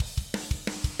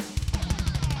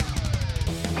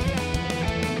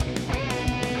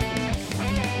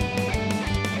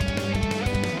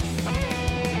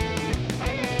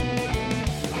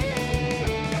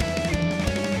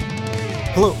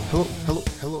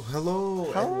Hello,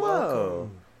 and Hello.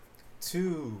 welcome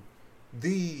to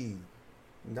the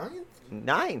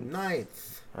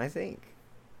ninth I think,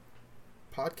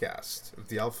 podcast of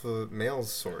the Alpha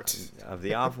Males sort. of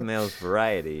the Alpha Males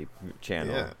Variety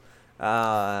channel.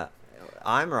 Yeah,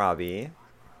 I'm Robbie,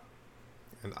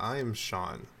 and I am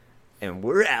Sean. and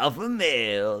we're Alpha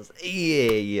Males.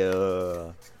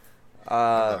 Yeah.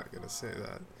 I'm not gonna say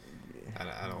that.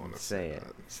 I don't want to say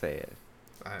that. Say it.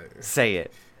 I, Say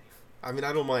it. I mean,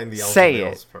 I don't mind the Alpha Say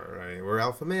Males it. part, right? We're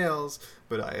Alpha Males,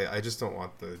 but I just don't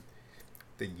want the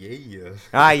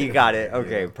yeah. You got it.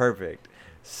 Okay, Yeah. perfect.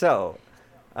 So,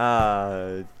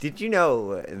 did you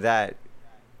know that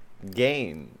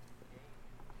Gain,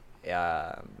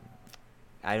 I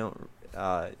don't,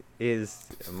 is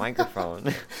a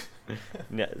microphone?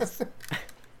 Yes.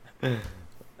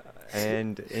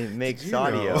 And it makes you know?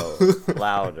 audio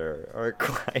louder or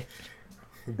quiet.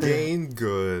 Gain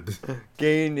good,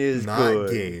 Gain is not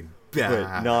good, gain but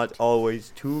bad. not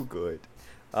always too good.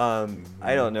 I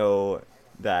don't know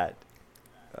that,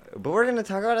 but we're gonna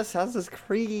talk about Assassin's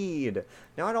Creed.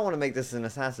 Now, I don't want to make this an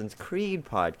Assassin's Creed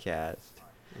podcast,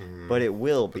 but it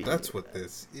will be. But that's what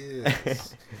this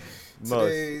is. Most.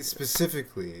 Today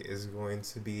specifically is going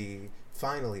to be,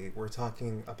 finally, we're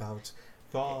talking about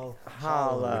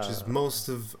Valhalla, which is most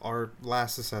of our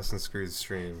last Assassin's Creed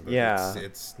stream. But Yeah.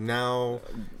 It's now,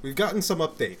 we've gotten some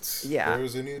updates. Yeah. There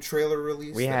was a new trailer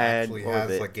release We that had- actually what was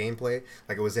has it? like gameplay.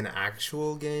 Like it was an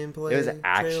actual gameplay. It was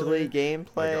actually trailer,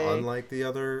 gameplay. Like, unlike the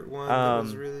other one that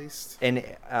was released. And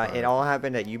it all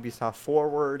happened at Ubisoft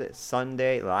Forward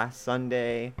last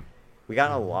Sunday. We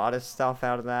got a lot of stuff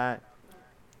out of that.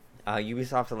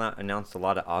 Ubisoft announced a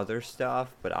lot of other stuff,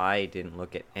 but I didn't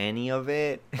look at any of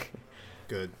it.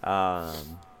 Good.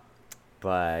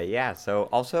 But yeah, so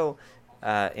also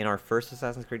in our first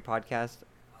Assassin's Creed podcast,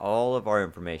 all of our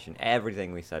information,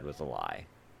 everything we said was a lie.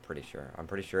 I'm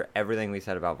pretty sure everything we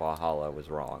said about Valhalla was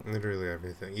wrong. Literally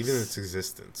everything. Even its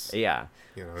existence. Yeah.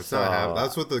 You know, it's So, not.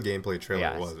 That's what the gameplay trailer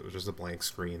yeah. was. It was just a blank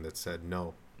screen that said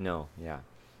no. No, yeah.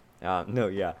 No,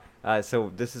 yeah.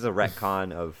 So this is a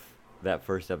retcon of that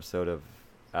first episode of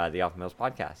the Alpha Males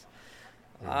podcast.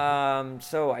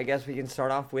 So I guess we can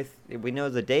start off with, we know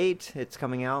the date. It's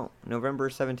coming out November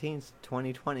 17th,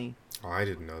 2020. Oh, I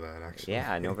didn't know that actually.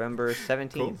 Yeah, November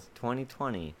 17th, Cool.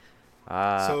 2020.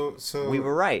 So we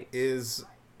were right. Is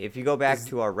If you go back is-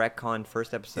 to our retcon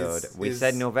first episode, is- we is-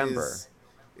 said November.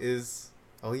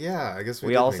 Oh yeah, I guess We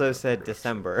did make also that said correction.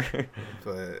 December.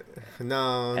 But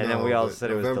no, And no, then we also but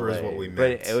said it was November is delayed. what we But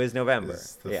meant. it was November,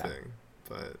 Is the yeah. thing.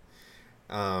 But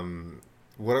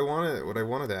what I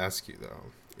wanted to ask you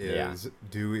though is,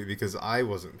 because I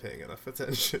wasn't paying enough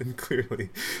attention clearly,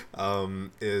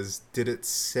 did it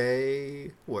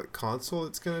say what console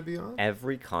it's gonna be on?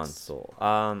 Every console.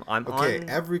 I'm Okay, on...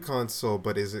 every console,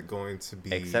 but is it going to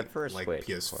be Except for a like Switch, of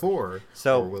PS4,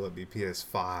 So, or will it be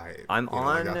PS5? I'm You know,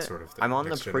 like on. that sort of thing, I'm on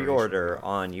the next generation. pre-order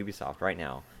on Ubisoft right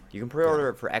now. You can pre-order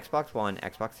it for Xbox One,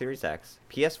 Xbox Series X,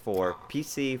 PS4,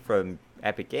 PC from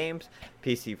Epic Games,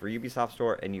 PC for Ubisoft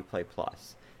Store, and Uplay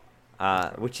Plus.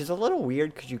 Which is a little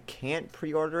weird because you can't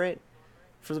pre-order it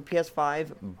for the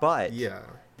PS5, but Yeah,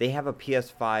 they have a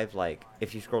PS5, like,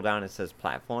 if you scroll down it says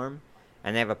platform,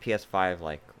 and they have a PS5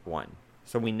 like one.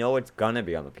 So we know it's gonna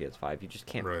be on the PS5. You just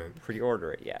can't Right.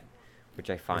 pre-order it yet, which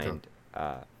I find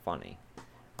funny.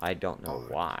 I don't know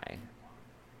why.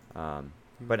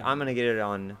 But I'm gonna get it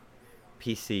on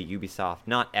PC, Ubisoft,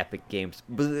 not Epic Games.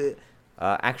 Bleh.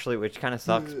 Actually, which kind of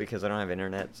sucks because I don't have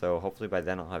internet. So hopefully by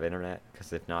then I'll have internet.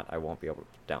 Because if not, I won't be able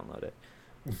to download it.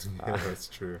 yeah, that's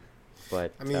true.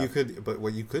 But I mean, but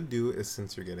what you could do is,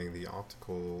 since you're getting the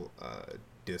optical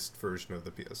disc version of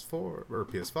the PS4 or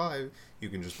PS5, you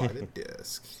can just buy the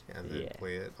disc and then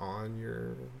play it on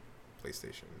your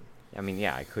PlayStation. I mean,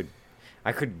 yeah, I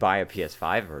could buy a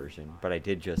PS5 version, but I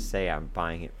did just say I'm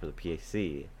buying it for the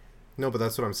PC. No, but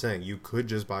that's what I'm saying. You could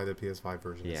just buy the PS5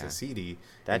 version as Yeah. a CD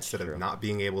That's instead true. of not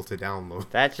being able to download.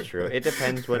 That's true. It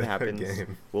depends what the happens.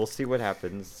 game. We'll see what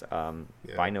happens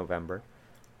by November.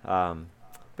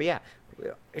 But yeah,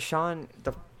 Sean,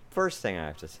 the first thing I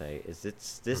have to say is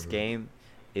this game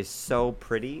is so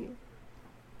pretty.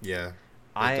 Yeah. it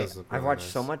I've does look really watched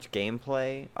nice. so much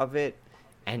gameplay of it,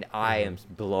 and I am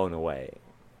blown away.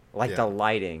 Like Yeah. the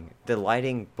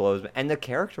lighting blows me, and the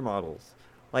character models,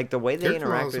 like the way they Character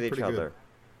interact models with are each pretty good. other.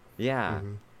 Yeah,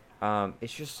 Mhm.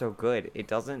 it's just so good. It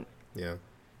doesn't. Yeah.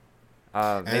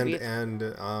 Maybe And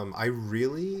I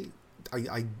really,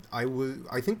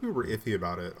 I think we were iffy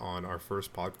about it on our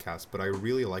first podcast, but I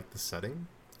really like the setting.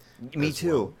 me as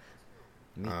too.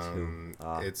 well. Me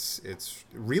too. It's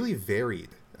really varied,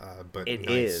 but It nice.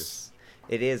 is.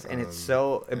 It is, and it's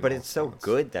but it's so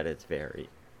good that it's varied.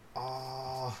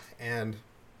 And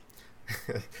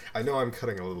I know I'm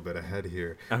cutting a little bit ahead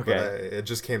here, Okay. but it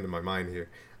just came to my mind here.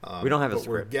 We don't have a but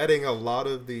script. We're getting a lot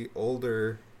of the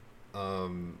older,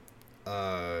 um,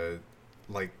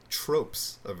 like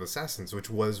tropes of assassins, which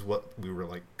was what we were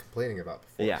like complaining about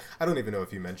before. Yeah. I don't even know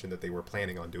if you mentioned that they were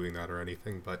planning on doing that or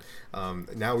anything, but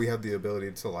now we have the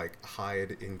ability to like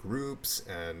hide in groups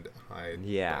and hide,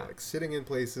 Yeah. like sitting in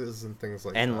places and things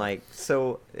like that. And like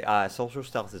social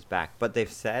stealth is back, but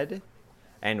they've said,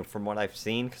 and from what I've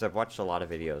seen, because I've watched a lot of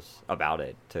videos about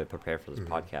it to prepare for this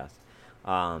podcast,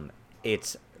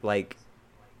 it's like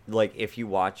if you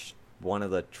watch one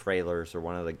of the trailers or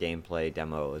one of the gameplay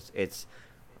demos, it's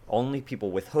only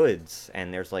people with hoods,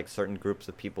 and there's like certain groups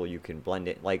of people you can blend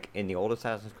in. Like in the old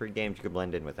Assassin's Creed games, you could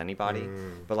blend in with anybody,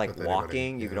 but like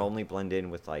walking, you could only blend in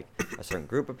with like a certain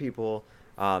group of people.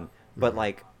 But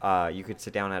like you could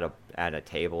sit down at a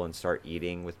table and start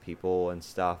eating with people and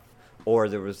stuff. Or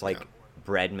there was like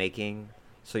bread making.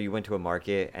 So you went to a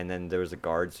market and then there was a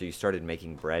guard, so you started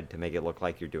making bread to make it look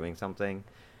like you're doing something.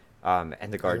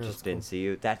 And the guard just didn't see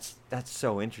you. That's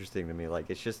so interesting to me. Like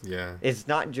it's just it's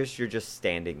not just you're just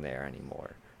standing there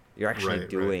anymore. You're actually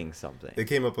doing something. They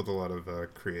came up with a lot of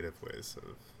creative ways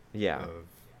of of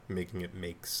making it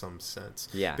make some sense.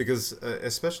 Yeah. Because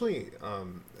especially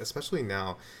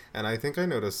now, and I think I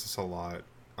noticed this a lot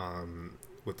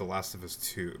with The Last of Us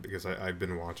 2, because I've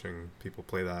been watching people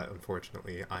play that.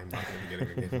 Unfortunately, I'm not going to be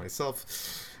getting the game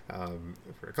myself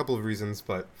for a couple of reasons,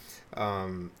 but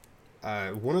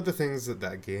one of the things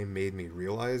that game made me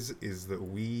realize is that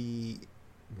we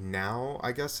now,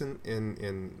 I guess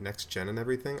in next gen and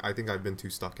everything, I think I've been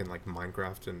too stuck in like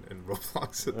Minecraft and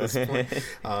Roblox at this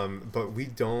point, but we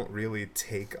don't really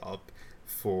take up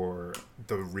for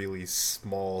the really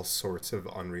small sorts of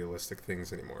unrealistic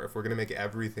things anymore. If we're going to make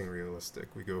everything realistic,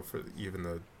 we go for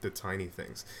even the tiny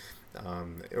things,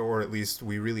 or at least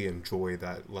we really enjoy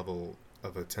that level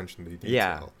of attention to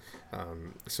detail.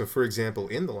 So for example,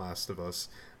 in The Last of Us,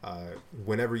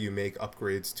 whenever you make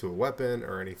upgrades to a weapon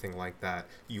or anything like that,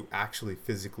 you actually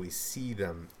physically see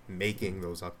them making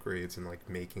those upgrades and like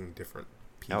making different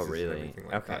pieces and everything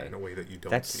like that in a way that you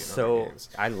don't see in other games.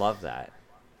 I love that.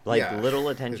 Like little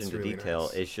attention to really detail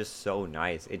is just so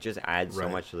nice. It just adds so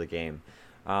much to the game.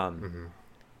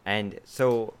 And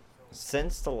so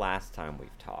since the last time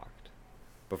we've talked,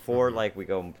 before like we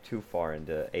go too far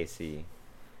into AC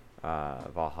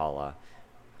Valhalla,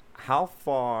 how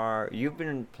far you've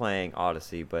been playing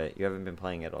Odyssey, but you haven't been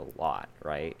playing it a lot,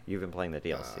 right? You've been playing the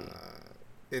DLC.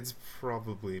 It's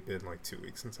probably been like 2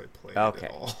 weeks since I played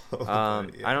it all.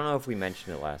 I don't know if we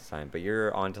mentioned it last time, but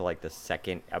you're on to like the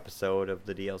second episode of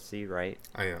the DLC, right?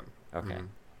 I am. Okay.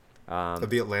 Of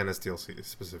the Atlantis DLC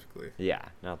specifically. Yeah,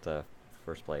 not the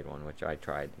first played one, which I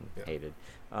tried and hated.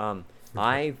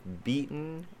 I've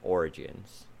beaten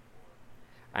Origins,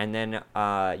 and then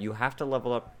you have to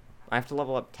level up. I have to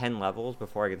level up 10 levels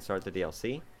before I can start the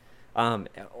DLC.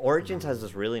 Origins has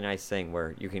this really nice thing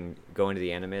where you can go into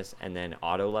the Animus and then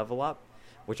auto level up,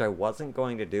 which I wasn't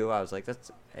going to do. I was like,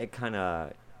 that's kind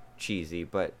of cheesy,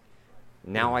 but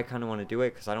now I kind of want to do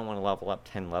it because I don't want to level up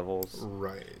 10 levels.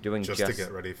 Right. Doing just to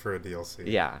get ready for a DLC.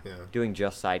 Yeah. Doing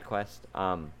just side quest.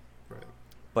 Right.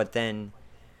 But then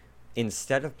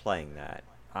instead of playing that,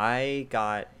 I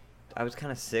was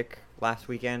kind of sick last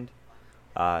weekend.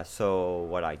 So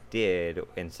what I did,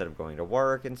 instead of going to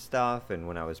work and stuff, and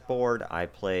when I was bored, I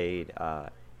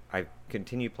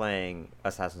continued playing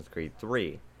Assassin's Creed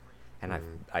 3, and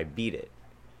I beat it.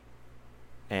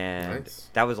 And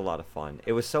that was a lot of fun.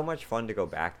 It was so much fun to go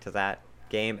back to that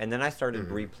game, and then I started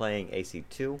replaying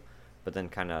AC2, but then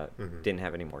kind of didn't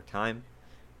have any more time.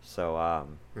 So,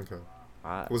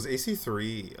 was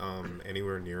AC3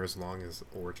 anywhere near as long as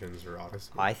Origins or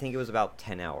Odyssey? I think it was about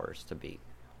 10 hours to beat.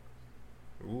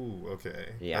 Ooh,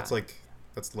 okay. Yeah.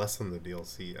 That's less than the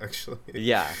DLC, actually.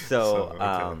 Yeah, so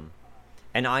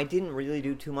and I didn't really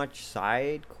do too much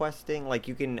side questing. Like,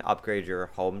 you can upgrade your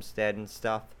homestead and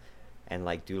stuff, and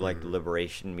like do like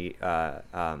liberation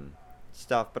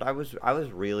stuff. But I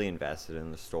was really invested in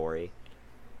the story,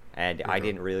 and I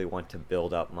didn't really want to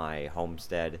build up my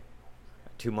homestead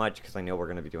too much because I know we're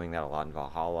going to be doing that a lot in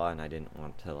Valhalla, and I didn't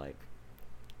want to like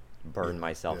burn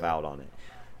myself out on it.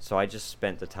 So I just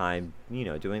spent the time,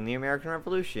 doing the American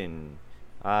Revolution,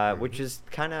 which is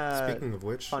kind of Speaking of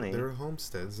which, funny. There are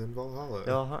homesteads in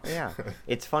Valhalla. Yeah.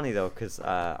 It's funny, though, because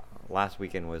last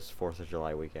weekend was 4th of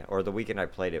July weekend. Or the weekend I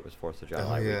played it was 4th of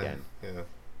July weekend.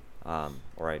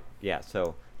 Yeah.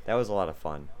 So that was a lot of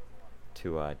fun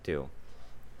to do.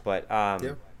 But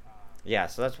Yeah,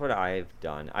 so that's what I've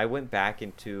done. I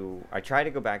tried to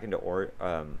go back into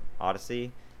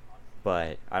Odyssey,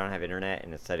 but I don't have internet,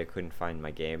 and it said I couldn't find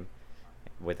my game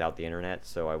without the internet,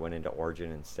 so I went into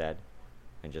Origin instead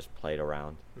and just played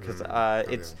around. Because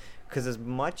it's because as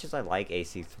much as I like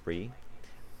AC3,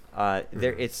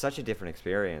 it's such a different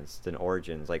experience than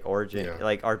Origins. Like Origin,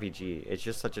 like RPG, it's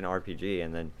just such an RPG,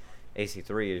 and then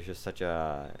AC3 is just such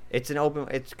a. It's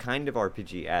kind of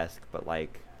RPG-esque, but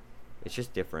like, it's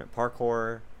just different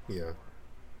parkour. Yeah.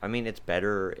 I mean, it's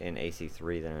better in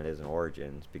AC3 than it is in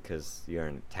Origins because you're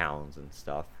in towns and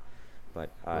stuff.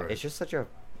 But it's just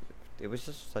it was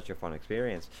just such a fun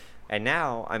experience. And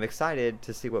now I'm excited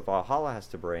to see what Valhalla has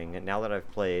to bring. And now that I've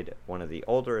played one of the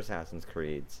older Assassin's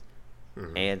Creeds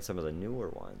and some of the newer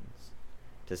ones,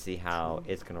 to see how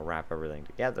it's going to wrap everything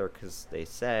together, because they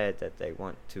said that they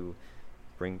want to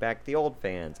bring back the old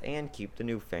fans and keep the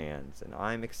new fans. And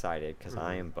I'm excited because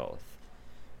I am both.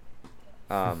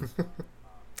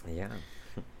 Yeah.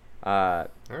 All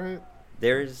right.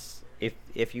 There's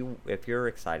if you're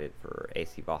excited for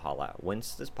AC Valhalla,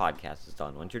 once this podcast is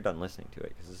done, once you're done listening to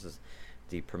it, because this is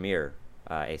the premiere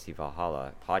AC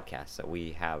Valhalla podcast that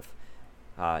we have,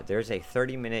 there's a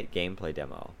 30-minute gameplay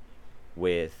demo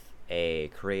with a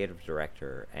creative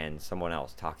director and someone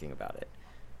else talking about it.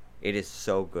 It is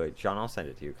so good. John, I'll send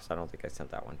it to you because I don't think I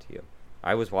sent that one to you.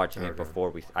 I was watching it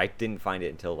before I didn't find it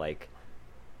until like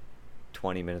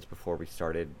 20 minutes before we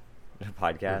started the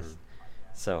podcast.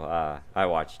 So I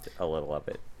watched a little of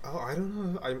it. Oh, I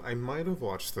don't know. I might have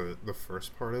watched the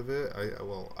first part of it.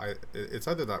 It's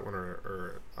either that one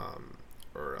or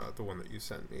the one that you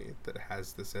sent me that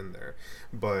has this in there.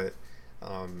 But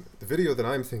the video that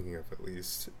I'm thinking of, at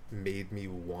least, made me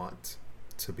want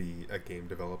to be a game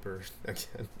developer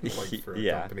again, like for a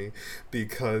company,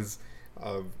 because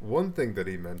of one thing that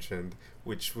he mentioned,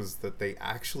 which was that they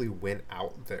actually went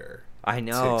out there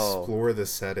to explore the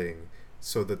setting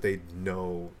so that they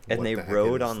know and what they the heck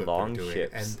rode it is on that long they're doing.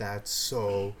 ships, and that's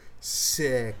so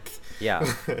sick.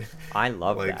 Yeah. I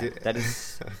love Like that. That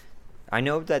is I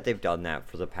know that they've done that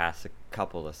for the past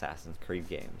couple Assassin's Creed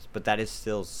games, but that is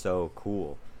still so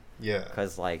cool. Yeah.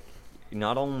 Because like,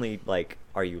 not only like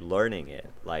are you learning it,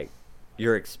 like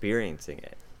you're experiencing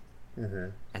it,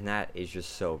 and that is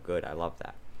just so good. I love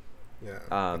that. Yeah,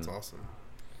 that's awesome.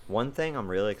 One thing I'm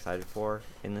really excited for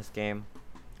in this game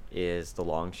is the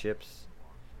long ships,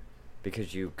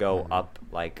 because you go up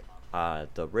like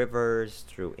the rivers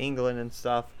through England and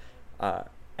stuff.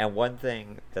 And one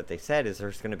thing that they said is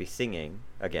there's going to be singing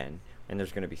again, and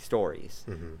there's going to be stories.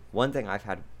 One thing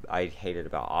I hated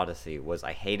about Odyssey was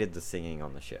I hated the singing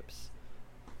on the ships.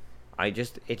 It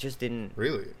just didn't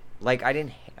really, like,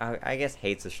 I guess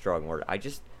hate's a strong word. I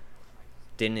just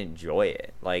didn't enjoy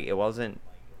it. Like, it wasn't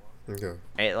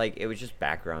it was just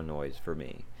background noise for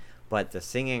me. But the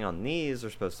singing on these are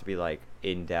supposed to be like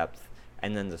in depth,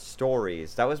 and then the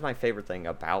stories, that was my favorite thing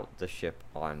about the ship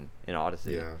in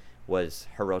Odyssey. Was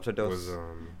Herodotus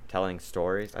telling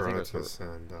stories. Herodotus, I think it was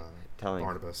and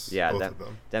Barnabas. Yeah, both of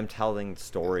them. Them telling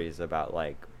stories about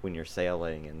like when you're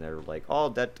sailing, and they're like, "Oh,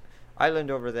 that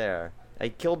island over there, I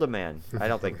killed a man." I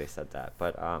don't think they said that,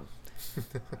 but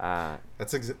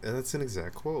that's an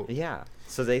exact quote. Yeah.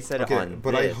 So they said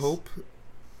but I hope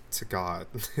to God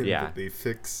that they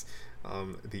fix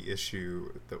the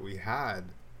issue that we had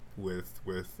with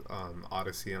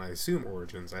Odyssey, and I assume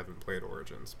Origins. I haven't played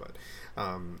Origins, but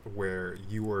where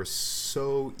you were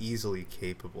so easily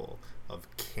capable of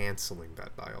canceling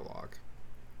that dialogue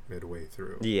midway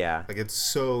through. Yeah, like it's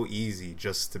so easy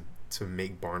just to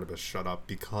make Barnabas shut up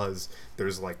because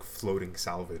there's like floating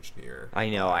salvage near. I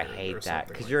know, I hate that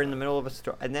because you're in the middle of a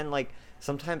story, and then like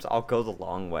sometimes I'll go the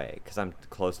long way because I'm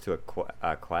close to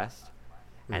a quest,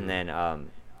 and then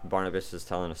Barnabas is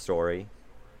telling a story.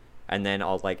 And then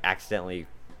I'll like accidentally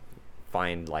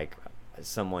find like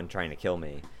someone trying to kill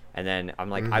me, and then I'm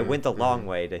like, I went the long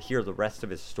way to hear the rest of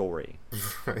his story,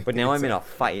 but now I'm in a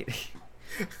fight.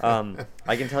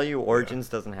 I can tell you, Origins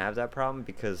doesn't have that problem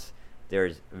because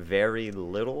there's very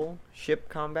little ship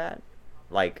combat.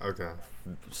 Like,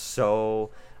 so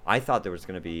I thought there was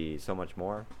gonna be so much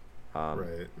more,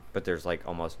 but there's like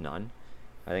almost none.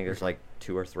 I think there's like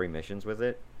 2 or 3 missions with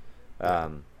it,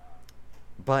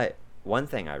 but. One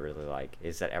thing I really like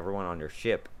is that everyone on your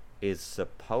ship is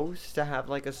supposed to have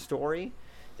like a story.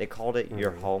 They called it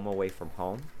your home away from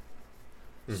home.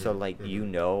 So like you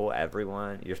know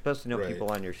everyone. You're supposed to know people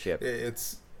on your ship.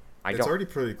 It's already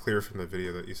pretty clear from the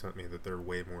video that you sent me that they're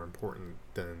way more important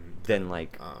than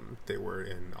like they were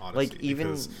in Odyssey. Like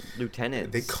even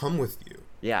lieutenants. They come with you.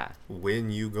 Yeah.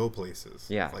 When you go places.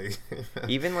 Yeah. Like,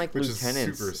 even like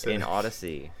lieutenants in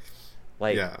Odyssey.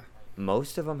 Like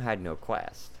most of them had no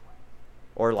quest.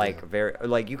 Or like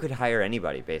you could hire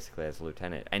anybody basically as a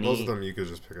lieutenant. Most of them you could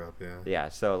just pick up, yeah. Yeah,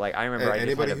 so like I remember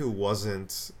anybody who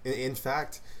wasn't. In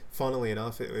fact, funnily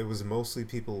enough, it was mostly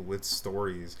people with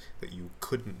stories that you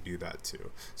couldn't do that to.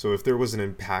 So if there was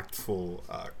an impactful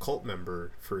cult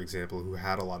member, for example, who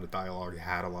had a lot of dialogue,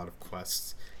 had a lot of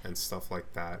quests and stuff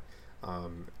like that,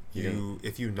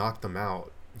 if you knocked them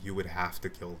out, you would have to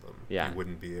kill them. Yeah, you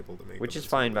wouldn't be able to make. Which is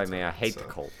fine by me. I hate the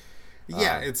cult.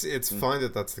 Yeah, it's fine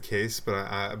that that's the case, but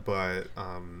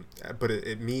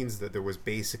it means that there was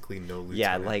basically no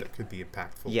lieutenant that could be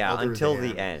impactful. Yeah, until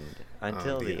the end.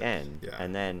 Yeah.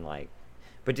 And then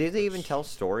but do they even tell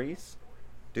stories?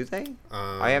 Do they?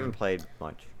 I haven't played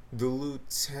much. The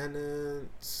lieutenant.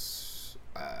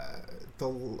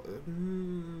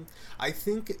 I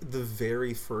think the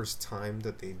very first time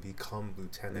that they become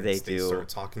lieutenants, they start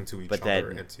talking to each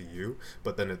other and to you,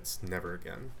 but then it's never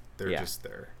again. They're just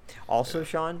there. Also,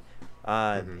 Sean,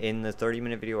 in the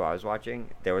 30-minute video I was watching,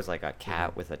 there was like a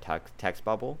cat with a text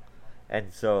bubble.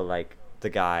 And so like the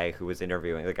guy who was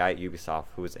interviewing, the guy at Ubisoft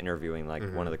who was interviewing like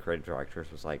one of the creative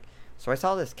directors was like, so I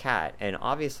saw this cat and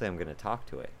obviously I'm going to talk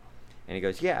to it. And he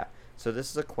goes, yeah, so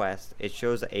this is a quest. It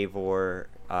shows that Eivor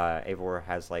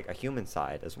has like a human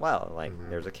side as well. Like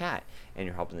there's a cat and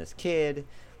you're helping this kid.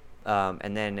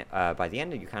 And then by the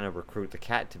end you kind of recruit the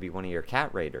cat to be one of your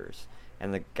cat raiders.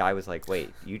 And the guy was like,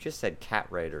 wait, you just said cat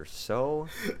raider so,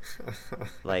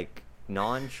 like,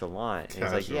 nonchalant. And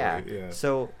he's like, yeah.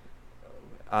 So,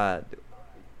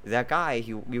 that guy,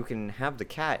 you can have the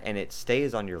cat, and it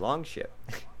stays on your longship.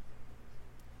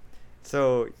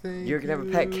 So, you're going to have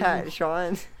a pet cat,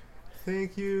 Sean.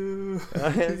 Thank you,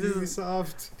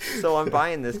 Ubisoft. So, I'm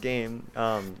buying this game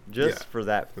just for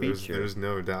that feature. There's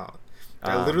no doubt.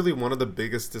 Literally one of the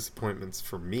biggest disappointments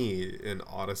for me in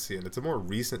Odyssey, and it's a more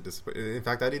recent disappointment. In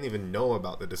fact, I didn't even know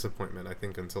about the disappointment, I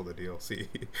think, until the DLC.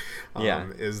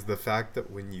 Is the fact that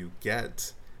when you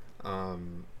get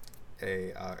an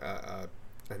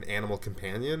animal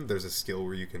companion, there's a skill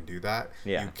where you can do that.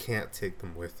 You can't take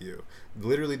them with you.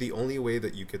 Literally, the only way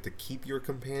that you get to keep your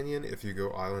companion if you go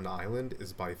island to island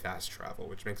is by fast travel,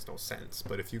 which makes no sense.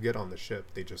 But if you get on the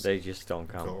ship, they just don't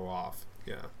come. Go off.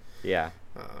 Yeah.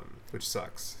 Which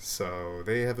sucks. So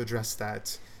they have addressed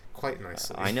that quite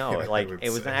nicely. I know. Like it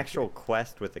was an actual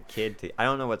quest with a kid. I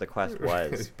don't know what the quest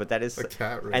was, but that is. A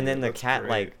cat raider, and then the cat great.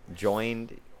 Like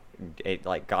joined. It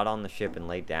like got on the ship and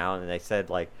laid down, and they said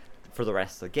like for the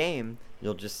rest of the game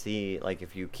you'll just see like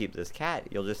if you keep this cat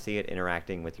you'll just see it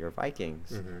interacting with your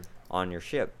Vikings on your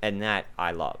ship, and that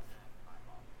I love.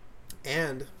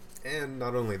 And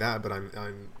not only that, but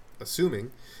I'm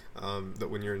assuming that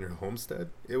when you're in your homestead,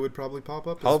 it would probably pop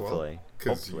up as well.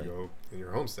 Because you go in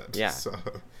your homestead. Yeah. So,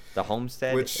 the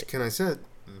homestead. Which, can I say,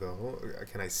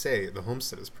 the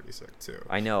homestead is pretty sick, too.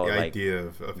 I know. The idea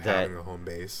of having a home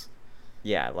base.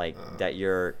 Yeah, like, that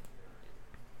your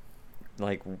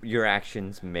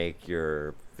actions make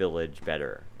your village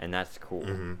better. And that's cool.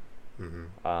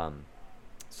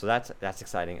 So that's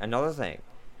exciting. Another thing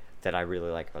that I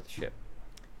really like about the ship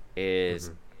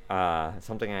is...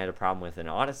 something I had a problem with in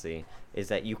Odyssey is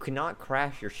that you cannot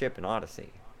crash your ship in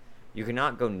Odyssey. You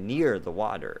cannot go near the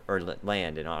water or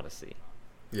land in Odyssey.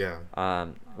 Yeah.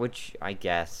 Which I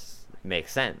guess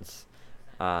makes sense.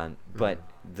 But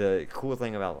the cool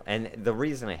thing about, and the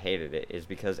reason I hated it is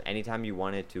because anytime you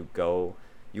wanted to go,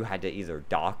 you had to either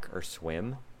dock or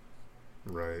swim.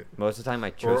 Right. Most of the time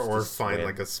I chose or to find swim.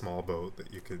 like a small boat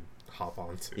that you could hop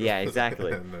onto. Yeah,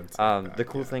 exactly. The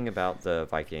cool thing about the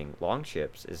Viking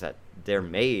longships is that they're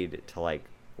made to like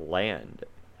land,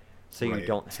 so you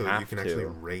don't have to. So you can actually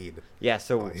raid. Yeah,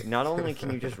 so not only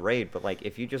can you just raid, but like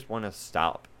if you just want to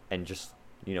stop and just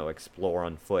explore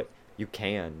on foot, you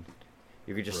can.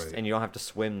 You could just and you don't have to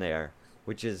swim there,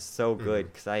 which is so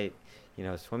good because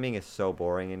swimming is so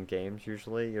boring in games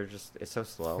usually. It's so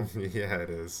slow. Yeah, it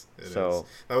is.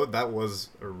 That was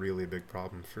a really big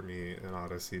problem for me in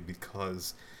Odyssey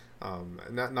because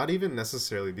not even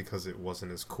necessarily because it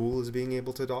wasn't as cool as being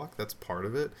able to dock. That's part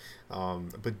of it.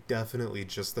 But definitely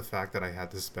just the fact that I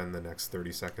had to spend the next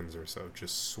 30 seconds or so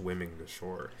just swimming to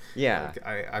shore. Yeah.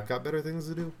 I've got better things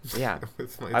to do. Yeah.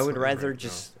 I would rather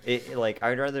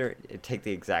I'd rather take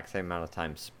the exact same amount of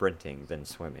time sprinting than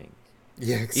swimming.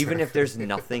 Yeah, exactly. Even if there's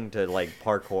nothing to like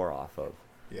parkour off of.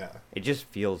 Yeah. It just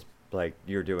feels like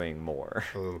you're doing more.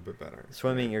 A little bit better.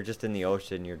 Swimming, you're just in the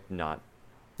ocean. You're not.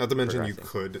 Not to mention you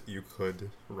could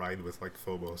ride with like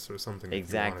Phobos or something.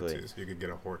 Exactly. If you wanted to, so you could get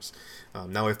a horse.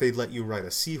 Now, if they'd let you ride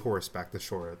a seahorse back to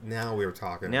shore, now we're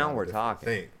talking. Now we're talking.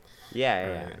 Thing.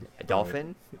 Yeah. A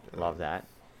dolphin. Love that.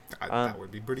 That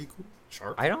would be pretty cool.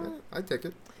 Shark. I'd take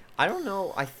it. I don't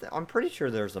know. I'm pretty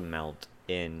sure there's a mount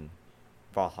in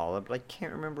Valhalla, but I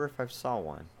can't remember if I saw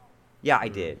one. Yeah, I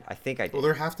Mm. did. I think I Well, did.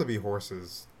 there have to be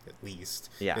horses at least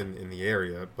Yeah, in the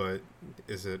area, but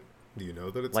is it? Do you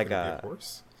know that it's like going to be a a.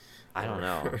 horse, I don't or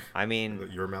know. I mean,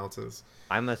 that your mount is?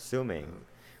 I'm assuming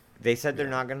they said they're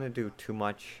Yeah. not gonna do too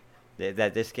much.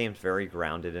 That this game's very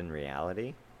grounded in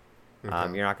reality.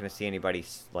 Okay. You're not gonna see anybody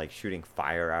like shooting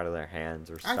fire out of their hands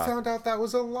or I stuff. found out that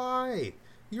was a lie.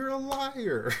 You're a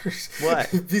liar. What?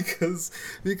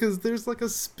 because there's like a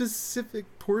specific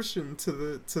portion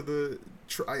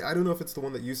I don't know if it's the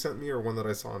one that you sent me or one that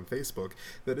I saw on Facebook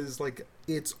that is like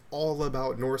it's all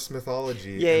about Norse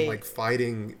mythology and Yay. like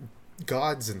fighting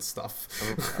gods and stuff.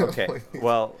 Okay. Like,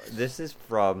 Well, this is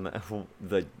from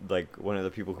the like one of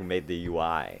the people who made the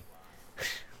UI.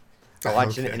 I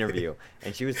watched an okay. interview,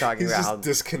 and she was talking He's about just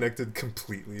disconnected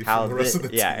completely how from the rest of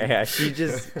the yeah, team. yeah,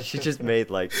 she just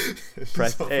made like She's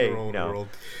press off in A, her own no. world.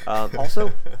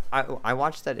 Also, I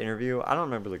watched that interview. I don't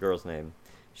remember the girl's name.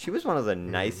 She was one of the Mhm.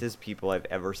 nicest people I've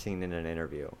ever seen in an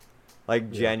interview. Like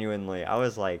Yeah. genuinely, I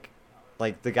was like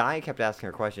the guy kept asking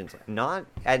her questions, not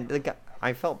and the guy,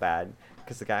 I felt bad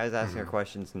because the guy was asking her Mhm.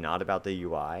 questions not about the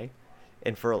UI,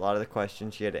 and for a lot of the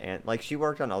questions she had to like she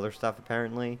worked on other stuff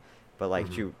apparently, but like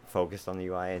Mhm. she focused on the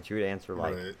UI and she would answer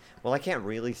like, Right. well, I can't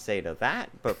really say to that,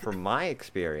 but from my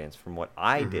experience, from what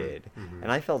I Mhm. did, Mhm.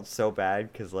 and I felt so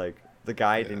bad because like the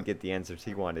guy Yeah. didn't get the answers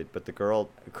he wanted, but the girl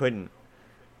couldn't.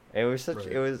 It was such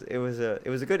Right. it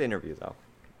was a good interview though.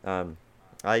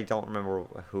 I don't remember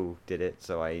who did it,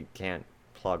 so I can't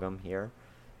plug them here,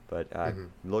 but Mhm.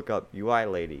 look up UI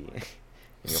lady, and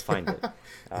you'll find it.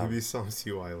 Ubisoft's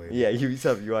UI lady. Yeah,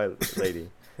 Ubisoft UI lady.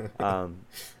 Um,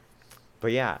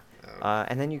 but yeah, Um,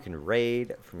 and then you can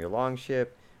raid from your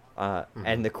longship. And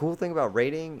mhm. the cool thing about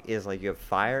raiding is like you have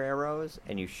fire arrows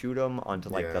and you shoot them onto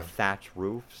like the Yeah. thatch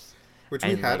roofs, Which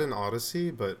we and had like in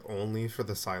Odyssey, but only for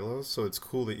the silos. So it's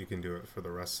cool that you can do it for the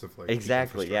rest of like the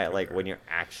exactly, yeah, infrastructure like there. when you're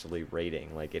actually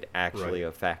raiding, like it actually Right.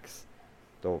 affects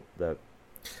the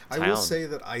I will town. say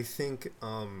that I think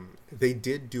they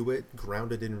did do it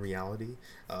grounded in reality,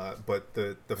 but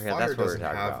the Yeah, fire that's what we're doesn't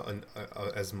talking have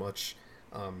about. as much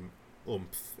um,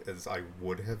 oomph as I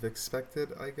would have expected,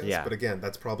 I guess. Yeah, But again,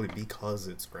 that's probably because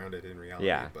it's grounded in reality.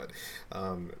 yeah,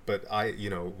 But I,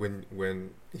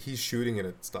 when he's shooting it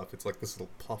at stuff, it's like this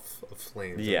little puff of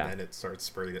flames, and yeah. then it starts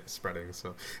spreading. So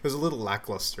it was a little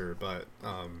lackluster, but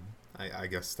I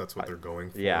guess that's what I- they're going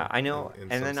for. Yeah, I know. In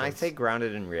And some then I say sense.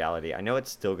 grounded in reality. I know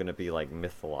it's still gonna be like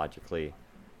mythologically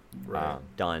Right.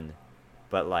 done,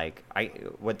 but like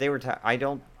what they were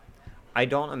I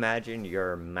don't imagine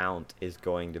your mount is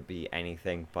going to be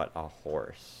anything but a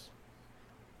horse,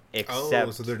 Oh,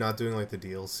 except so they're not doing like the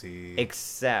DLC,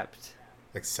 except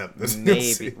except this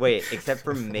maybe DLC. wait except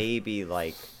for maybe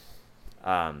like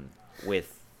um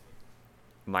with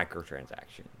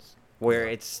microtransactions where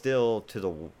Yeah. it's still to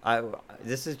the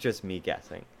this is just me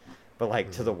guessing, but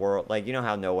like to the Mhm. world, like you know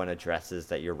how no one addresses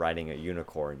that you're riding a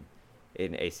unicorn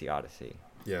in AC Odyssey.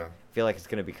 Yeah. I feel like it's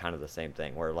gonna be kind of the same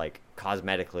thing where like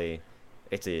cosmetically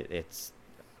it's a It's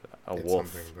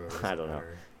wolf. something, but it I doesn't don't know.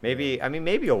 matter. Yeah. Maybe I mean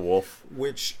maybe a wolf.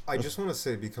 Which I just want to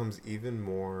say becomes even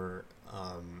more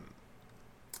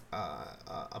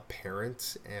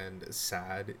apparent and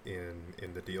sad in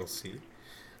the DLC.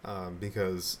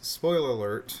 Because spoiler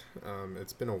alert,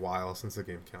 it's been a while since the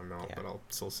game came out, Yeah. but I'll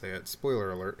still say it.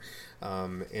 Spoiler alert.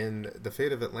 In the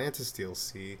Fate of Atlantis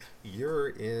DLC, you're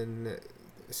in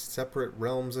separate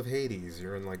realms of Hades.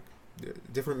 You're in like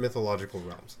different mythological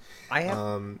realms. I have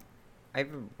Um, I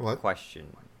have a what?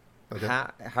 question. Okay.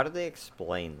 How do they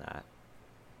explain that?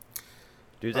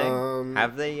 Do they Um,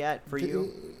 have they yet for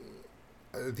you?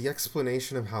 the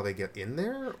explanation of how they get in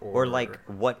there, Or like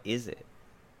what is it?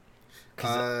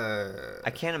 'Cause uh,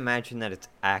 I can't imagine that it's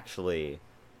actually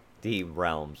the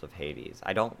realms of Hades.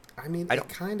 I mean, I it don't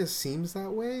kind of seems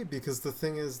that way because the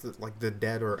thing is that like the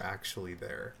dead are actually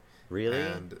there, really.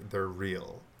 and they're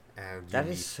real, and you That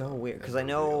meet is so them, weird and because I they're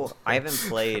know real. I haven't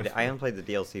played the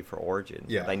DLC for Origins,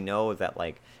 Yeah. but I know that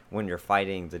like when you're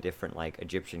fighting the different like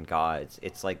Egyptian gods,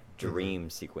 it's like Mhm. dream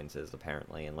sequences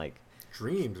apparently and like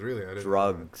Dreams, really, I didn't know that.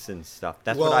 drugs and stuff.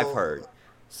 That's what I've Well, heard.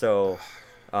 So,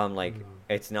 like mhm.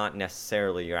 it's not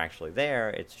necessarily you're actually there.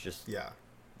 It's just Yeah,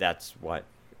 that's what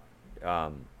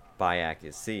Bayak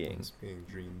is seeing. it's being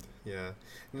dreamed. Yeah,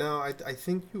 no, I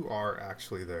think you are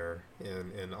actually there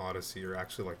in Odyssey. You're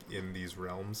actually like in these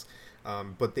realms,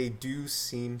 but they do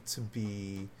seem to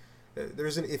be.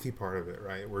 There's an iffy part of it,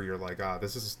 right, where you're like,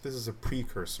 this is a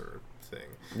precursor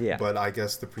thing. Yeah. But I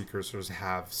guess the precursors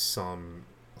have some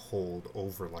hold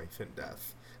over life and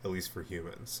death, at least for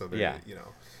humans. So they, Yeah.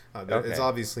 it's Okay.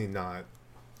 obviously not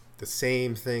the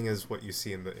same thing as what you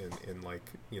see in like,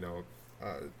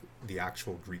 uh, the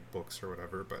actual Greek books or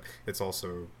whatever, but it's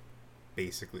also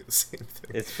basically the same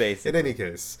thing. It's basically. In any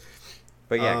case.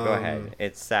 But yeah, go ahead.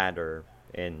 It's sadder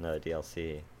in the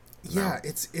DLC. Yeah,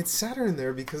 it's sadder in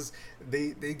there because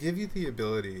they give you the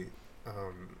ability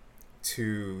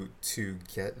to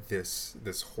get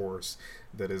this horse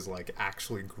that is like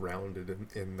actually grounded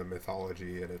in the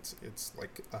mythology, and it's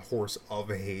like a horse of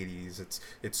Hades.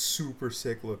 It's super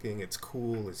sick looking. It's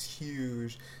cool. It's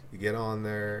huge. You get on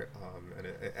there, and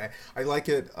I like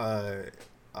it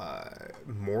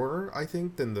more, I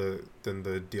think, than the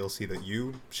DLC that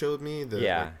you showed me. The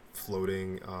like,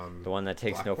 floating the one that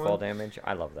takes no fall damage.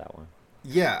 I love that one.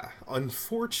 Yeah,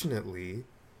 unfortunately,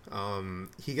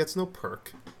 he gets no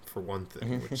perk for one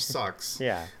thing, which sucks.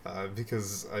 Yeah.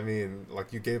 Because I mean,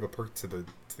 like, you gave a perk to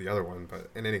the other one, but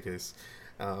in any case,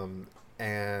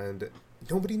 and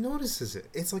nobody notices it.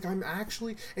 It's like I'm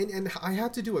actually and I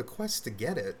had to do a quest to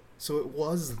get it, so it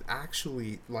was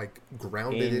actually like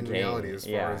grounded in reality as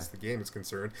far as the game is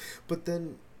concerned. But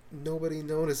then nobody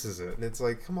notices it, and it's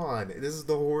like, come on, this is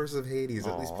the horse of Hades.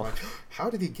 At least, how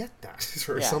did he get that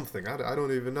or something? I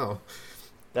don't even know.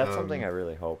 That's something I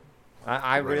really hope.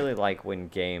 I really like when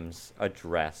games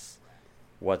address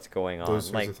what's going on. Those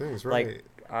sorts of things, right?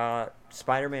 Like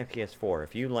Spider-Man PS4.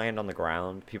 If you land on the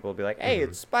ground, people will be like, "Hey,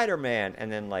 it's Spider-Man,"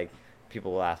 and then like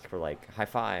people will ask for like high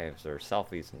fives or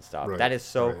selfies and stuff. Right, that is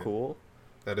so cool.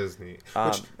 That is neat.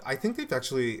 Which I think they've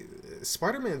actually...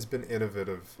 Spider-Man's been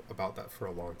innovative about that for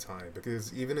a long time,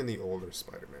 because even in the older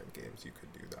Spider-Man games, you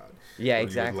could do that. Yeah,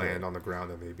 exactly. You would land on the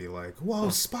ground and they'd be like, "Whoa,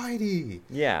 Spidey!"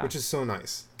 Yeah. Which is so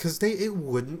nice. Because it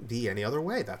wouldn't be any other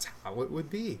way. That's how it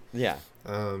would be. Yeah.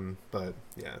 But,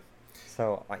 yeah.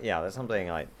 So, yeah, that's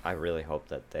something I really hope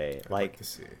that they... I'd like to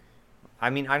see. I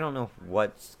mean, I don't know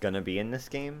what's going to be in this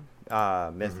game,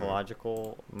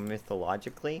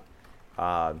 mythologically.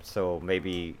 So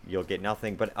maybe you'll get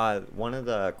nothing. But one of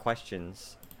the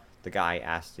questions the guy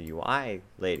asked the UI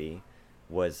lady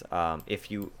was, if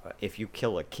you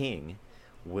kill a king,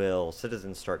 will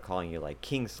citizens start calling you like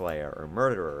Kingslayer or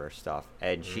murderer or stuff?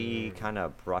 And she kind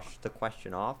of brushed the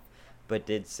question off, but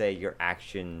did say your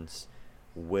actions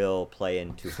will play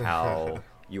into how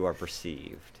you are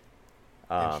perceived.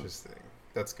 Interesting.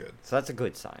 That's good. So that's a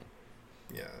good sign.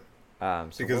 Yeah.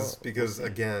 So because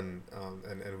again,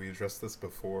 and we addressed this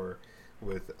before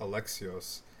with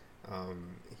Alexios,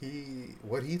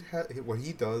 what he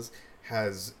does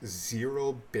has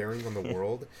zero bearing on the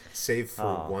world, save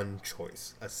for one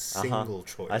choice, a single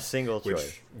choice,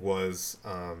 which was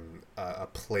a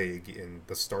plague in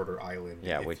the starter island.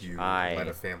 Yeah, if which you let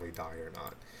a family die or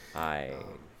not. I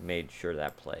made sure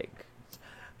that plague.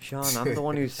 Sean, I'm the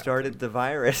one who started the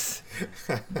virus.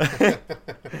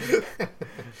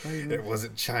 It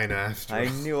wasn't China after all. I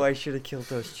knew I should have killed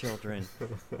those children.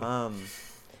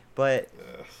 But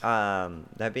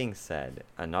that being said,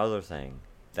 another thing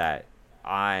that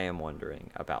I am wondering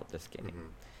about this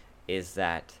game is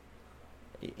that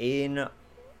in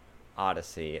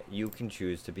Odyssey, you can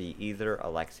choose to be either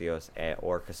Alexios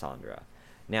or Cassandra.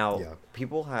 Now,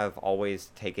 people have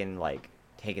always taken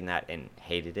that and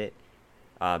hated it.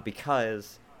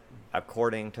 Because,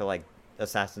 according to like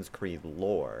Assassin's Creed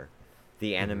lore,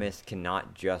 the Animus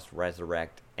cannot just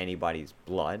resurrect anybody's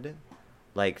blood.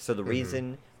 Like, so the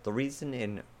reason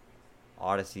in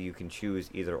Odyssey you can choose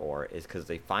either or is because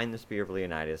they find the Spear of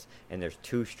Leonidas and there's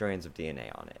 2 strands of DNA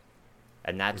on it,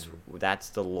 and that's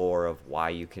the lore of why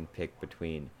you can pick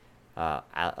between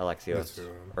Alexios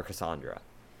or Cassandra.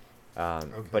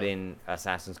 But in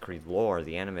Assassin's Creed lore,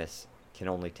 the Animus can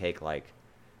only take like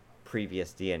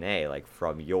previous DNA, like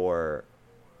from your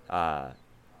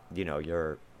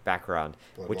your background,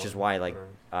 which is why like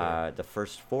the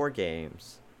first 4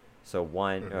 games, so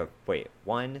 1,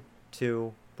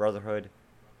 2, Brotherhood,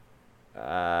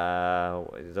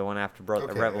 the one after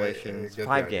Revelations,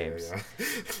 5 games.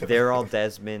 They're all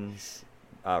Desmond's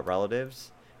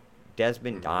relatives.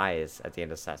 Desmond dies at the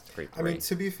end of Assassin's Creed 3. I mean,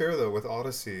 to be fair though, with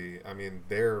Odyssey, I mean,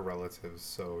 they're relatives,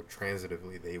 so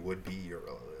transitively they would be your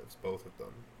relatives, both of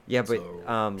them. Yeah, but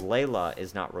Layla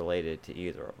is not related to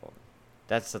either of them.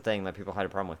 That's the thing that people had a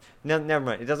problem with. No, never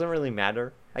mind. It doesn't really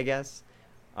matter, I guess.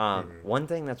 One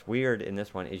thing that's weird in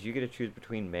this one is you get to choose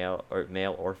between male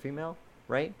or female,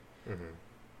 right?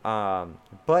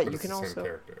 But you can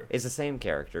also... It's the same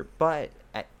character. But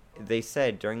they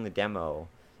said during the demo,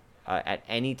 at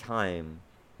any time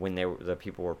when the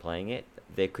people were playing it,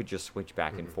 they could just switch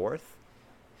back and forth.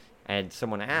 And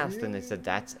someone asked, and they said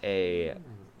that's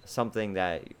something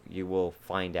that you will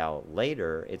find out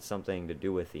later. It's something to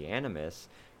do with the Animus,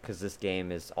 because this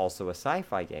game is also a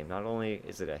sci-fi game. Not only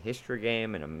is it a history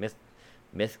game and a myth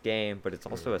game, but it's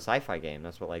also a sci-fi game.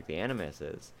 That's what like the Animus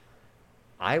is.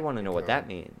 I want to know what that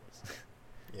means.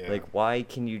 Yeah. Like, why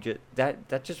can you just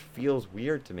that just feels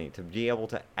weird to me, to be able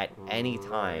to at any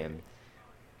time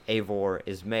Eivor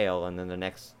is male and then the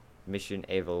next mission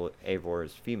Eivor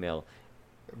is female.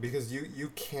 Because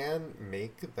you can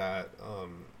make that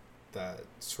that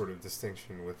sort of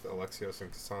distinction with Alexios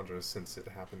and Cassandra, since it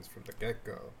happens from the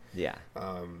get-go. Yeah.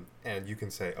 And you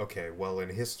can say, okay, well, in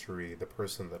history, the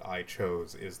person that I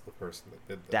chose is the person that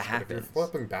did this. That but happens. If you're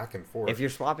flipping back and forth, If you're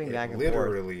swapping back and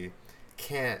literally forth,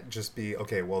 can't just be,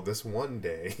 okay, well, this one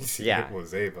day Yeah. it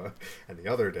was Ava, and the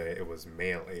other day it was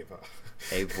male Ava.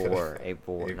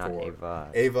 Eivor, not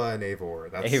Ava. Ava and Eivor.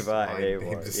 That's Ava my and Eivor,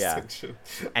 name distinction.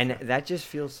 And that just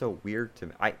feels so weird to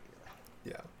me.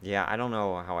 Yeah. Yeah, I don't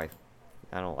know how I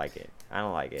don't like it. I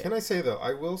don't like it. Can I say, though,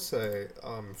 I will say,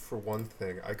 for one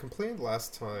thing, I complained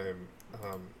last time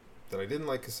that I didn't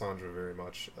like Cassandra very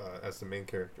much, as the main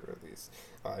character, at least.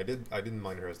 I didn't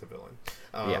mind her as the villain.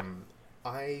 Yeah.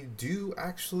 I do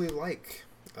actually like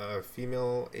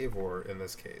female Eivor in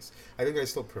this case. I think I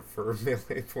still prefer male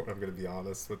Eivor, I'm going to be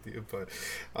honest with you, but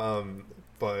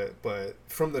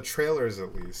from the trailers,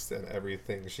 at least, and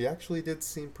everything, she actually did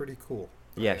seem pretty cool.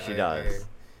 Yeah, she does.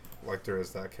 I liked her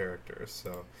as that character.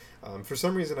 So, for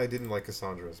some reason, I didn't like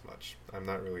Cassandra as much. I'm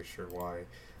not really sure why.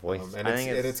 And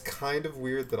it's kind of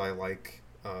weird that I like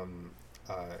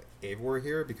Eivor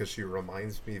here, because she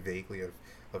reminds me vaguely of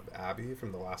Abby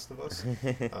from The Last of Us,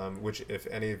 which, if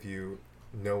any of you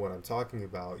know what I'm talking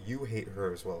about, you hate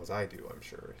her as well as I do, I'm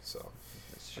sure. So.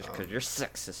 It's just because you're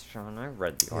sexist, Sean. I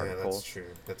read the article. Yeah,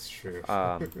 that's true.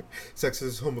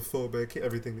 Sexist, homophobic,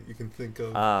 everything that you can think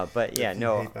of. But yeah,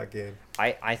 no. Hate that game.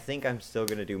 I think I'm still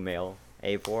gonna do male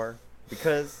Eivor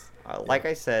because, like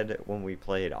I said when we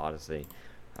played Odyssey,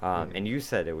 and you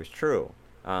said it was true,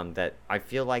 that I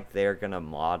feel like they're gonna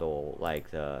model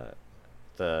like the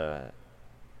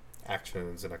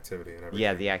actions and activity and everything.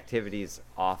 Yeah, the activities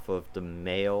off of the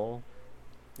male.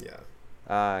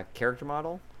 Yeah. Character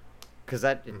model. Because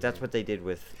that's what they did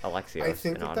with Alexios. I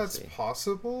think in that's Odyssey.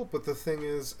 possible, but the thing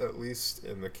is, at least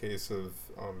in the case of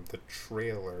the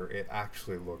trailer, it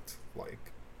actually looked like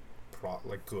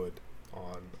good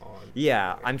on.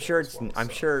 Yeah, I'm sure it's. Well, I'm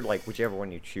sure like whichever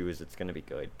one you choose, it's gonna be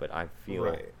good. But I feel.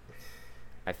 Right.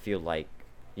 I feel like,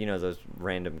 those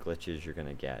random glitches you're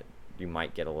gonna get, you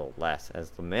might get a little less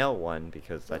as the male one,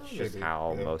 because that's just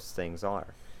how most things are.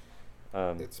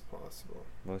 It's possible.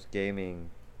 Most gaming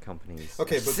companies.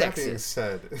 Okay, but sexist. That being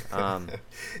said,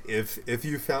 if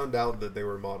you found out that they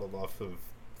were modeled off of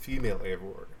female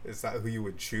Eivor, is that who you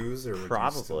would choose, or would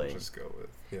you still just go with?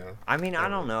 Yeah. I mean, I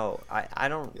don't know. I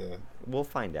don't. Yeah. We'll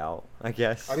find out, I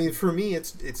guess. I mean, for me,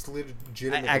 it's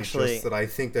legitimately actually, just that I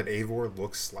think that Eivor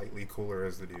looks slightly cooler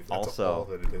as the dude. That's all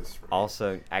that it is for me.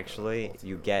 Also, actually,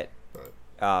 you get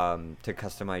to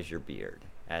customize your beard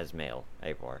as male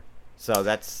Eivor. So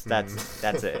that's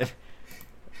it.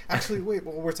 Actually, wait.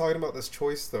 Well, we're talking about this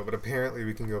choice, though, but apparently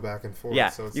we can go back and forth. Yeah,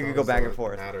 so it's you can not go as back though and it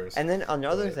forth. matters. And then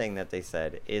another thing that they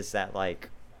said is that, like,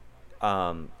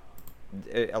 a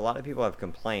lot of people have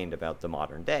complained about the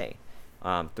modern day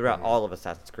throughout all of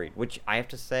Assassin's Creed, which I have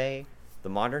to say, the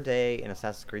modern day in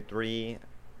Assassin's Creed 3,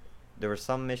 there were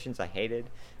some missions I hated,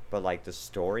 but, like, the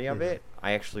story of it,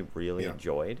 I actually really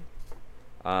enjoyed.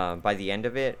 By the end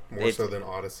of it... More so than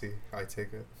Odyssey, I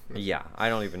take it. Yeah, I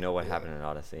don't even know what happened in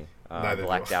Odyssey.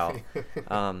 Blacked out.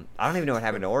 I I don't even know what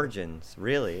happened to Origins,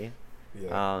 really.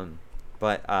 Yeah.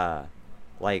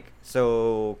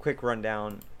 So quick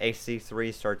rundown.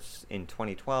 AC3 starts in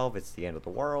 2012. It's the end of the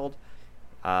world.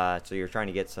 So you're trying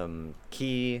to get some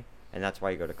key, and that's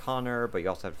why you go to Connor, but you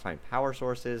also have to find power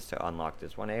sources to unlock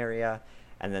this one area.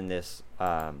 And then this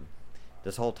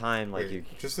whole time, like,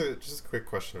 Wait, just a quick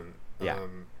question. Yeah.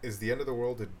 Is the end of the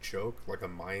world a joke, like a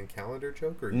Mayan calendar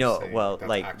joke, or no? Well,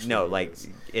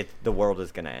 the world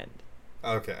is gonna end.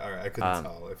 Okay, all right. I couldn't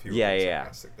tell if you were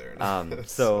sarcastic there.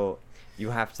 So you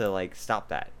have to, like, stop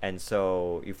that, and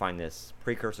so you find this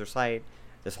precursor site.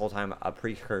 This whole time, a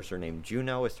precursor named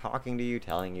Juno is talking to you,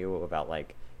 telling you about,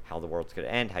 like, how the world's gonna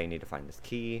end, how you need to find this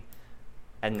key,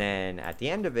 and then at the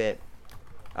end of it,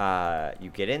 you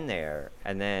get in there,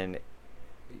 and then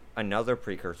another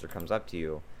precursor comes up to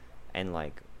you. And,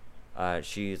 like,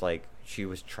 she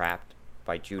was trapped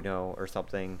by Juno or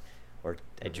something, or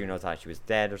Juno thought she was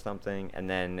dead or something, and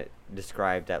then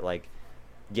described that, like,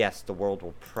 yes, the world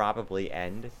will probably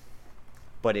end,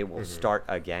 but it will start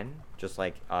again, just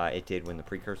like it did when the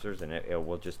precursors, and it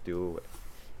will just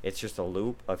it's just a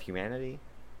loop of humanity.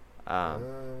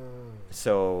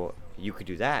 So you could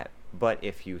do that, but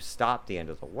if you stop the end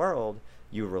of the world,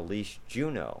 you release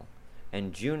Juno,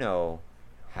 and Juno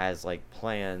has like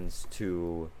plans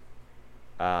to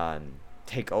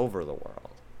take over the world.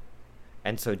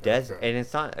 And so and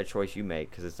it's not a choice you make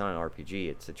because it's not an RPG.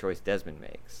 It's a choice Desmond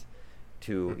makes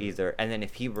to either. And then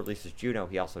if he releases Juno,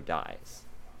 he also dies.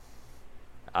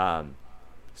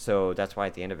 So that's why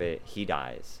at the end of it, he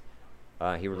dies.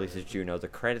 He releases Juno. The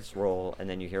credits roll, and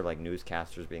then you hear like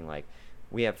newscasters being like,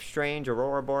 "We have strange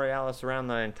aurora borealis around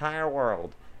the entire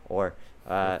world," or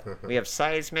 "We have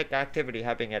seismic activity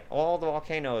happening at all the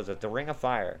volcanoes at the Ring of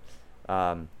Fire."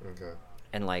 And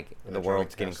like and the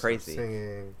world's getting crazy.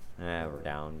 We're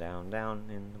down, down, down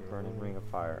in the burning Ring of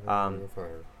Fire.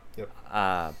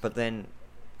 But then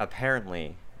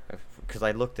apparently, because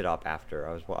I looked it up after,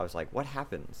 I was like, what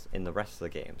happens in the rest of the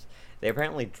games? They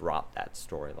apparently dropped that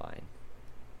storyline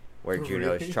where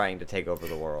Juno is trying to take over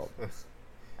the world,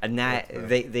 and that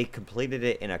they completed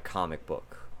it in a comic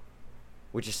book,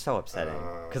 which is so upsetting.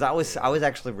 Because I was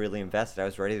actually really invested. I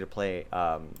was ready to play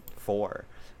 4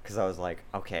 because I was like,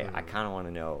 okay, I kind of want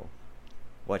to know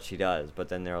what she does, but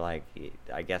then they're like,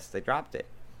 I guess they dropped it.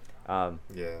 And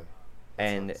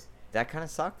that kind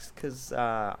of sucks because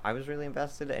I was really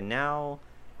invested, and now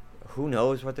who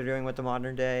knows what they're doing with the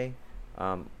modern day.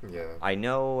 I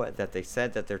know that they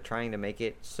said that they're trying to make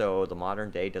it so the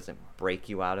modern day doesn't break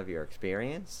you out of your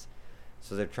experience.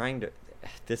 So they're trying to,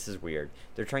 this is weird,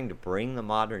 they're trying to bring the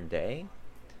modern day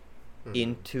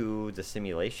into the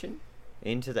simulation,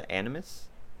 into the Animus.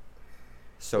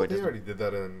 So they already did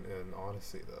that in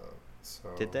Odyssey, though. So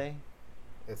did they?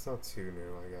 It's not too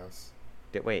new, I guess.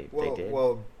 They did?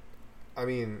 Well, I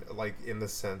mean, like, in the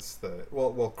sense that...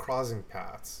 Well, crossing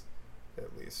paths,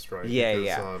 at least, right? Yeah,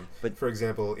 because, but for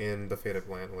example, in The Fate of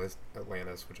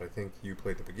Atlantis, which I think you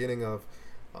played the beginning of,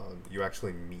 you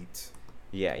actually meet...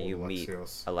 Yeah, you meet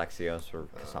Alexios or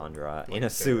Cassandra in a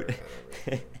suit.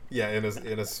 In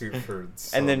a suit for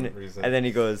some reason. And then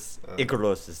he goes,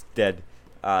 Icarus is dead.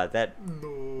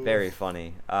 Very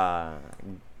funny.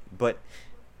 But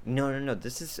no.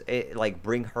 This is like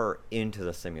bring her into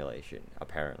the simulation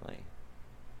apparently.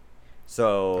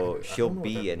 So she'll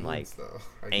be in like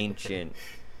ancient,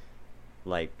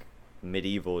 like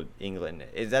medieval England.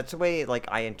 That's the way like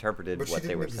I interpreted what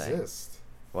they were saying.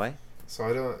 What? So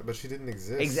I don't. But she didn't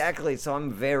exist. Exactly. So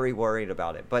I'm very worried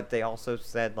about it. But they also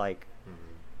said like.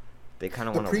 They kind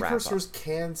of want to wrap up. The precursors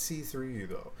can see through you,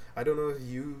 though. I don't know if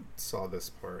you saw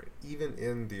this part, even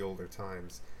in the older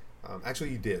times. Actually,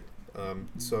 you did.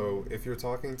 So if you're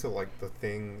talking to like the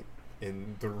thing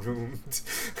in the room,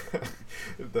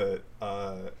 that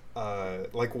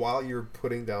like while you're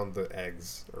putting down the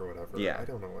eggs or whatever. Yeah. I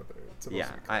don't know what it's supposed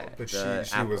to be called, but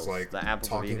she was like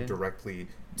talking directly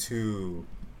to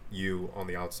you on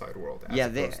the outside world.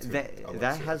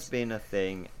 That has been a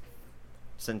thing.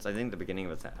 Since I think the beginning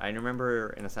of it, I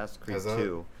remember in Assassin's Creed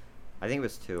 2, I think it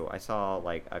was 2, I saw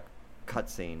like a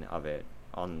cutscene of it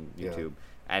on YouTube,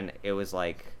 and it was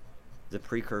like the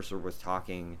precursor was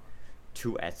talking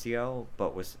to Ezio,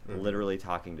 but was literally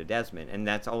talking to Desmond, and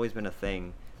that's always been a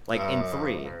thing. Like in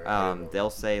 3,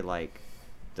 they'll say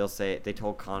they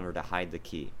told Connor to hide the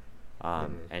key,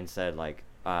 and said like,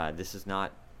 this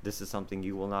is something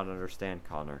you will not understand,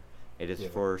 Connor. It is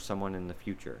for someone in the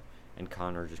future. And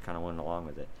Connor just kind of went along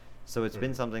with it. So it's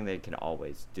been something they can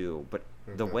always do. But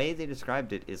the way they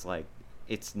described it is like,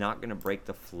 it's not going to break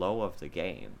the flow of the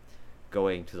game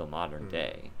going to the modern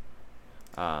day.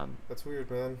 That's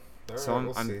weird, man.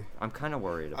 So I'm kind of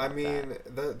worried about that. I mean,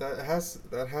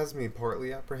 that has me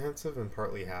partly apprehensive and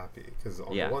partly happy. Because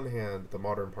on the one hand, the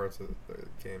modern parts of the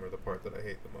game are the part that I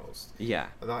hate the most. Yeah.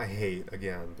 Not hate,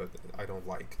 again, but I don't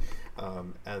like.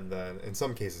 And then, in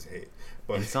some cases, hate.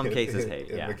 But in some cases, hate,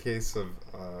 in the case of...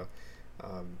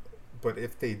 but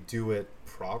if they do it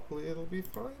properly, it'll be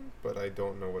fine. But I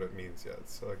don't know what it means yet.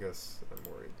 So I guess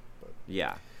I'm worried. But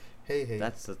yeah. Hey.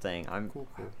 That's the thing. Cool.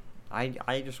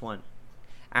 I just want...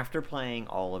 After playing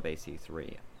all of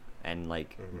AC3, and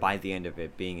like by the end of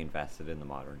it being invested in the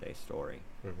modern day story,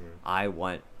 I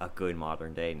want a good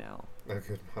modern day now.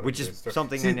 Which is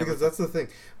something I never... because that's the thing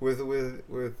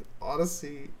with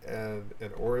Odyssey and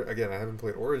again, I haven't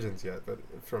played Origins yet, but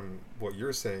from what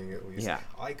you're saying at least,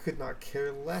 I could not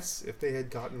care less if they had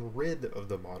gotten rid of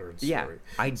the modern story.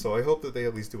 So I hope that they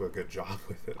at least do a good job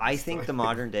with it. I think the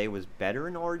modern day was better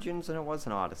in Origins than it was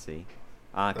in Odyssey.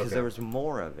 Because there was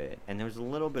more of it, and there was a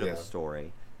little bit of a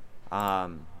story.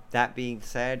 That being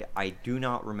said, I do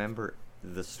not remember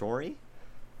the story.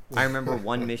 I remember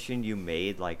one mission you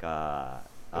made like a...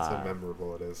 That's how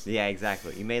memorable it is. Yeah,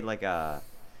 exactly. You made like a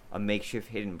makeshift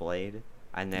hidden blade,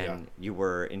 and then you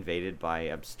were invaded by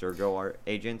Abstergo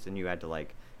agents, and you had to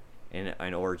like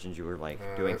in Origins you were like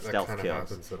doing stealth that kills.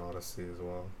 That happens in Odyssey as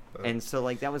well. And so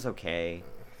like that was okay,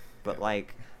 but yeah,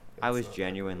 like I was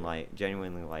not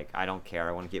genuinely like I don't care.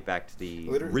 I want to get back to the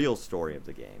Literally, real story of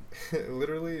the game.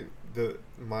 literally the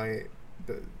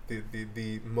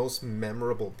most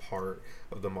memorable part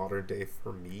of the modern day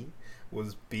for me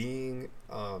was being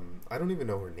I don't even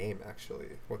know her name actually.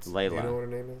 Layla. Do you know what her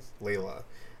name is? Layla.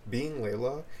 Being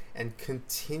Layla and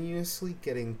continuously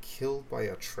getting killed by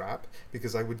a trap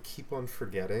because I would keep on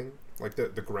forgetting, like the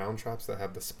ground traps that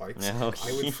have the spikes. Oh.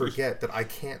 I would forget that I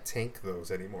can't tank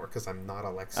those anymore because I'm not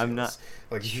Alexios. I'm not.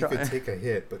 Like you could take a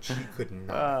hit, but she could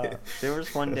not hit. There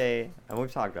was one day, and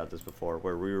we've talked about this before,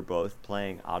 where we were both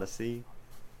playing Odyssey,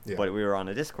 Yeah. but we were on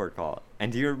a Discord call.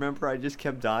 And do you remember I just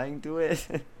kept dying to it?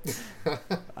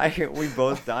 We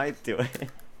both died to it.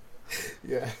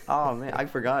 Yeah. Oh man, I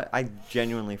forgot. I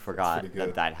genuinely forgot pretty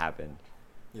good. that happened.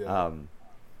 Yeah.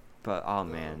 But oh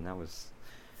man, that was.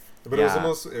 But Yeah.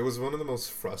 it was one of the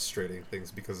most frustrating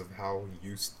things because of how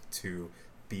used to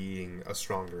being a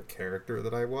stronger character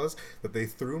that I was, that they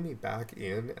threw me back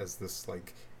in as this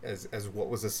like as what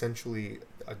was essentially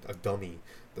a dummy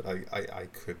that I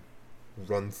could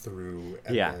run through,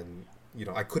 and Yeah. then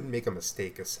I couldn't make a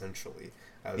mistake essentially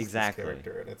as Exactly. this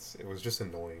character, and it was just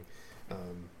annoying.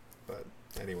 But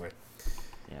anyway.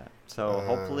 Yeah. So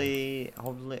hopefully,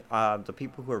 the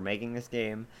people who are making this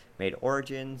game made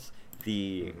Origins.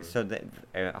 So that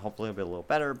hopefully it'll be a little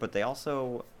better. But they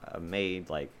also made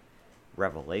like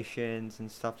Revelations and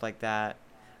stuff like that,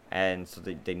 and so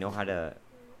they know how to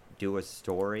do a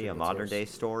story, a modern day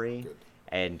story. Good.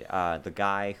 And the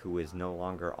guy who is no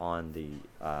longer on the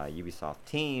Ubisoft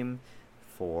team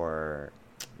for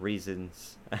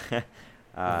reasons,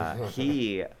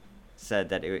 he said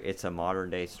that it's a modern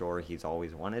day story he's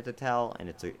always wanted to tell, and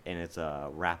it's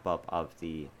a wrap up of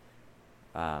the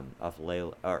of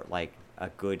Layla, or like a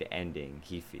good ending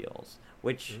he feels,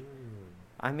 which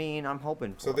I mean I'm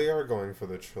hoping for. So they are going for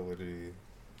the trilogy.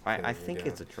 I thing think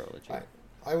again. it's a trilogy.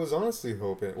 I was honestly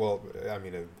hoping. Well, I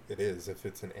mean, it is if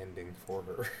it's an ending for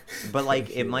her. But like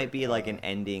it might be like an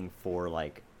ending for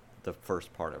like the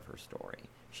first part of her story.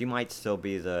 She might still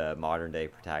be the modern day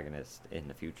protagonist in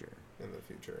the future. In the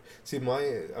future, see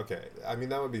I mean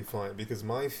that would be fine because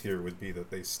my fear would be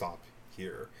that they stop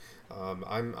here.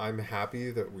 I'm happy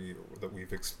that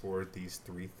we've explored these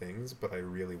three things, but I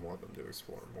really want them to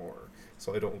explore more.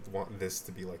 So I don't want this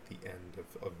to be like the end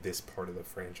of this part of the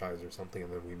franchise or something,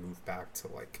 and then we move back to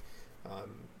like,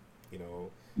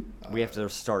 We have to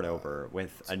start over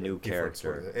with a new different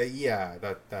character. Sort of, yeah,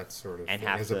 that sort of And thing,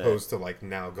 have as to- opposed to like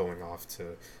now going off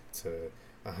to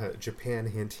Japan,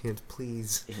 hint hint,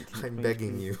 please, I'm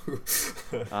begging you,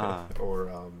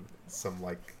 or some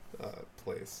like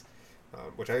place,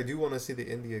 which I do want to see the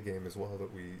India game as well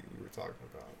that we were talking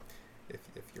about.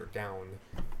 If you're down,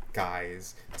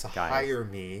 guys, to hire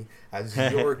me as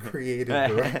your creative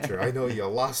director, I know you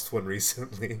lost one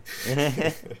recently.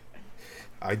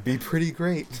 I'd be pretty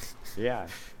great. Yeah.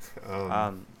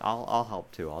 I'll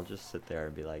help too. I'll just sit there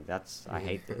and be like, I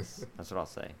hate this. That's what I'll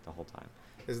say the whole time.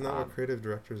 Isn't that what creative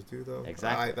directors do, though?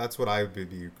 Exactly. That's what I would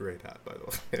be great at, by the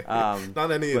way.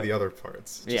 Not any of the other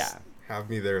parts. Just have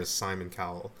me there as Simon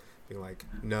Cowell. Be like,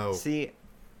 no. See,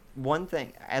 one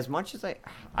thing, as much as I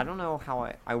don't know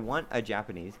how I want a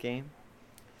Japanese game,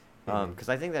 because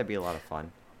I think that'd be a lot of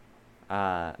fun.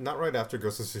 Not right after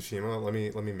Ghost of Tsushima.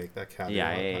 Let me make that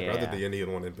caveat. I'd rather the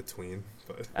Indian one in between,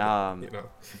 but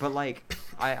But like,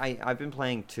 I've been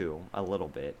playing 2 a little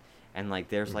bit, and like,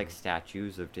 there's like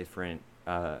statues of different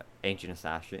ancient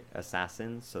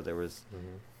assassins. So there was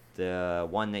the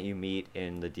one that you meet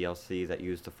in the DLC that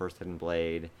used the first hidden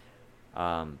blade.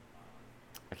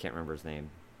 I can't remember his name.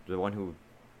 The one who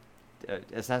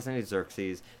assassinated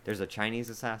Xerxes. There's a Chinese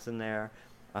assassin there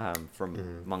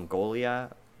from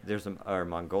Mongolia. There's a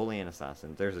Mongolian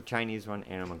assassin. There's a Chinese one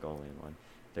and a Mongolian one.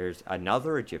 There's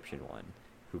another Egyptian one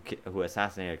who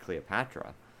assassinated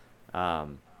Cleopatra,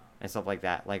 and stuff like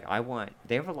that. Like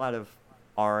they have a lot of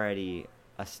already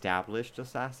established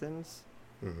assassins,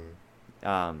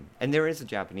 and there is a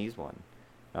Japanese one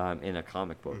in a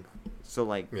comic book. So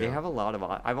like they have a lot of.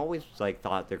 I've always like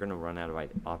thought they're gonna run out of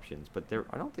options, but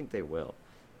I don't think they will.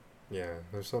 Yeah,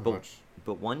 there's so much.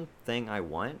 But one thing I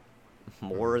want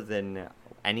more than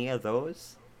any of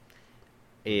those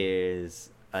is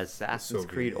Assassin's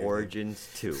Creed Origins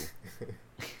 2.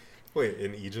 Wait,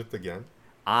 in Egypt again?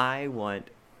 I want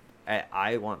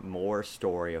more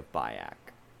story of Bayek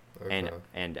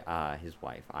and his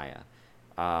wife Aya,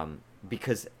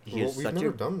 because we've never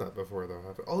done that before though.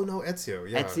 Oh no, Ezio.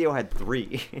 Yeah, Ezio had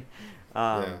 3.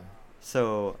 Yeah.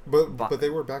 So, But they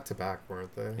were back to back,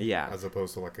 weren't they? Yeah. As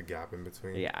opposed to like a gap in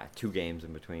between. Yeah, 2 games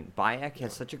in between. Bayek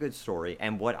has such a good story,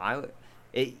 and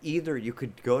either you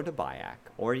could go to Bayek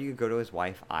or you could go to his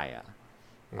wife Aya,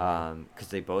 because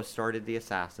they both started the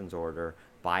Assassin's Order.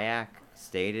 Bayek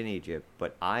stayed in Egypt,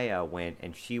 but Aya went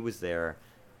and she was there,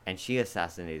 and she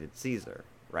assassinated Caesar,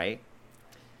 right?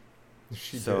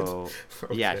 She So did?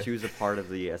 Okay. yeah, she was a part of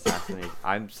the assassination.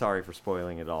 I'm sorry for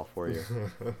spoiling it all for you.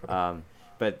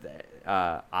 But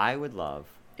I would love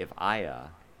if Aya,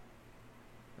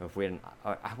 if we had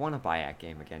I want to buy that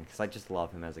game again because I just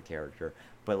love him as a character.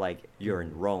 But like you're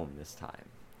in Rome this time,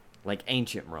 like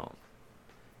ancient Rome,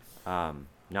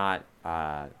 not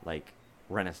like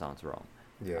Renaissance Rome.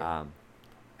 Yeah.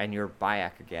 And you're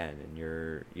Bayek again, and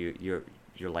you're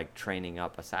like training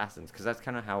up assassins because that's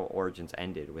kind of how Origins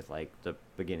ended with like the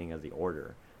beginning of the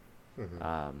Order.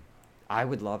 I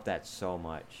would love that so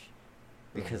much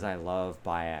because I love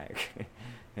Bayek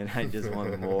and I just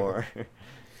want more.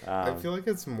 I feel like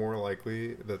it's more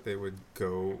likely that they would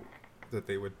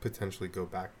potentially go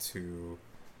back to,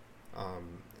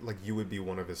 like you would be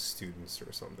one of his students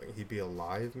or something. He'd be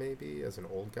alive maybe as an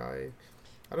old guy.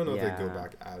 I don't know if they'd go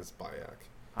back as Bayek.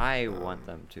 I want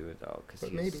them to though, because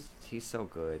he's so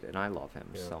good, and I love him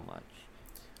so much.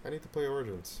 I need to play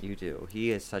Origins. You do.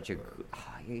 He is such a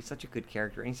he's such a good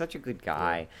character, and he's such a good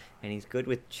guy, and he's good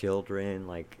with children.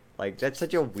 Like that's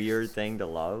such a weird thing to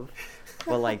love,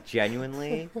 but like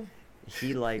genuinely,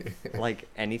 he like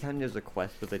anytime there's a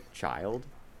quest with a child,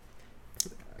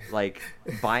 like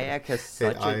Bayek has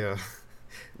such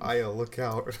Aya, look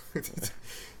out.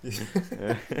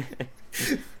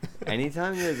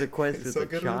 Anytime there's a quest with so a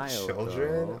good child, with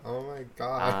children. though, Oh my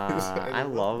god! I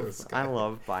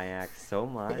love Bayek so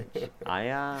much.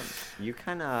 You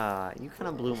kind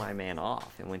of blew my man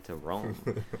off and went to Rome.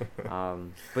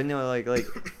 But no, like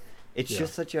it's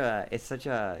just such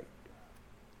a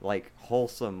like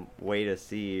wholesome way to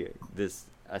see this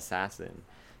assassin.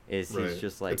 He's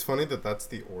just like, it's funny that's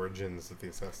the origins of the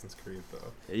Assassin's Creed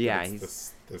though. Yeah,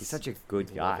 he's such a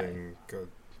good guy, good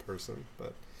person.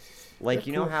 But like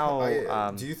you know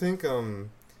how do you think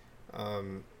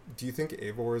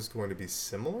Eivor is going to be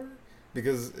similar?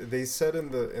 Because they said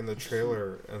in the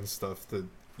trailer and stuff that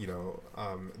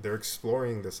they're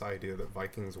exploring this idea that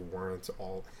Vikings weren't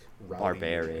all rowdy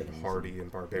and hardy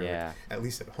and barbarian, at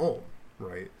least at home,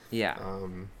 right? Yeah.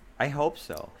 I hope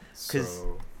so. Because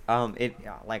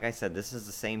like I said, this is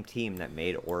the same team that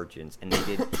made Origins, and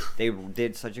they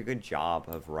did such a good job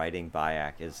of writing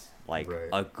Bayek as like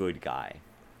a good guy.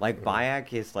 Like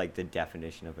Bayek is like the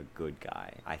definition of a good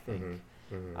guy, I think.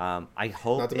 I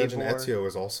hope. Not to mention Ezio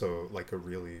is also like a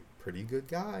really pretty good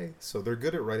guy, so they're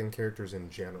good at writing characters in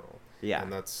general. Yeah,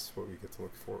 and that's what we get to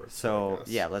look forward to. So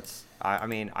yeah, I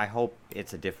mean, I hope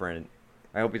it's a different.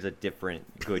 I hope he's a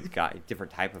different good guy,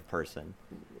 different type of person.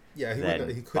 Yeah, he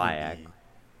could Bayek. be.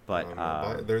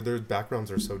 But their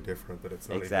backgrounds are so different that it's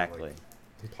not exactly even,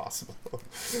 like, impossible.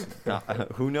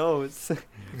 Who knows?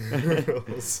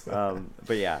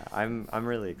 But yeah, I'm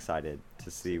really excited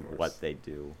to see what they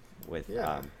do with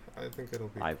I think it'll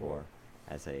be Eivor cool.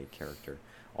 as a character.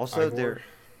 Also,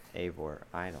 Eivor.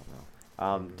 I don't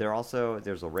know.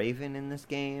 There's a raven in this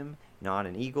game, not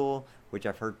an eagle, which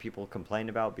I've heard people complain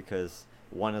about because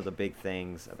one of the big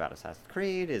things about Assassin's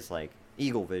Creed is like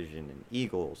eagle vision and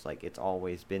eagles. Like it's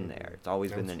always been there. It's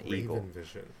always been an eagle.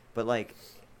 Vision. But like,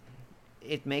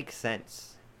 it makes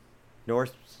sense.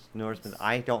 Norse.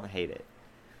 I don't hate it.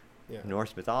 Yeah.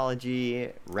 Norse mythology,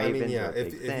 ravens are a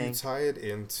big thing. If you tie it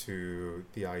into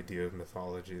the idea of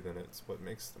mythology, then it's what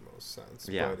makes the most sense.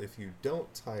 Yeah. But if you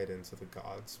don't tie it into the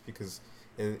gods, because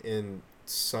in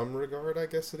some regard, I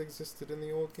guess it existed in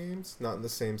the old games, not in the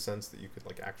same sense that you could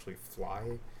like actually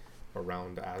fly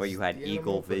around as. But you had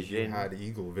eagle vision. You had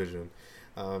eagle vision,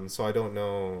 so I don't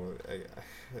know.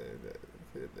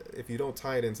 If you don't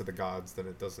tie it into the gods, then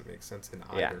it doesn't make sense in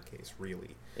either case,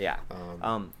 really. Yeah.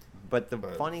 But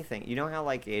funny thing, you know how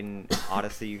like in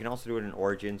Odyssey, you can also do it in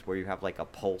Origins where you have like a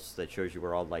pulse that shows you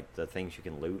where all like the things you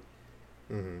can loot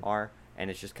are, and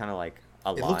it's just kind of like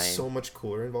a line. It looks so much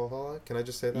cooler in Valhalla. Can I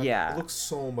just say that? Yeah. It looks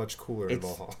so much cooler in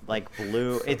Valhalla. Like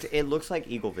blue. It looks like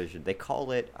Eagle Vision. They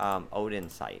call it Odin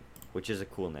Sight, which is a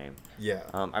cool name. Yeah.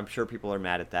 I'm sure people are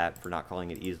mad at that for not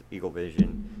calling it Eagle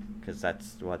Vision. Because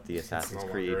that's what the Assassin's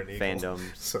Creed fandom.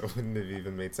 So it wouldn't have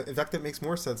even made sense. In fact, it makes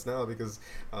more sense now because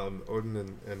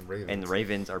Odin and ravens. And the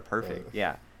ravens are perfect.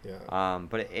 Yeah. Yeah.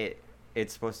 But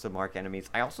it's supposed to mark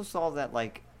enemies. I also saw that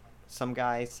like some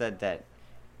guy said that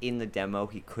in the demo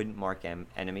he couldn't mark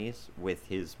enemies with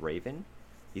his raven.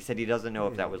 He said he doesn't know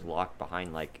if that was locked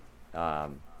behind like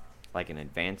an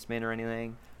advancement or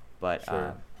anything. But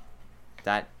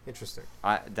That Interesting.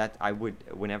 I would,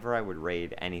 whenever I would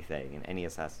raid anything in any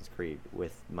Assassin's Creed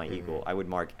with my eagle, I would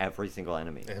mark every single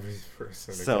enemy. Every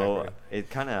person. So Exactly.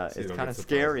 it's kind of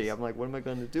scary. I'm like, what am I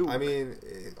going to do? I mean,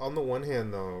 on the one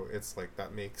hand, though, it's like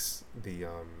that makes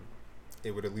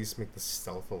it would at least make the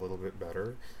stealth a little bit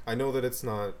better. I know that it's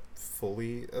not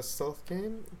fully a stealth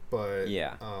game, but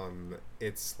yeah,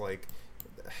 it's like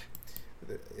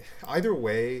either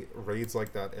way, raids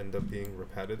like that end up being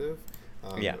repetitive.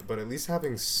 Yeah. But at least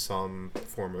having some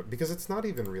form of, because it's not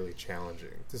even really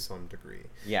challenging to some degree.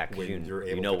 Yeah, because you're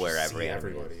able you know to where see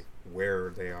everybody, is. where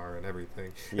they are and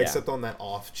everything. Yeah. Except on that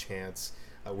off chance,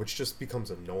 which just becomes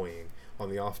annoying, on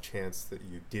the off chance that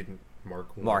you didn't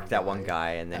mark that one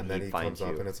guy and then he finds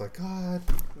comes up and it's like, God,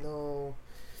 no.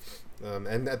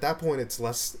 And at that point, it's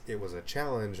less, it was a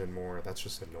challenge and more, that's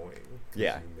just annoying.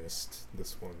 Yeah. You missed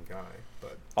this one guy.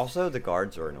 But also, the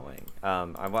guards are annoying.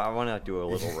 I want to do a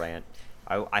little rant.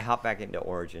 I hopped back into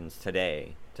Origins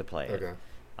today to play it. Okay.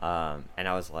 And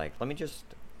I was like, let me just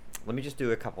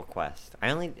do a couple quests.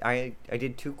 I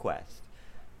did 2 quests.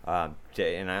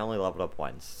 And I only leveled up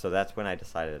once. So that's when I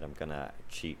decided I'm going to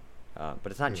cheat.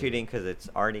 But it's not cheating because it's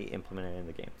already implemented in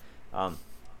the game.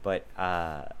 But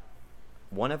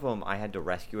one of them, I had to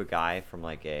rescue a guy from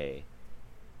like a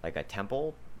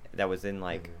temple that was in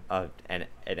like an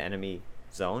enemy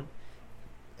zone.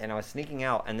 And I was sneaking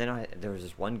out, and then there was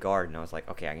this one guard, and I was like,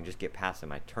 okay, I can just get past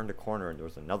him. I turned a corner, and there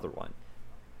was another one.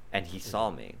 And he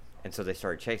saw me, and so they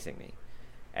started chasing me.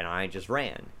 And I just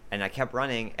ran. And I kept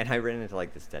running, and I ran into,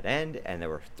 like, this dead end, and there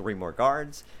were 3 more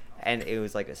guards. And it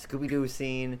was like a Scooby-Doo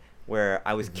scene where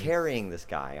I was carrying this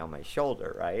guy on my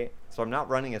shoulder, right? So I'm not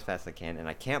running as fast as I can, and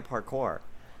I can't parkour.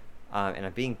 And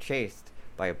I'm being chased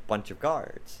by a bunch of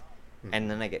guards. And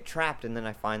then I get trapped, and then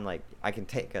I find, like, I can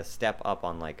take a step up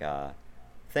on, like, a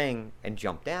thing and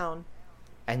jump down,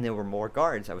 and there were more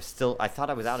guards. I thought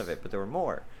I was out of it, but there were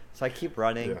more. So I keep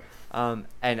running, and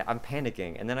I'm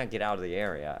panicking, and then I get out of the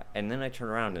area, and then I turn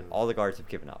around, and all the guards have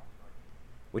given up,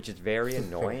 which is very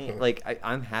annoying. Like,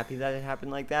 I'm happy that it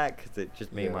happened like that, because it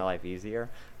just made my life easier.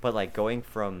 But, like, going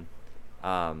from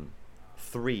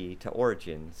 3 to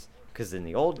Origins, because in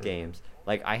the old games,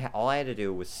 like, all I had to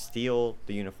do was steal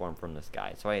the uniform from this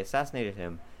guy. So I assassinated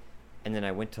him, and then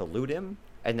I went to loot him,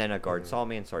 and then a guard saw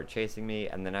me and started chasing me,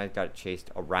 and then I got chased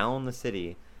around the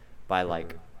city by,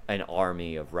 like, an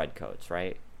army of redcoats,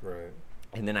 right? Right.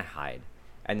 And then I hide.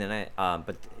 And then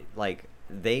but, like,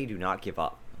 they do not give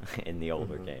up in the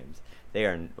older games. They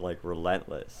are, like,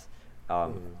 relentless.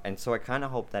 And so I kind of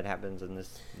hope that happens in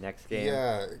this next game.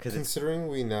 Yeah, considering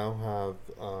we now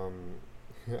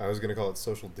have, I was going to call it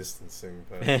social distancing,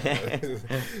 but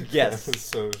yes,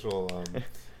 social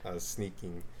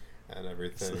sneaking and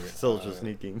everything. Social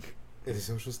sneaking. It is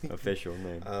social sneaking. Official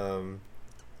name.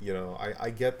 You know,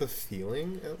 I get the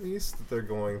feeling, at least, that they're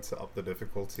going to up the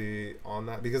difficulty on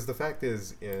that, because the fact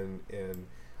is, in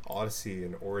Odyssey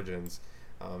and Origins,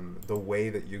 the way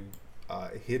that you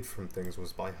hid from things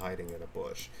was by hiding in a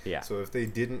bush. Yeah. So if they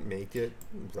didn't make it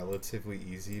relatively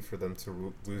easy for them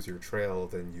to lose your trail,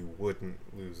 then you wouldn't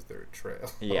lose their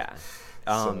trail. Yeah.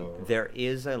 There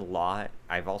is a lot.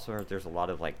 I've also heard there's a lot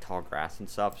of, like, tall grass and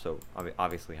stuff. So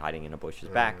obviously hiding in a bush is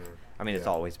back. I mean, it's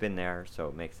always been there, so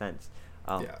it makes sense.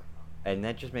 And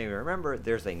that just made me remember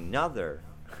there's another.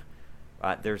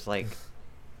 There's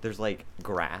like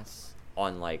grass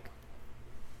on like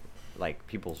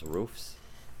people's roofs.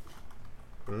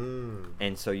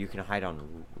 And so you can hide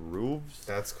on roofs.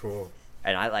 That's cool.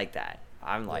 And I like that.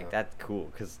 I'm like, that's cool,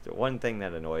 because the one thing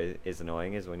that is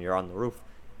annoying is when you're on the roof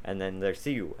and then they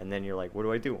see you and then you're like, what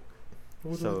do I do?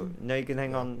 So now you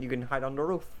can you can hide on the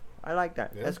roof. I like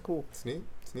that. That's cool. It's neat.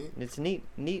 It's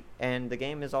neat, and the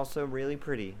game is also really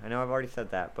pretty. I know I've already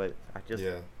said that, but I just,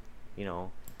 you know,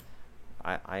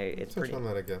 it's pretty. Touch on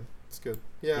that again. It's good.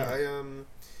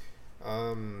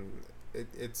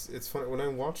 It's funny when I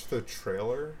watched the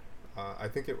trailer. I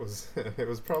think it was it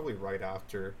was probably right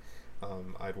after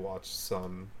I'd watched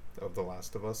some of The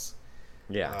Last of Us.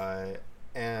 Yeah.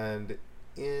 And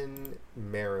in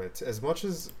merit, as much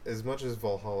as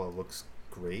Valhalla looks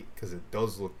great, because it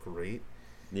does look great.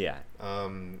 Yeah.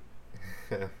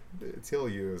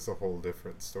 TLU is a whole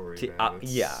different story.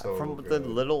 So from good. The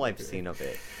little I've seen of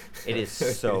it, it is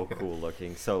so cool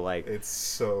looking. So, like, it's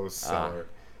so stellar.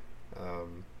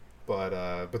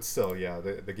 But still, yeah,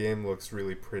 the game looks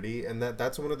really pretty, and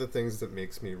that's one of the things that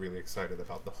makes me really excited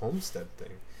about the Homestead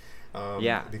thing.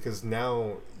 Because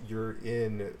now you're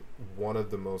in one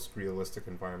of the most realistic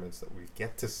environments that we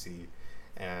get to see,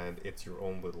 and it's your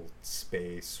own little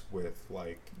space with,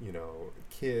 like, you know,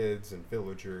 kids and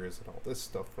villagers and all this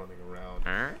stuff running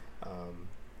around.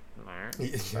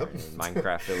 Yep.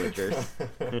 Minecraft villagers.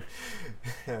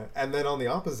 And then on the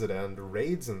opposite end,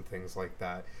 raids and things like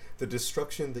that, the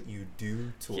destruction that you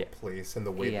do to Yeah. a place and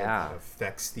the way that that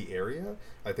affects the area,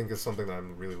 I think is something that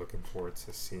I'm really looking forward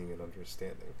to seeing and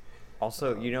understanding.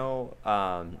 Also, you know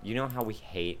how we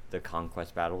hate the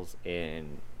conquest battles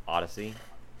in Odyssey?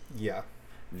 Yeah.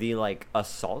 The like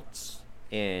assaults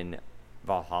in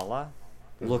Valhalla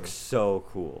look Mhm. so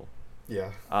cool.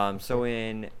 Yeah. So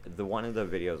in the one of the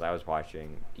videos I was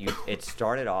watching, it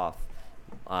started off,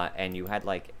 and you had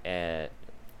like a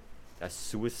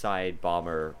suicide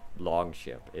bomber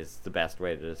longship is the best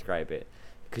way to describe it,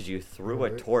 because you threw a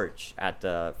Right. torch at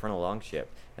the front of the longship,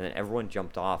 and then everyone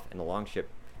jumped off, and the longship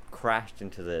crashed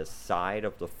into the side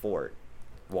of the fort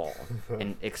wall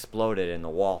and exploded, and the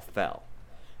wall fell,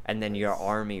 and then your Nice.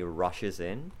 army rushes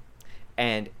in,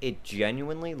 and it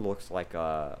genuinely looks like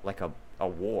a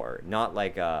war, not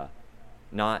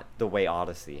the way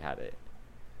Odyssey had it.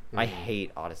 I Mhm.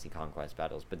 hate Odyssey conquest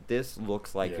battles, but this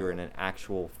looks like you're Yeah. in an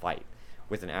actual fight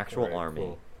with an actual Right, army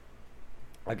cool.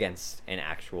 against an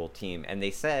actual team. And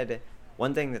they said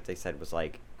one thing that they said was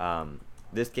like,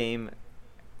 this game,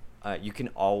 you can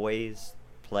always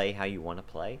play how you want to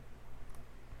play.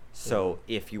 So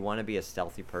if you want to be a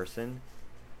stealthy person,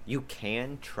 you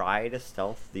can try to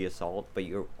stealth the assault, but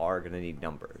you are going to need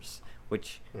numbers,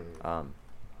 which Mhm.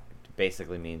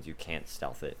 basically means you can't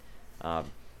stealth it.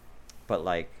 But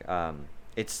like,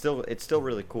 it's still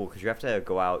really cool because you have to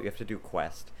go out, you have to do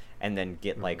quest, and then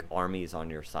get like Mhm. armies on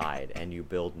your side, and you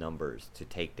build numbers to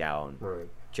take down Right.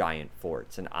 giant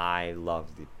forts. And I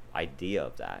love the idea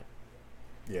of that.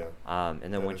 Yeah. And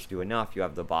then That once is you do enough, you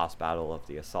have the boss battle of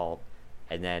the assault,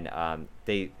 and then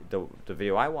the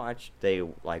video I watched, they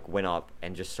like went up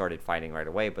and just started fighting right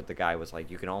away. But the guy was like,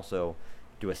 you can also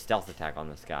do a stealth attack on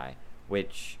this guy,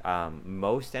 which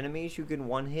most enemies you can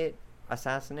one hit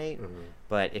assassinate, Mhm.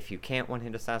 but if you can't one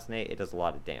hit assassinate, it does a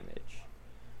lot of damage.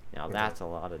 Now Okay. that's a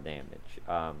lot of damage.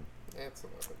 That's a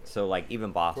lot of it. So like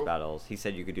even boss Cool. battles, he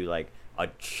said you could do like a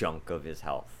chunk of his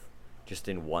health just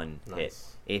in one hit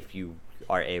Nice. if you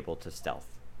are able to stealth,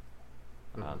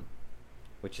 Mhm.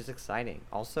 which is exciting.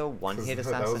 Also, one hit That was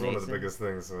assassination. one of the biggest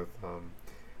things with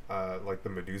like the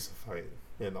Medusa fight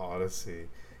in Odyssey.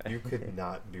 You could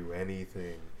not do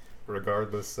anything,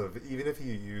 regardless of, even if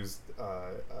you used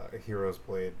a Hero's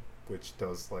Blade, which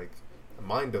does like,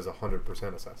 mine does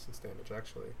 100% assassin's damage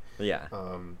actually, Yeah.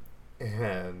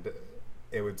 and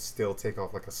it would still take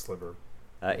off like a sliver.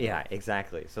 Yeah,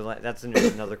 exactly. So that's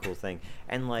another cool thing.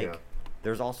 And like, Yeah.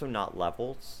 there's also not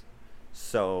levels.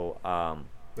 So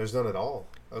There's none at all.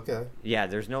 Okay. yeah,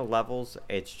 there's no levels.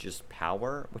 It's just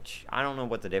power, which I don't know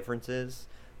what the difference is,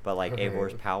 but like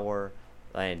Eivor's Right. power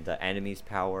and the enemy's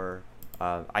power.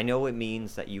 I know it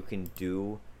means that you can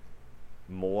do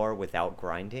more without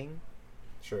grinding,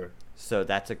 Sure. so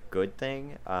that's a good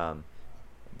thing.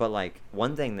 But like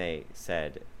one thing they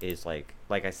said is like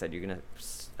I said, you can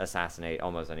assassinate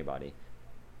almost anybody.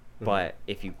 Mhm. But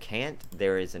if you can't,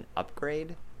 there is an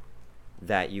upgrade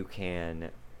that you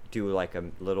can do like a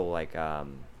little like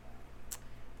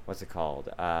what's it called?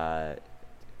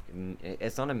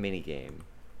 It's not a mini game.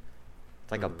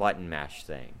 It's like a Mhm. button mash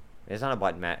thing. It's not a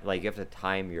button mash. Like you have to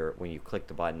time your when you click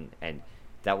the button, and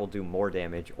that will do more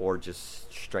damage or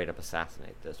just straight up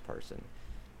assassinate this person.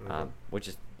 Mhm. Which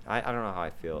is I don't know how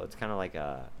I feel. It's kind of like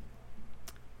a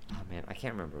oh man, I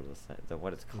can't remember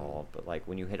what it's called, but like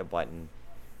when you hit a button.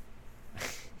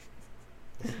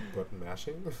 Button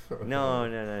mashing?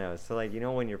 No. So like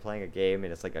when you're playing a game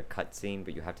and it's like a cutscene,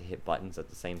 but you have to hit buttons at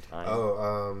the same time.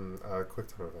 Oh, quick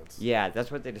time events. Yeah, that's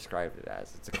what they described it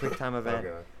as. It's a quick time event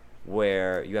Okay.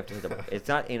 where you have to hit the. It's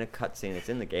not in a cutscene; it's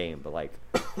in the game, but like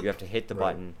you have to hit the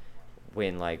Right. button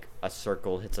when like a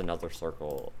circle hits another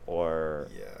circle, or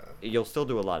Yeah. you'll still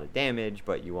do a lot of damage,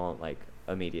 but you won't like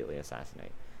immediately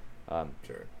assassinate.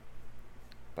 Sure.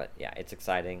 But yeah, it's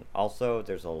exciting. Also,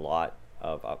 there's a lot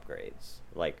of upgrades,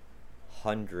 like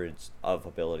hundreds of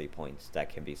ability points that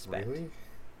can be spent. Really?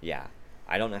 Yeah,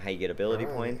 I don't know how you get ability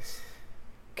Nice. points.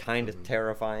 Kind of Mhm.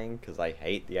 terrifying because I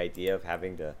hate the idea of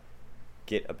having to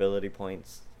get ability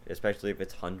points, especially if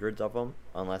it's hundreds of them,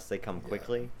 unless they come Yeah.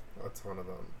 quickly. A ton of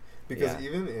them. Because Yeah.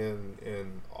 even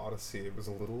in Odyssey, it was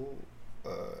a little.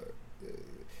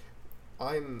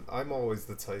 I'm always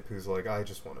the type who's like, I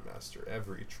just want to master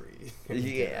every tree and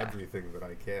get Yeah. everything that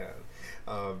I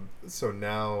can. So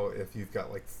now, if you've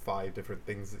got like 5 different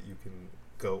things that you can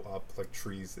go up, like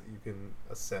trees that you can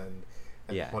ascend,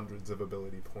 and Yeah. hundreds of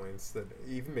ability points, that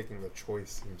even making the choice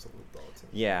seems a little daunting.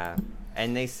 Yeah,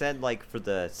 And they said, like, for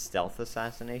the stealth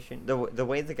assassination, the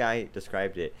way the guy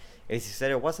described it is he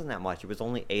said it wasn't that much. It was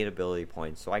only 8 ability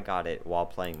points, so I got it while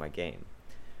playing my game.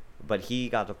 But he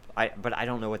got but I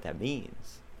don't know what that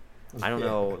means. I don't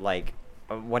know, like,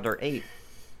 what are 8?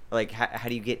 Like, how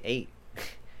do you get 8?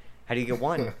 How do you get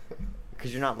 1?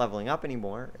 Because you're not leveling up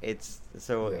anymore. It's,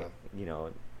 so, you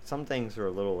know, some things are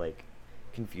a little, like,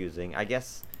 confusing. I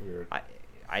guess Weird.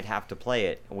 I'd have to play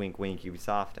it, wink wink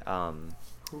Ubisoft,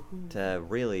 to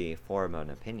really form an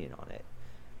opinion on it.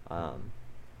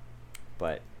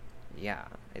 But yeah,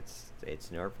 it's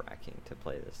nerve-wracking to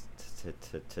play this,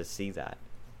 to see that.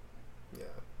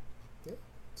 Yeah,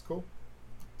 it's cool.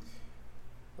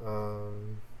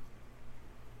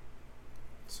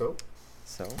 So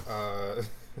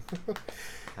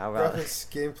how about graphics,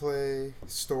 gameplay,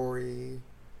 story.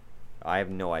 I have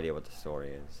no idea what the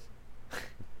story is.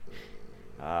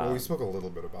 Well, we spoke a little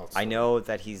bit about story. I know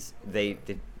that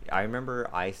I remember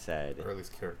I said or at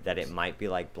least characters. that it might be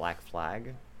like Black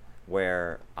Flag,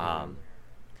 where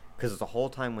because the whole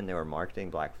time when they were marketing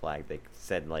Black Flag, they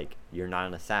said, like, you're not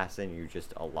an assassin, you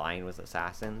just align with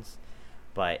assassins.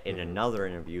 But in another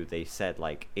interview, they said,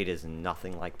 like, it is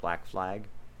nothing like Black Flag.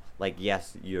 Like,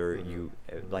 yes, you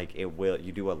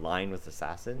do align with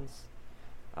assassins.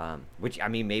 Which, I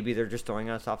mean, maybe they're just throwing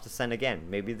us off the scent again.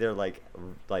 Maybe they're like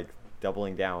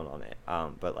doubling down on it.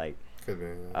 But like, could be,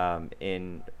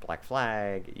 in Black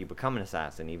Flag, you become an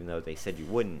assassin, even though they said you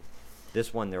wouldn't.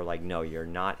 This one, they're like, no, you're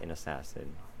not an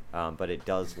assassin. But it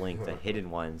does link the hidden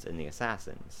ones and the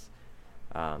assassins.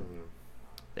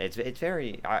 It's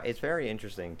very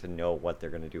interesting to know what they're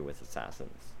gonna do with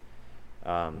assassins.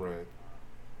 Right.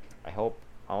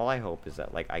 All I hope is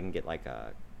that, like, I can get like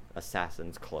a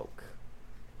assassin's cloak.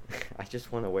 I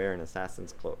just want to wear an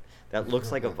assassin's cloak that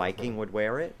looks like a Viking would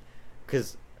wear it,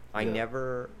 because I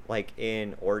never, like,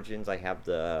 in Origins I have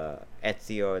the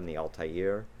Ezio and the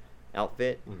Altair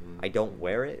outfit. I don't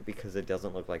wear it because it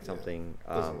doesn't look like something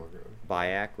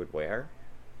Bayek would wear,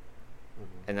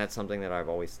 and that's something that I've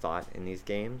always thought in these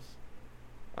games.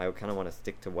 I kind of want to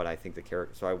stick to what I think the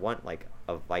character, so I want like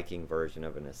a Viking version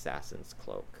of an assassin's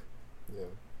cloak. Yeah.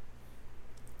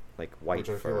 Like white Which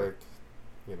I fur. feel like,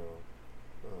 you know,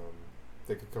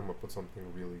 they could come up with something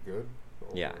really good,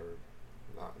 or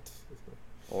not.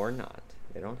 Or not.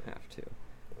 They don't have to.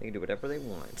 They can do whatever they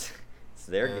want. It's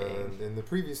their game. And in the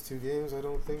previous 2 games, I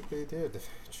don't think they did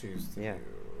choose to do anything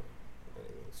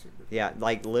super. Yeah,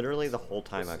 like literally the whole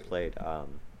time I played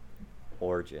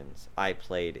Origins, I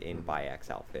played in Bayek's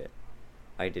outfit.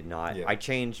 I did not. I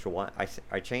changed one.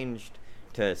 I changed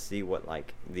to see what,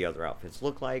 like, the other outfits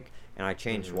look like, and I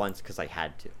changed once because I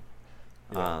had to.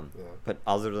 But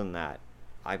other than that,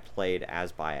 I played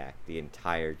as Bayek the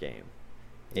entire game.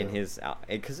 In his,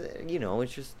 because, you know,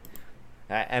 it's just,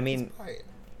 I mean,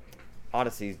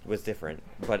 Odyssey was different,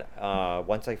 but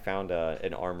once I found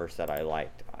an armor set I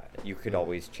liked, you could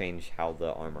always change how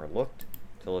the armor looked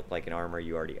to look like an armor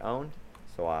you already owned,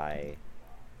 so I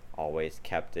always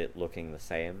kept it looking the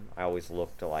same. I always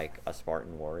looked like a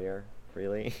Spartan warrior,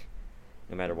 really,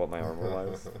 no matter what my armor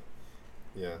was.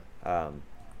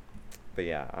 But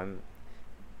yeah,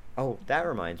 oh, that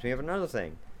reminds me of another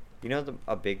thing. You know,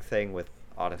 a big thing with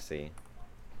Odyssey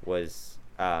was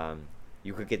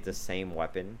you could get the same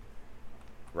weapon,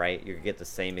 right? You could get the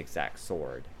same exact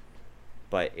sword,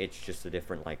 but it's just a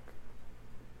different like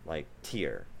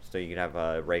tier. So you could have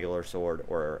a regular sword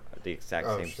or the exact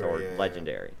same sword,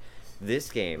 legendary. This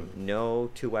game, no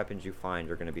 2 weapons you find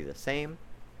are going to be the same,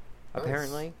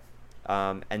 apparently.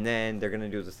 And then they're going to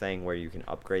do the thing where you can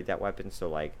upgrade that weapon. So,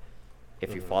 like,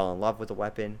 if you fall in love with a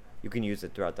weapon, you can use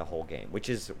it throughout the whole game, which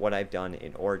is what I've done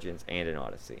in Origins and in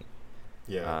Odyssey.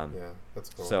 That's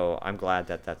cool. So I'm glad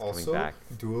that that's also, coming back.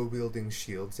 Dual wielding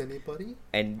shields, anybody?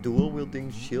 And dual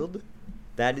wielding shield,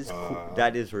 that is cool.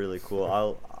 That is really cool.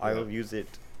 I'll use it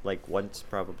like once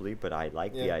probably, but I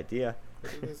like the idea.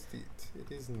 It is neat.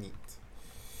 It is neat.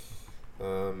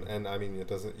 And I mean, it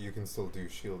doesn't. You can still do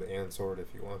shield and sword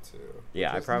if you want to.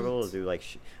 Yeah, I probably will do like.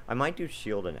 I might do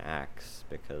shield and axe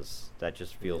because that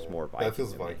just feels more Viking. That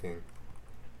feels Viking.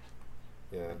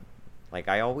 Yeah. Like,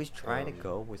 I always try to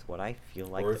go with what I feel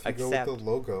like. Or if you go with the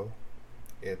logo,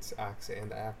 it's axe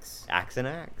and axe. Axe and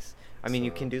axe. I mean,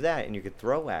 you can do that, and you could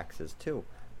throw axes too.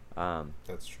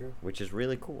 That's true. Which is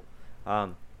really cool.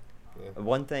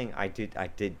 One thing I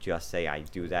did just say I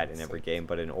do that in every game,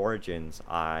 but in Origins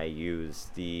I use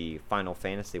the Final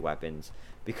Fantasy weapons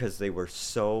because they were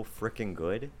so freaking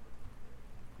good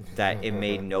that it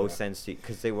made no sense to,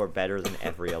 because they were better than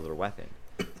every other weapon.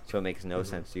 So it makes no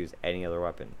sense to use any other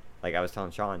weapon. Like I was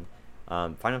telling Sean,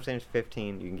 Final Fantasy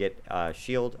 15, you can get a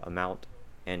shield, a mount,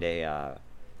 and a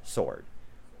sword.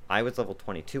 I was level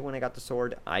 22 when I got the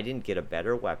sword. I didn't get a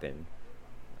better weapon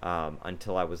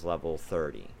until I was level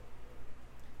 30.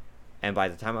 And by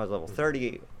the time I was level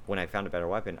 30, when I found a better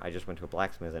weapon, I just went to a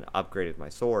blacksmith and upgraded my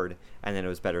sword, and then it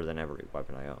was better than every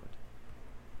weapon I owned.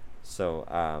 So,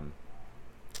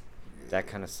 that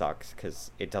kind of sucks, because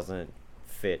it doesn't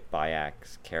fit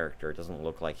Bayek's character. It doesn't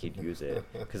look like he'd use it,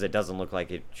 because it doesn't look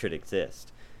like it should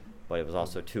exist. But it was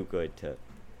also too good to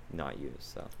not use,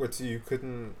 so. Wait, so you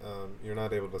couldn't, you're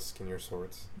not able to skin your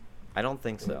swords? I don't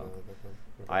think so.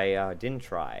 Okay. I didn't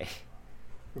try.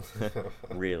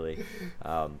 Really.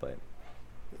 But...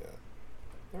 Yeah.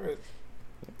 Alright.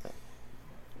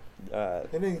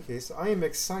 In any case, I am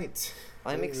excited.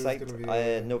 I'm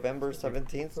excited. November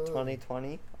 17th,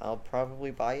 2020. I'll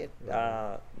probably buy it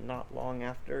not long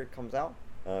after it comes out.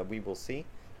 We will see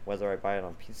whether I buy it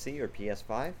on PC or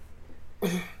PS5.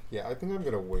 Yeah, I think I'm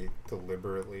going to wait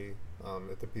deliberately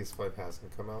if the PS5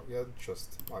 hasn't come out yet.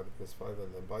 Just buy the PS5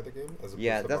 and then buy the game as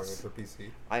opposed to buying it for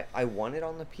PC. I want it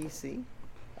on the PC.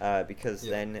 Because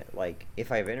then, like,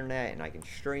 if I have internet and I can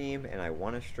stream and I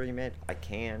want to stream it, I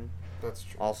can. That's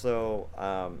true. Also,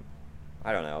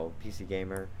 I don't know, PC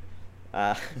gamer.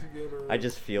 PC gamer. I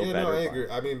just feel better. No, I agree.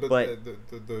 I mean, but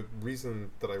the reason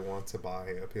that I want to buy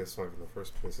a PS5 in the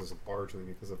first place is largely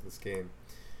because of this game.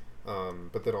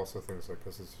 But then also things like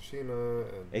Ghost of Tsushima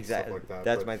and stuff like that.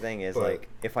 That's my thing is, like,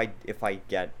 if I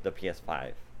get the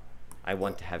PS5, I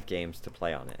want to have games to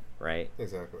play on it, right?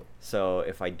 Exactly. So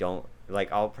if I don't,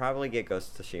 like, I'll probably get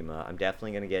Ghost of Tsushima. I'm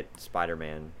definitely going to get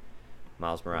Spider-Man,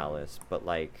 Miles Morales. But,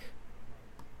 like,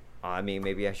 I mean,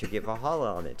 maybe I should get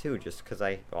Valhalla on it, too, just because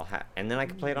and then I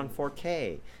can play it on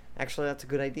 4K. Actually, that's a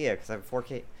good idea, because I have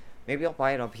 4K. Maybe I'll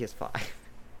buy it on PS5.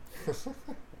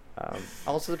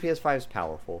 Also, the PS5 is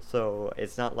powerful, so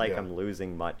it's not like I'm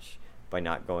losing much by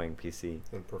not going PC.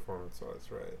 And performance-wise,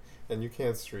 right. And you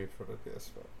can't stream from the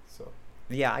PS5, so...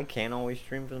 Yeah, I can always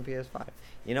stream from the PS5.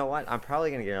 You know what? I'm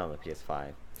probably going to get it on the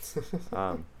PS5.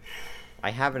 I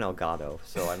have an Elgato,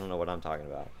 so I don't know what I'm talking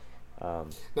about.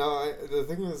 The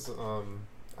thing is,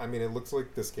 I mean, it looks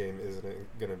like this game isn't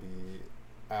going to be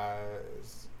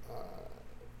as...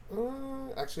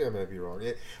 actually, I might be wrong.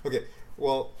 Yeah, okay,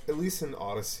 well, at least in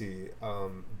Odyssey,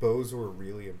 bows were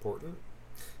really important,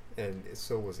 and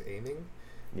so was aiming.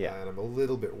 Yeah. And I'm a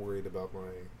little bit worried about my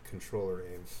controller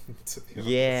aim, to be honest.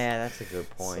 Yeah, that's a good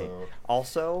point. So.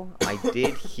 Also, I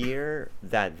did hear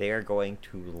that they're going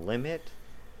to limit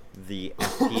the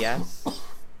FPS.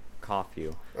 Cough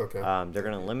you. Okay. They're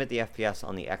going to limit the FPS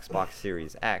on the Xbox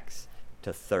Series X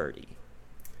to 30.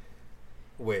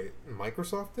 Wait,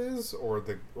 Microsoft is, or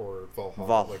Valhalla?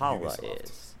 Valhalla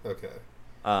is. Okay.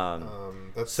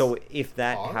 So if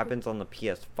that happens on the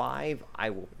PS5,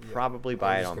 I will probably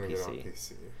buy it on PC.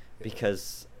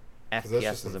 Because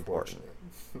FPS is important.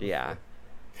 Yeah.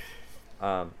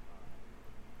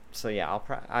 So yeah, I'll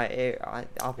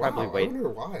probably wait. I wonder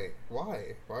why.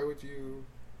 Why would you?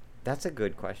 That's a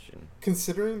good question.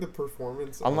 Considering the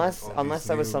performance. Unless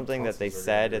that was something that they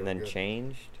said and then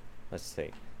changed. Let's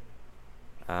see.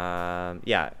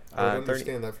 Yeah. I would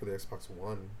understand that for the Xbox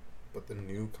One, but the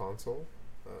new console.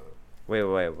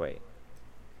 Wait.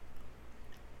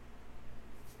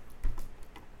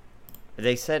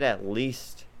 They said at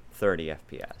least 30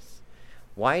 FPS.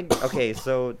 Why? Okay,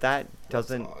 so that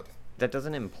doesn't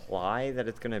imply that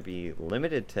it's going to be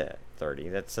limited to 30.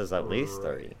 That says at least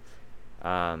 30.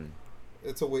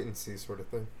 It's a wait and see sort of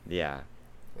thing. Yeah.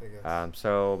 I guess.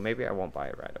 So maybe I won't buy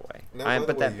it right away. Now,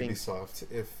 by the way, Ubisoft,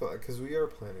 because we are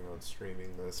planning on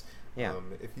streaming this. Yeah.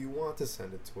 If you want to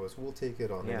send it to us, we'll take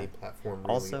it on any platform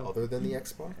really other than the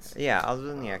Xbox. Yeah, other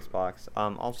than the Xbox.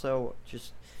 Also,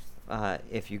 just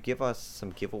if you give us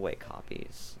some giveaway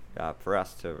copies for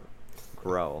us to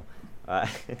grow,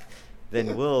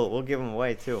 then we'll give them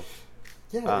away too.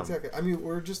 Yeah, exactly. I mean,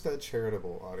 we're just that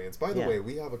charitable audience. By the way,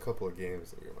 we have a couple of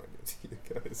games that we might get to you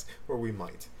guys, or we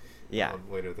might. Yeah.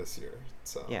 Later this year.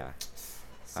 So yeah.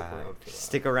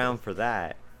 Stick around for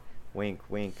that. Wink,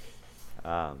 wink.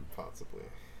 Possibly.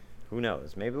 Who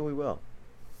knows? Maybe we will.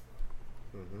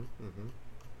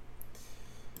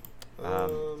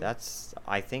 That's.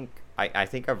 I think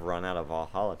I've run out of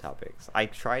Valhalla topics. I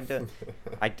tried to,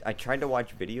 I tried to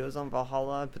watch videos on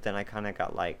Valhalla, but then I kind of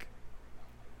got like.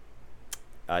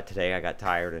 Today I got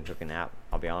tired and took a nap.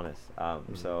 I'll be honest.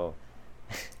 So.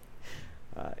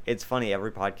 It's funny.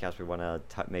 Every podcast we want to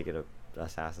make it a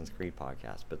Assassin's Creed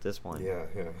podcast, but this one,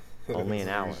 only an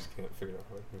hour. Just can't figure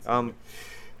out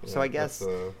so I guess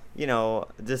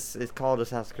this is called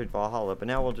Assassin's Creed Valhalla, but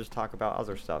now we'll just talk about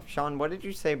other stuff. Sean, what did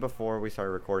you say before we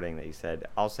started recording that you said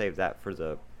I'll save that for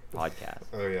the podcast?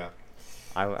 Oh yeah.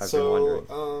 I've been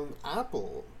wondering.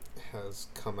 Apple has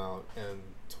come out and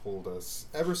told us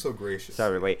ever so graciously.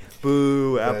 Sorry, wait.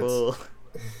 Boo, Apple.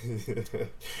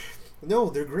 No,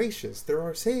 they're gracious. They're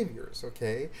our saviors,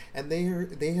 okay? And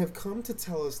they have come to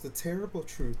tell us the terrible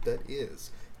truth that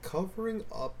is covering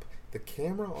up the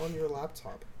camera on your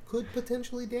laptop could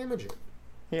potentially damage it.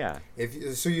 Yeah.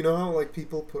 So you know how like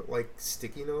people put like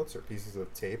sticky notes or pieces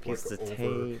of tape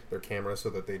over their camera so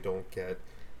that they don't get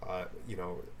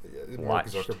Mark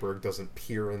Zuckerberg doesn't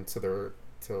peer into their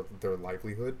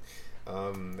livelihood.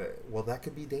 Well, that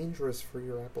could be dangerous for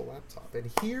your Apple laptop. And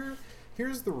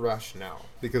here's the rationale,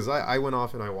 because I went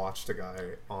off and I watched a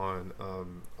guy on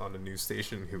a news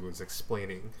station who was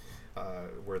explaining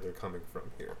where they're coming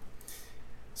from here.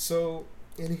 So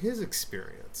in his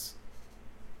experience,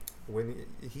 when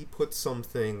he put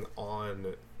something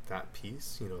on that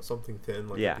piece, something thin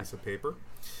like a piece of paper,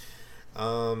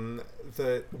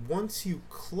 that once you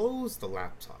close the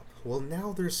laptop, well,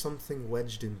 now there's something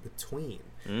wedged in between.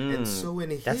 And so in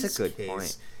his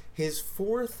case, his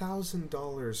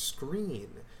 $4,000 screen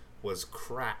was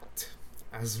cracked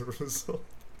as a result.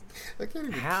 I can't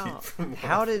even keep from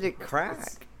How did it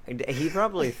crack? He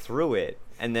probably threw it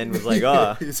and then was like,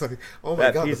 "Oh, he's like, oh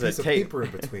my god, piece of paper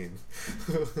in between."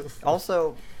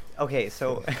 Also, okay,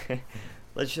 so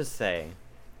let's just say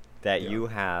that you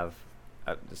have.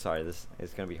 Sorry, this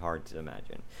is going to be hard to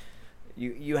imagine.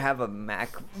 You have a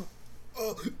Mac.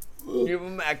 You have a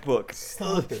MacBook.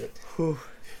 Stop it.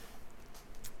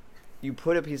 You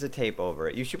put a piece of tape over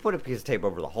it. You should put a piece of tape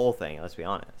over the whole thing, let's be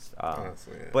honest.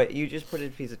 Honestly, yeah. But you just put a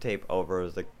piece of tape over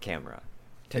the camera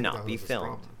to not be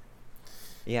filmed.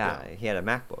 Yeah, he had a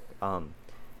MacBook.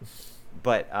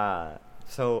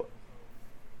 So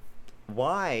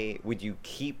why would you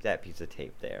keep that piece of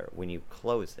tape there when you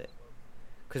close it?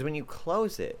 Because when you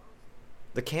close it,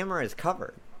 the camera is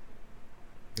covered.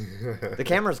 The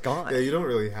camera's gone. Yeah, you don't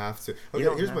really have to. Okay,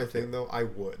 here's my thing though. I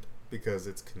would, because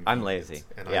it's convenient. I'm lazy.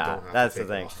 And yeah, I don't have that's to the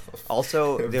thing. off.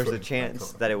 Also, there's a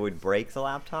chance that it would break the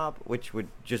laptop, which would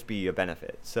just be a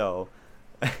benefit. So,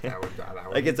 that would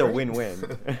like, it's great. a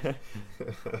win-win.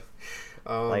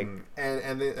 And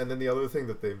then the other thing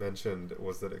that they mentioned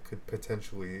was that it could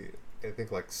potentially, I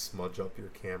think, like, smudge up your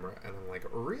camera, and I'm like,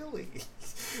 really?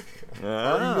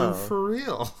 Are you for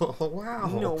real? Wow.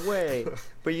 No way.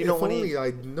 But you don't want to. If only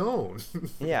I'd known.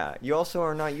 Yeah, you also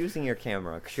are not using your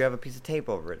camera because you have a piece of tape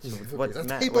over it. So what does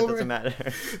it matter?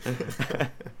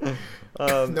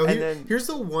 Here's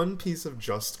the one piece of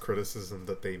just criticism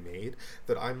that they made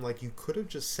that I'm like, you could have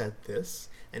just said this,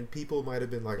 and people might have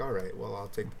been like, all right, well, I'll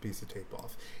take the piece of tape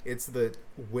off. It's that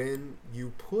when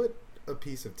you put a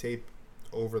piece of tape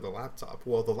over the laptop,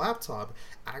 well, the laptop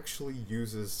actually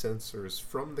uses sensors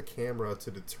from the camera to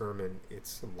determine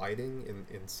its lighting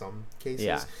in some cases.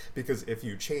 Yeah. Because if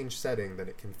you change setting, then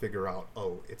it can figure out,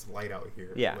 oh, it's light out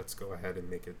here. Yeah. Let's go ahead and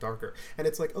make it darker. And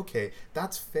it's like, okay,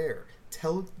 that's fair.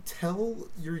 Tell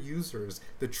your users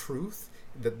the truth,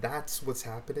 that's what's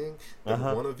happening, that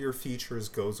one of your features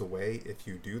goes away if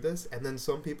you do this, and then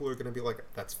some people are going to be like,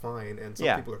 that's fine, and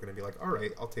some people are going to be like, all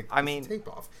right, I'll take the tape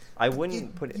off. I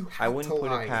wouldn't put it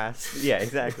past yeah,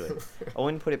 exactly. I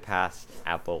wouldn't put it past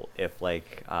Apple if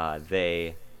like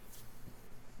they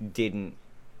didn't,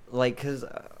 like, because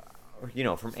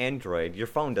from Android, your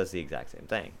phone does the exact same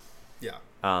thing. Yeah.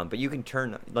 But you can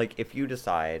turn, like, if you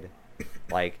decide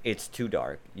like it's too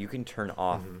dark, you can turn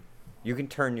off you can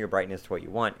turn your brightness to what you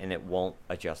want, and it won't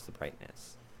adjust the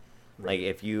brightness. Right. Like,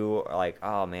 if you are like,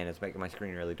 oh man, it's making my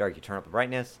screen really dark, you turn up the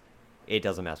brightness, it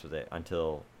doesn't mess with it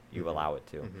until you allow it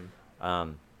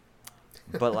to.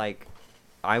 But like,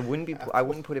 I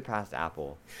wouldn't put it past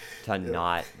Apple to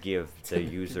not give the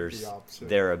users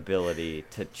their ability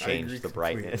to change the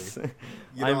brightness.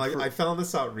 I found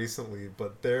this out recently,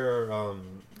 but there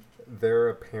are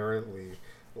apparently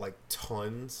like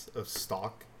tons of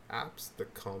stock apps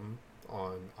that come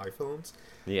on iPhones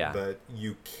that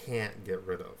you can't get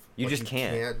rid of. You just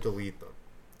can't. You can't delete them.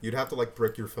 You'd have to like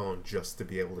brick your phone just to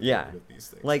be able to get rid of these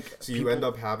things. Like, so you end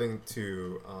up having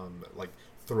to like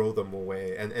throw them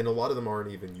away, and a lot of them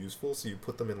aren't even useful. So you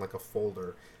put them in like a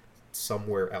folder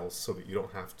somewhere else so that you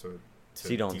don't have to so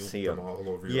you don't see them all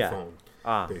over your phone.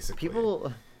 Basically,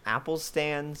 Apple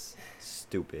stands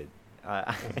stupid.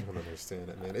 I don't understand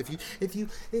it, man.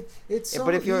 It's so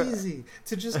easy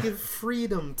to just give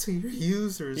freedom to your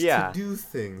users to do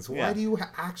things. Why do you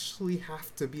actually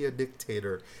have to be a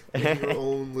dictator in your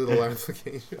own little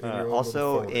application?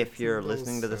 Also, if you're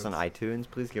listening to this on iTunes,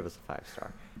 please give us a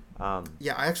 5-star.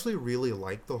 Yeah, I actually really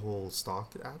like the whole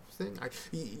stock app thing.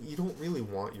 You don't really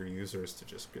want your users to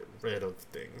just get rid of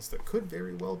things that could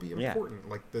very well be important,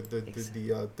 like the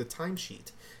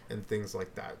timesheet and things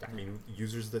like that. I mean,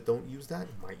 users that don't use that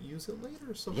might use it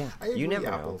later. So yeah, I agree, you never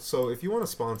Apple. know. So if you want to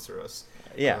sponsor us,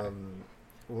 Yeah.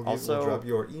 we'll drop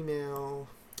your email.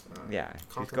 Yeah,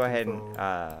 just go ahead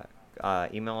info,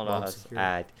 and email us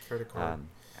at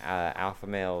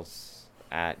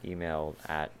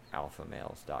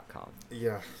alphamales@alphamales.com.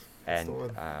 Yeah. And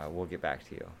we'll get back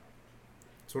to you.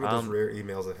 It's one of those rare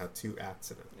emails that have 2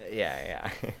 ats in it.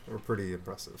 Yeah. We're pretty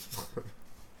impressive.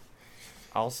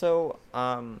 Also,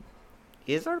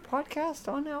 is our podcast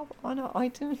on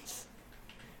iTunes?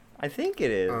 I think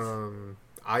it is.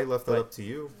 I left that up to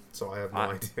you, so I have no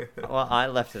idea. Well, I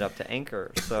left it up to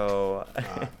Anchor, so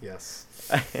yes.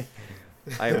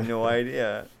 I have no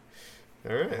idea.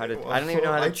 All right. I don't even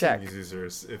know how to check.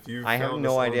 Users, if you I have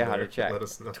no idea how to check. Let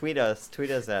us know. Tweet us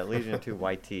at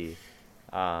Legion2YT,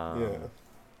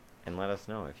 and let us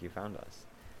know if you found us.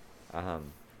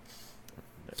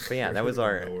 But yeah, that was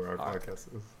our podcast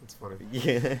is. It's funny.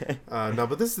 Yeah. No,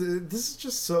 but this is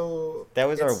just so. That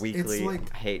was our weekly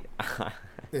hate.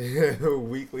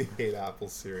 Weekly hate Apple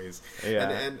series. Yeah.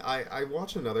 And I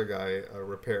watch another guy, a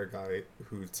repair guy,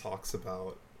 who talks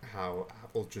about how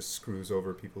Apple just screws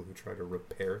over people who try to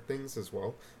repair things as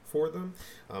well for them,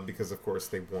 because of course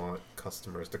they want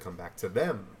customers to come back to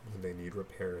them when they need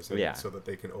repairs, so that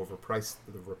they can overprice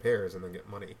the repairs and then get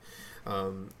money.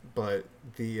 But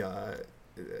the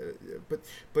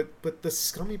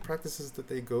scummy practices that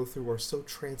they go through are so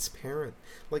transparent.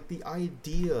 Like the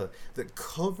idea that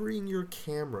covering your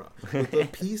camera with a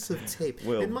piece of tape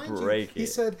will break it. He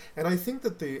said, and I think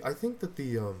that the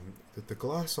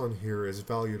glass on here is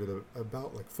valued at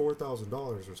about like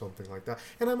 $4,000 or something like that.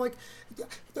 And I'm like,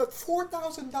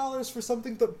 $4,000 for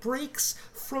something that breaks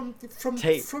from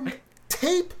tape.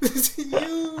 Tape to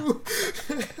you.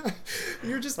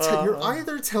 You're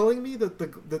either telling me that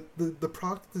the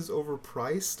product is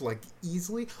overpriced like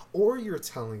easily, or you're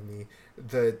telling me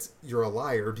that you're a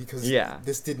liar because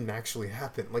this didn't actually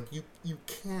happen. Like you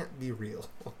can't be real.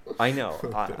 I know.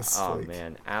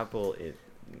 Man, Apple is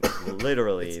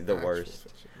literally the worst.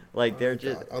 Like they're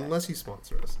just unless you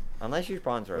sponsor us. Unless you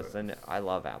sponsor us, then I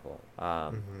love Apple.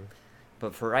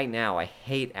 But for right now, I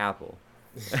hate Apple.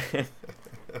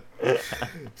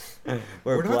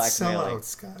 We're not blackmailing.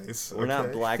 sellouts, guys. We're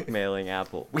not blackmailing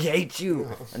Apple. We hate you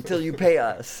until you pay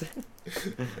us.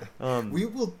 We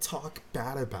will talk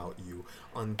bad about you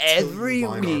until every you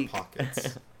line week. Our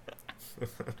pockets.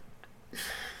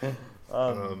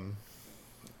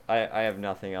 I have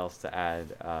nothing else to add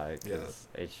because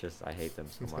it's just I hate them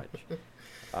so much.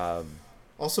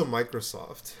 Also,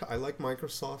 Microsoft. I like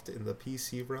Microsoft in the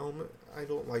PC realm. I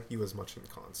don't like you as much in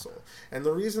console. And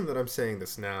the reason that I'm saying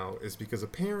this now is because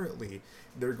apparently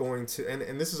they're going to...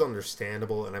 And this is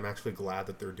understandable, and I'm actually glad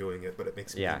that they're doing it, but it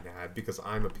makes me mad because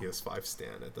I'm a PS5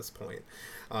 stan at this point.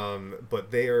 But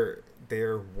they're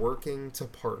working to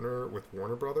partner with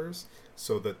Warner Brothers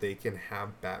so that they can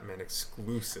have Batman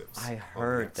exclusives. I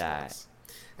heard that.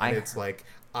 And it's like...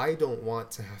 I don't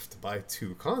want to have to buy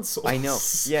 2 consoles. I know.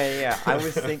 Yeah. I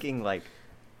was thinking like,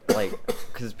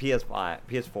 because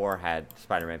PS4 had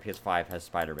Spider-Man, PS5 has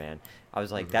Spider-Man. I was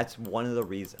like, that's one of the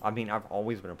reasons. I mean, I've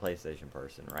always been a PlayStation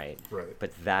person, right? Right.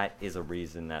 But that is a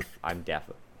reason that I'm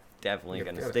definitely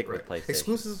going to stick with PlayStation.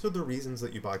 Exclusives are the reasons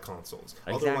that you buy consoles.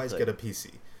 Exactly. Otherwise, get a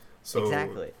PC. So,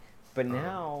 exactly. But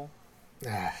now,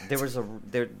 there was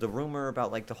the rumor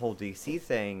about like the whole DC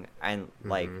thing and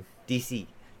like DC.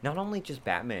 Not only just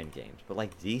Batman games, but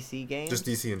like DC games. Just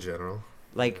DC in general.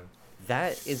 Like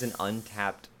that is an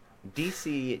untapped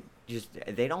DC. Just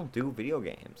they don't do video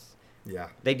games. Yeah.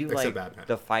 They do like Batman.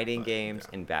 the fighting games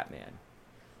and Batman,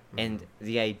 and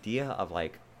the idea of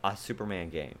like a Superman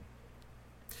game.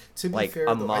 To be fair,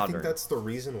 though, I think that's the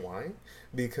reason why,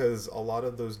 because a lot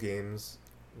of those games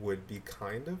would be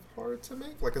kind of hard to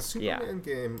make. Like a Superman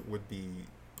game would be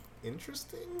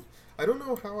interesting. I don't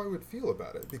know how I would feel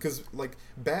about it, because like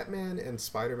Batman and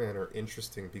Spider-Man are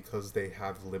interesting because they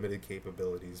have limited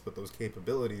capabilities, but those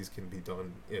capabilities can be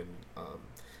done in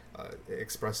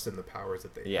expressed in the powers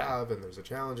that they have, and there's a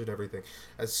challenge and everything.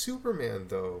 As Superman,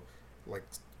 though, like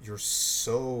you're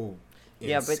so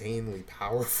insanely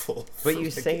powerful. But you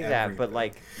say that, but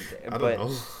like, I don't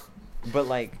know. But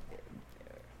like,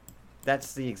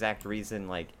 that's the exact reason.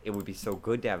 Like, it would be so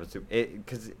good to have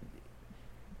because.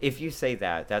 If you say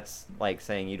that, that's like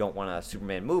saying you don't want a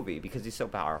Superman movie because he's so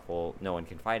powerful, no one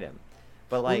can fight him.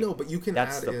 But like, no, but you can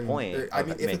that's add the in. point. I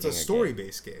mean, if it's a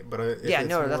story-based game, but if yeah, it's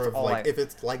no, more that's of all. like if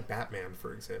it's like Batman,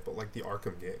 for example, like the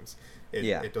Arkham games,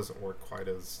 it doesn't work quite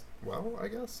as well. I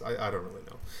guess I don't really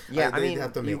know. Yeah, I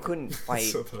mean, you couldn't fight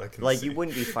so that I can like see. you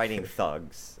wouldn't be fighting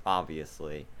thugs,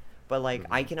 obviously. But like,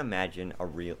 I can imagine a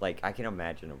really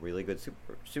good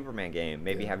Superman game.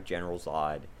 Maybe have General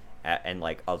Zod and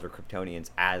like other Kryptonians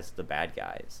as the bad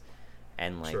guys,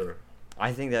 and like,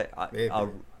 I think that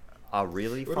a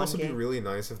really it would fun also game. be really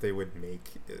nice if they would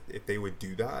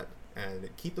do that and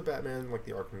keep the Batman, like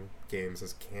the Arkham games,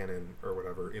 as canon or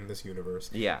whatever in this universe.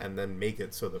 Yeah. And then make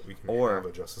it so that we can have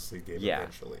a Justice League game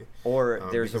eventually. Or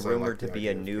there's a rumor to be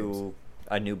a new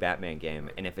Batman game,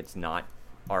 and if it's not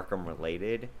Arkham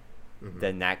related,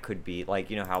 then that could be like,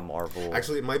 you know how Marvel.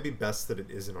 Actually, it might be best that it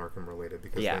isn't Arkham related,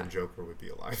 because then Joker would be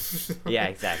alive. Yeah,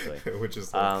 exactly. Which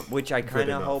is which I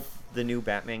kind of hope the new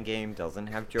Batman game doesn't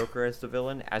have Joker as the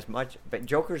villain as much, but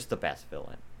Joker's the best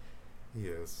villain. He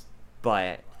is.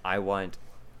 But I want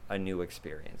a new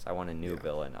experience. I want a new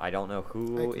villain. I don't know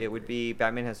who it would be.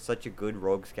 Batman has such a good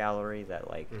rogues gallery that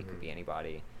like it could be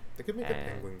anybody. They could make a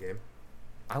Penguin game.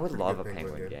 I would love a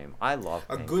Penguin game. I love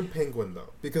a good Penguin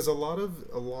though, because a lot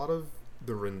of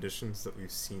the renditions that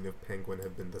we've seen of Penguin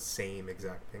have been the same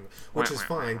exact Penguin, which is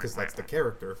fine because that's the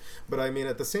character. But I mean,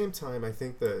 at the same time, I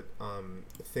think that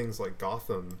things like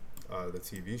Gotham, the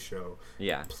TV show,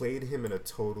 played him in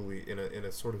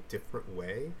a sort of different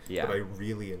way that I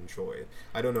really enjoyed.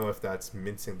 I don't know if that's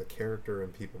mincing the character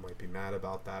and people might be mad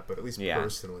about that, but at least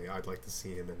personally, I'd like to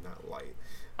see him in that light.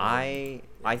 I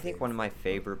think one of my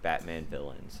favorite Batman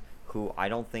villains, who I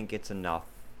don't think it's enough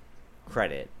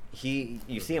credit.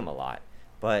 You see him a lot,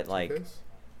 but like Two-Face?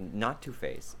 Not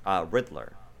Two-Face,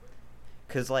 Riddler.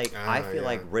 Because like I feel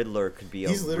like Riddler could be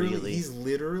he's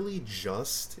literally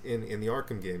just in the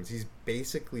Arkham games. He's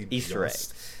basically Easter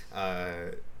just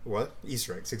what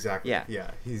Easter eggs exactly.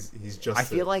 Yeah. He's just. I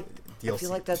feel like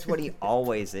that's what he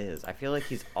always is. I feel like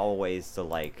he's always the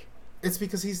like. It's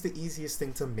because he's the easiest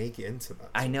thing to make into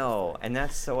that. I know, and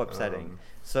that's so upsetting.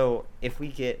 So if we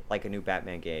get like a new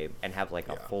Batman game and have like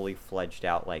a fully fledged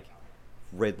out like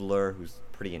Riddler who's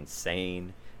pretty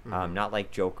insane, not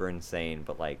like Joker insane,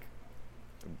 but like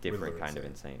different kind of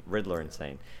insane. Riddler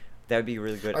insane. That would be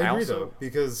really good. I agree though,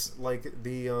 because like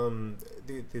the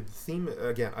theme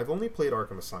again. I've only played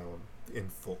Arkham Asylum in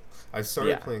full. I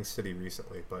started playing City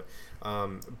recently, but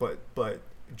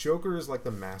Joker is like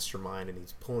the mastermind, and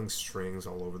he's pulling strings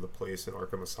all over the place in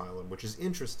Arkham Asylum, which is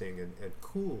interesting and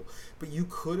cool. But you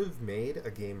could have made a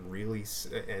game really,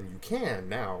 and you can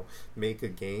now make a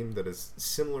game that is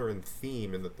similar in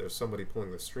theme, in that there's somebody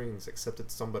pulling the strings, except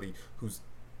it's somebody who's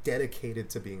dedicated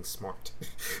to being smart.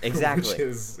 Exactly.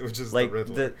 which is like the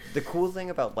Riddler. The cool thing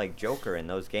about like Joker in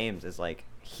those games is like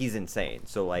he's insane.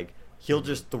 So like he'll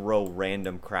just throw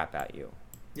random crap at you.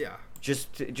 Yeah.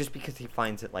 Just because he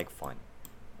finds it like fun.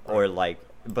 Or like,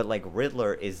 but like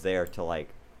Riddler is there to like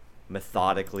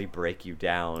methodically break you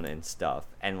down and stuff,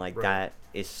 and like that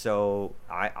is so.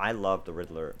 I love the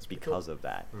Riddler because of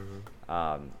that.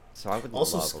 So I would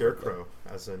also love Scarecrow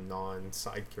as a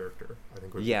non-side character. I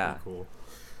think would be pretty cool.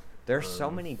 There's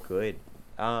so many good.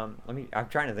 I'm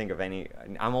trying to think of any.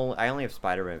 I only have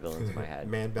Spider-Man villains in my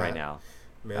head right now.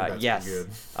 Man-Bat's yes, good.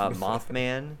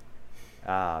 Mothman.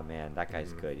 Man, that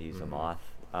guy's good. He's a moth.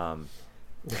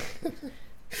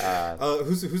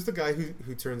 Who's the guy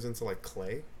who turns into like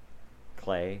clay?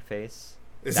 Clayface.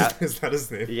 Is that his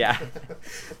name? Yeah.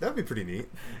 That'd be pretty neat.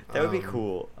 That would be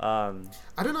cool. I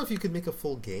don't know if you could make a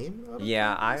full game out of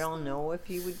I don't know if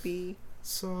he would be.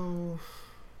 So.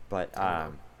 But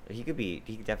he could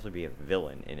definitely be a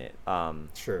villain in it.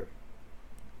 Sure.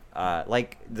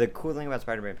 Like the cool thing about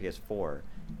Spider-Man PS4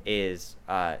 is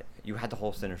you had the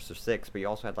whole Sinister Six, but you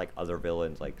also had like other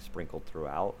villains like sprinkled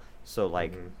throughout. So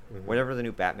like whatever the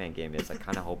new Batman game is, I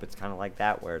kind of hope it's kind of like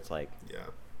that, where it's like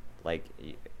like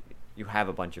you have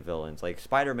a bunch of villains. Like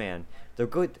Spider-Man, they're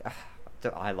good.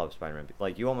 I love Spider-Man.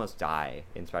 Like you almost die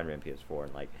in Spider-Man PS4,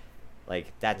 and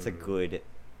like that's a good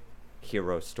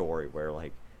hero story where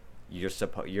like you're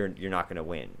not gonna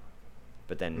win,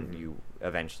 but then you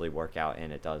eventually work out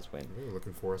and it does win. I'm really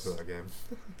looking forward to that game.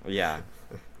 Yeah,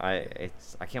 I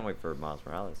can't wait for Miles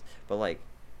Morales. But like,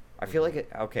 I feel like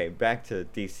okay, back to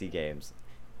DC games.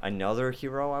 Another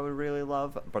hero I would really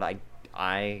love, but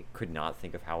I could not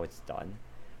think of how it's done.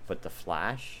 But the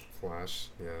Flash. Flash,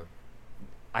 yeah.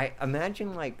 I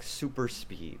imagine like super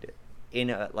speed in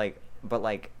a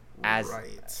but as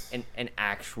an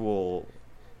actual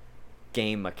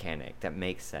game mechanic that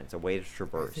makes sense, a way to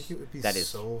traverse. I think it would be that is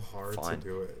so hard fun. to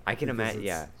do it. I can imagine.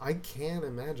 Yeah, I can't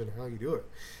imagine how you do it,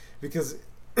 because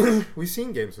we've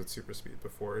seen games with super speed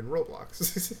before in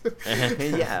Roblox.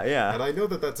 Yeah. And I know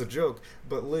that that's a joke,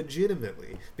 but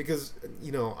legitimately, because,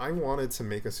 I wanted to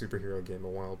make a superhero game a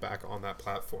while back on that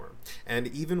platform. And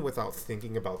even without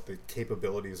thinking about the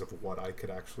capabilities of what I could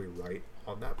actually write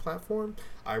on that platform,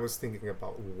 I was thinking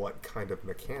about what kind of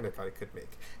mechanic I could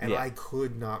make. And I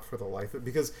could not for the life of it,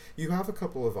 because you have a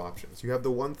couple of options. You have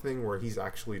the one thing where he's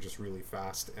actually just really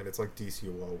fast, and it's like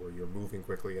DCOO, where you're moving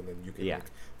quickly and then you can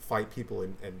fight people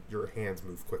and your hands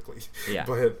move quickly. Yeah.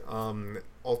 But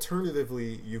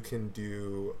alternatively, you can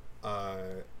do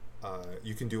a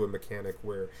mechanic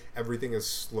where everything is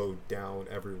slowed down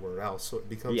everywhere else, so it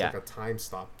becomes like a time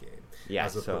stop game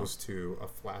as opposed to a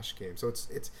flash game. So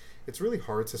it's really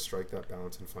hard to strike that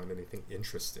balance and find anything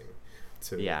interesting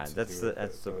to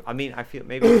I mean, I feel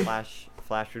maybe Flash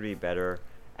would be better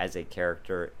as a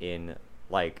character in,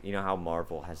 like, you know how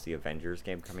Marvel has the Avengers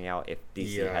game coming out, if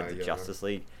DC had the Justice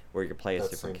League where you could play as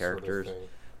different characters. Sort of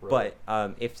right.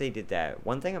 But if they did that,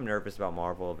 one thing I'm nervous about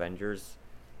Marvel Avengers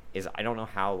is I don't know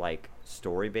how, like,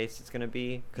 story based it's going to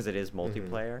be, because it is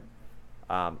multiplayer,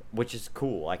 which is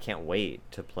cool. I can't wait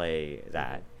to play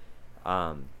that.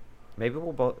 Maybe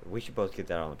we should both get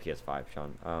that on the PS5,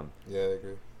 Sean. Yeah, I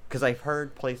agree. Because I've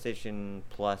heard PlayStation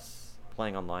Plus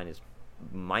playing online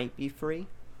might be free.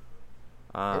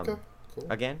 Okay, cool.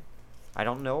 Again, I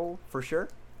don't know for sure,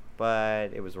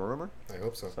 but it was a rumor. I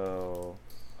hope so. So,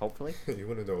 hopefully. You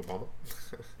want to know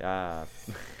Obama?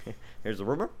 Here's a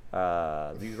rumor.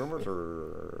 These rumors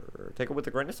are taken with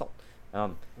a grain of salt.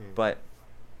 But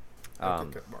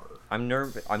I'm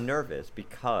nervous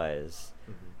because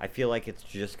I feel like it's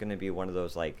just going to be one of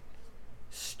those, like,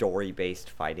 story-based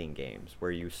fighting games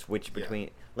where you switch between,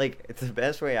 like, it's the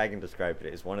best way I can describe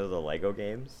it is one of the Lego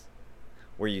games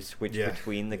where you switch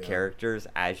between the characters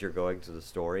as you're going through the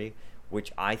story,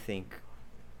 which I think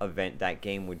that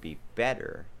game would be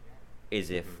better is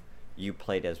if you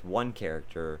played as one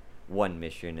character, one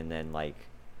mission, and then, like,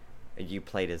 you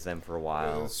played as them for a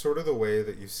while. It's sort of the way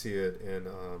that you see it in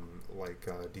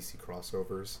DC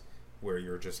crossovers, where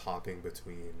you're just hopping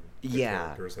between the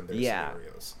characters and their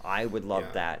scenarios. I would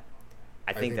love that.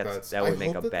 I think that would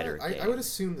make a better game. I would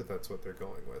assume that that's what they're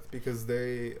going with, because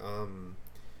they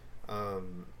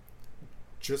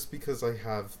just because I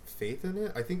have faith in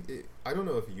it. I don't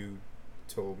know if you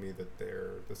told me that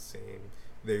they're the same.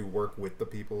 They work with the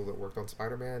people that worked on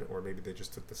Spider-Man, or maybe they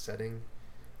just took the setting.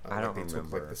 I don't remember.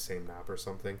 Took, like, the same map or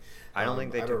something. I don't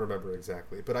think they. I don't remember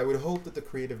exactly, but I would hope that the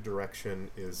creative direction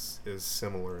is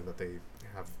similar and that they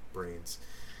have brains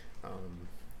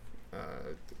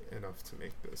enough to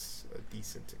make this a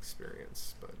decent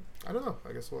experience. But I don't know.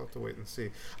 I guess we'll have to wait and see.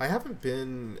 I haven't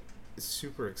been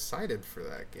super excited for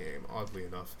that game, oddly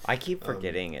enough. I keep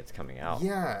forgetting it's coming out.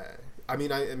 Yeah, I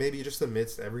mean, maybe just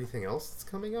amidst everything else that's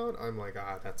coming out, I'm like,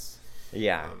 that's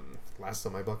last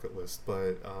on my bucket list.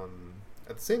 But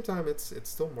at the same time, it's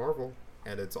still Marvel,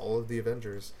 and it's all of the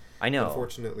Avengers. I know.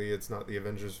 Unfortunately, it's not the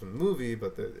Avengers from the movie,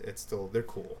 but they're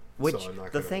cool. Which, so I'm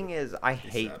not the thing is, I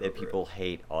hate that people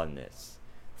hate on this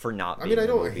for not being I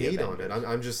don't hate Avengers. On it.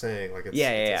 I'm just saying, like, it's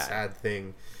a sad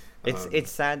thing.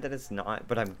 It's sad that it's not,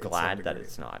 but I'm glad that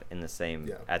it's not at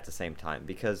the same time,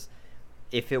 because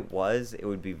if it was, it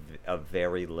would be a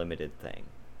very limited thing.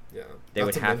 Yeah. They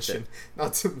would have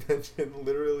Not to mention,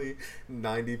 literally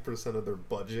 90% of their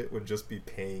budget would just be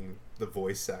paying the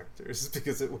voice actors,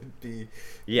 because it would be,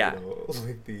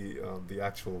 like the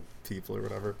actual people or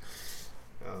whatever.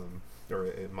 Or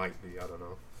it might be, I don't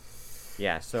know.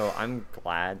 Yeah, so I'm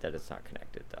glad that it's not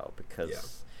connected, though,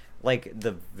 because, like,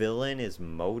 the villain is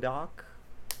MODOK,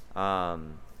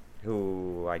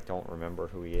 who I don't remember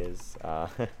who he is. All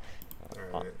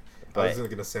right. I wasn't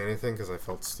going to say anything because I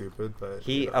felt stupid, but...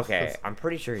 Okay, I'm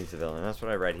pretty sure he's a villain. That's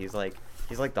what I read. He's like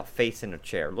the face in a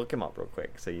chair. Look him up real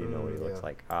quick so you know what he looks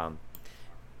like.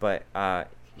 But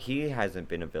he hasn't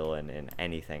been a villain in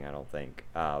anything, I don't think.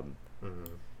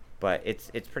 But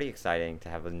it's pretty exciting to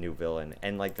have a new villain.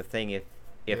 And, like, the thing,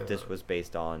 if this was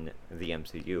based on the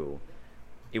MCU,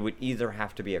 it would either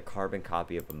have to be a carbon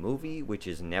copy of a movie, which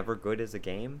is never good as a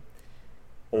game,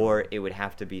 or it would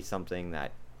have to be something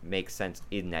that makes sense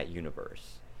in that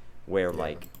universe, where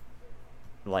like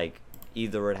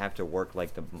either it would have to work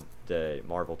like the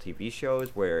Marvel TV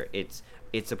shows, where it's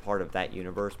a part of that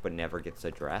universe but never gets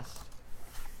addressed,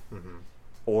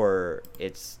 or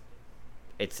it's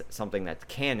something that's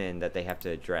canon that they have to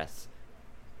address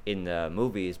in the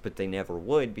movies, but they never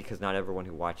would, because not everyone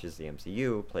who watches the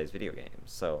MCU plays video games.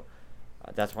 So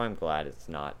that's why I'm glad it's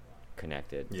not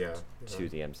connected to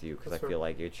the MCU, because I feel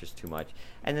like it's just too much.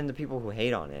 And then the people who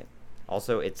hate on it,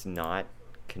 also, it's not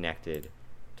connected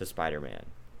to Spider-Man.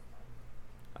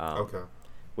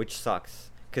 which sucks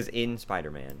because in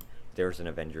Spider-Man there's an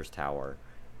Avengers Tower.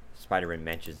 Spider-Man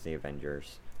mentions the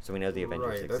Avengers, so we know the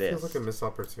Avengers exist. That feels like a missed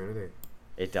opportunity.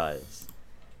 It does,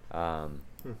 but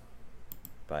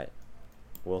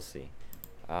we'll see.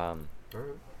 All right.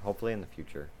 Hopefully in the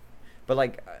future. But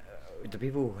like, the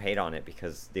people who hate on it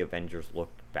because the Avengers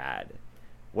looked bad,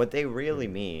 what they really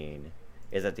mean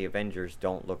is that the Avengers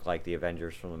don't look like the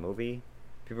Avengers from the movie.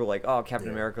 People are like, oh, Captain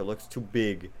America looks too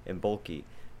big and bulky.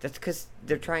 That's because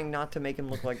they're trying not to make him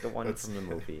look like the one from the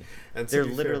movie. And they're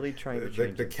literally trying to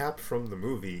change the Cap from the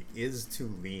movie is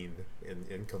too lean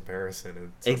in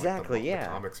comparison to exactly, the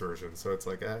comics version. So it's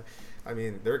like, I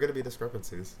mean, there are going to be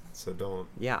discrepancies. So don't.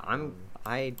 Yeah,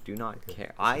 I do not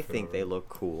care. I think they look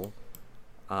cool.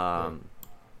 I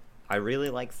really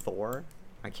like Thor.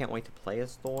 I can't wait to play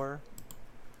as Thor.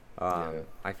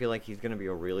 I feel like he's going to be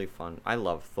a really fun... I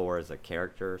love Thor as a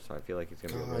character, so I feel like he's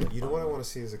going to be a really fun... You know what I want to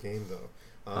see as a game, though?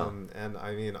 And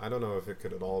I mean, I don't know if it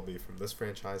could at all be from this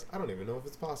franchise. I don't even know if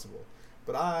it's possible.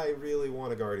 But I really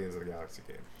want a Guardians of the Galaxy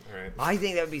game. All right. I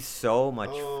think that would be so much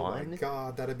fun. Oh my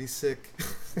god, that'd be sick.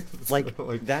 like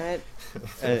that.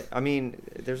 I mean,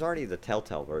 there's already the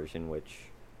Telltale version, which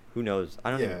who knows?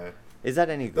 I don't know. Is that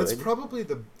any good? That's probably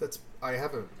I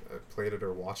haven't played it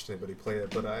or watched anybody play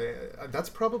it, but that's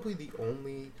probably the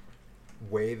only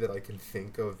way that I can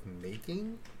think of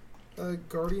making a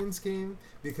Guardians game,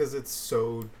 because it's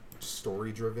so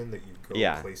story driven that you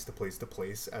go place to place to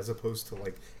place, as opposed to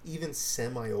like even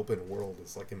semi-open world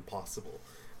is like impossible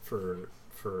for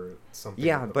something.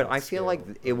 Yeah, but I feel like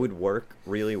it would work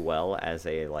really well as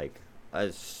a like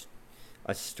a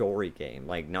story game,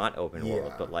 like not open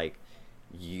world, but like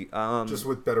you just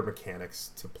with better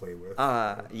mechanics to play with.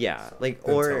 Like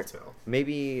or Telltale.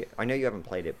 Maybe I know you haven't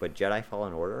played it, but Jedi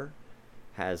Fallen Order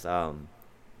has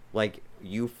like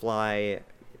you fly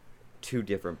to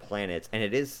different planets, and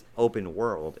it is open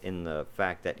world in the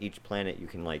fact that each planet you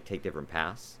can like take different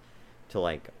paths to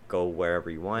like go wherever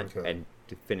you want and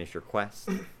to finish your quest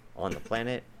on the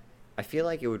planet. I feel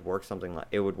like it would work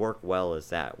well as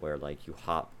that, where like you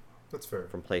hop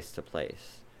from place to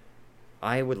place.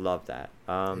 I would love that.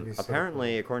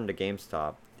 Apparently, according to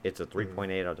GameStop, it's a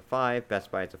 3.8 out of 5.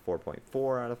 Best Buy, it's a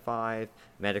 4.4 out of 5.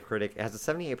 Metacritic, it has a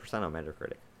 78% on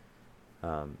Metacritic.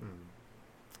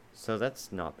 So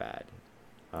that's not bad.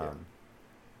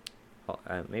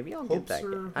 Maybe I'll get that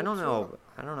game. I don't know.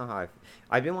 I don't know how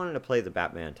I've been wanting to play the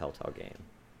Batman Telltale game.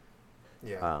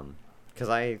 Yeah. Because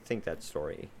I think that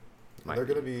story. They're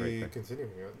going to be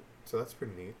continuing it, so that's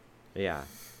pretty neat. Yeah.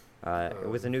 It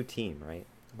was a new team, right?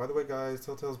 By the way, guys,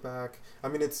 Telltale's back. I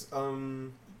mean, it's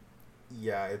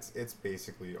it's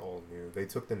basically all new. They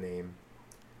took the name.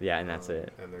 Yeah, and that's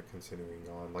it. And they're continuing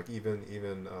on. Like even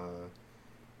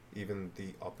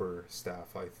the upper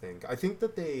staff, I think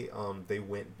that they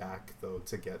went back though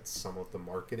to get some of the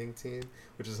marketing team,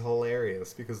 which is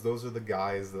hilarious because those are the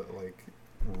guys that like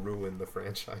ruined the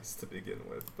franchise to begin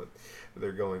with, but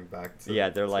they're going back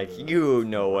to they're like, you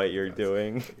know what you're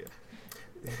doing. Yeah.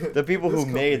 The people who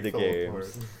made the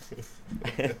games.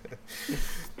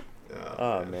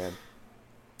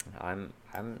 Man,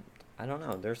 I don't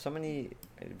know. There's so many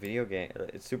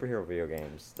superhero video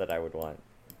games that I would want.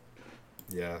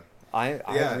 Yeah. I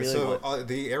really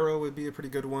the Arrow would be a pretty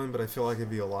good one, but I feel like it'd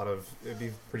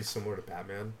be pretty similar to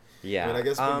Batman. Yeah. I mean, I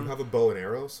guess you have a bow and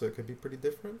arrow, so it could be pretty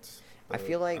different. I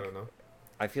feel like I don't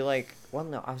know. Well,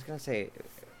 no, I was gonna say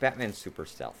Batman's super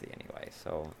stealthy anyway,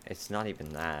 so it's not even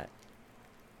that.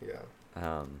 Yeah.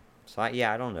 So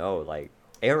I don't know. Like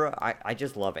Arrow, I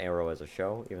just love Arrow as a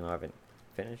show, even though I haven't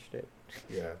finished it.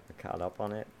 Yeah. Or caught up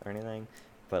on it or anything.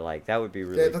 But like that would be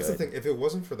really good. That's the thing. If it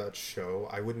wasn't for that show,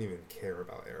 I wouldn't even care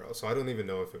about Arrow. So I don't even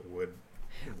know if it would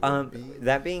be.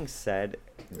 That being said,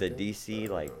 the DC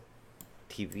like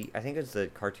TV, I think it's the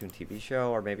cartoon TV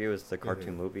show, or maybe it was the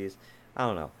cartoon movies. I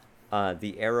don't know.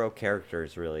 The Arrow character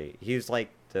is he's like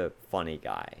the funny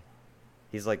guy.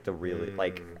 He's like the really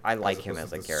like I like him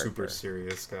as a character. Super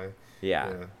serious guy.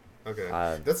 Yeah. Okay.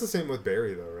 That's the same with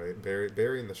Barry though, right?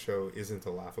 Barry in the show isn't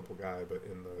a laughable guy, but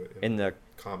in the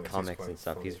comics and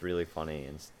stuff, funny. he's really funny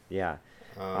and yeah.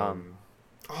 Oh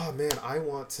man, I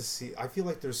want to see. I feel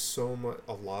like there's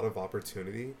a lot of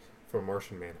opportunity for a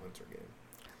Martian Manhunter game.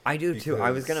 I do too.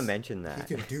 I was gonna mention that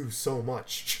he can do so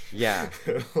much. Yeah.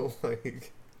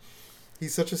 Like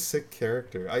he's such a sick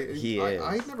character.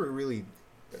 I never really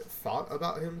thought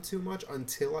about him too much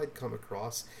until I'd come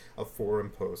across a forum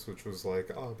post which was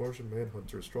like, Martian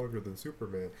Manhunter is stronger than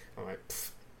Superman. I'm like,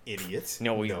 idiot.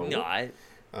 No, he's not.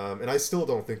 And I still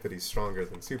don't think that he's stronger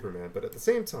than Superman, but at the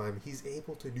same time, he's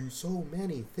able to do so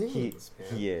many things,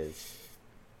 man. He is.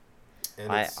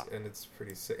 And it's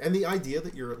pretty sick. And the idea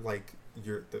that you're like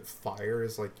that fire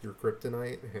is like your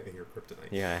kryptonite. Your kryptonite.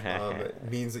 Yeah.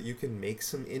 It means that you can make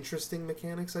some interesting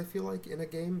mechanics. I feel like in a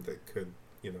game that could,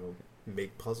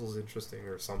 make puzzles interesting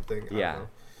or something. Yeah.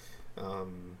 I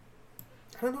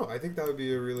don't know. I think that would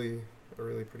be a really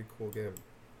pretty cool game.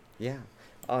 Yeah.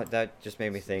 Oh, that just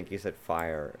made me think. You said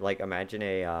fire. Like, imagine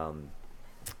a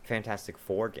Fantastic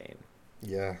Four game.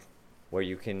 Yeah. Where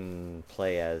you can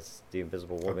play as the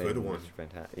Invisible Woman. A good one.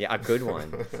 Yeah, a good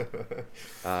one.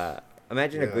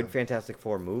 Imagine a Yeah. good Fantastic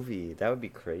Four movie. That would be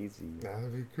crazy. That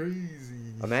would be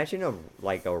crazy. Imagine a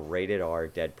rated R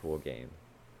Deadpool game.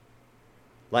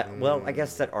 Well, I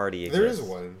guess that already exists. There is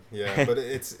one, yeah, but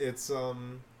it's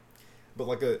but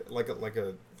like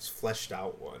a fleshed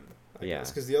out one. I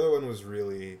guess, because the other one was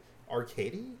really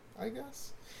arcadey, I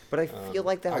guess. But I feel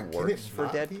like that works for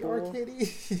Deadpool.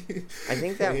 I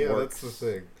think that works. That's the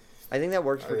thing. I think that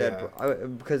works for Yeah.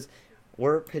 Deadpool because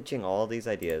we're pitching all these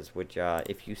ideas. Which,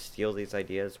 if you steal these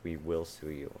ideas, we will sue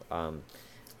you.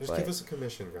 Just give us a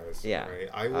commission, guys. Yeah. Right?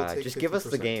 I will take. Just give us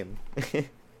the 50%. game.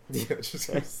 Yeah, just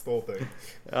give us the whole thing.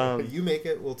 You make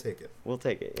it, we'll take it. We'll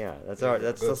take it. Yeah, that's Yeah,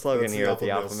 the slogan that's here at the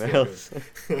Alpha Alpha Male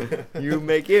Males. You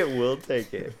make it, we'll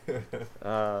take it.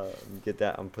 Get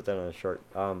that. I'm put that on a shirt.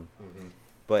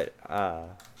 But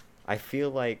I feel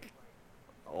like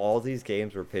all these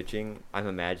games we're pitching, I'm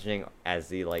imagining as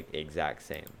the exact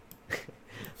same.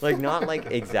 Like not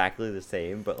like exactly the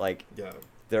same, but Yeah.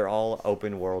 they're all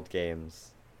open world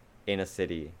games in a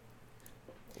city.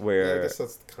 Where I guess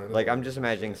that's kind of I'm just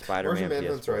imagining Spider-Man. Martian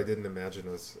Manhunter, I PS4. didn't imagine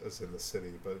as in the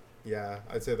city, but yeah,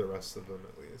 I'd say the rest of them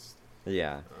at least.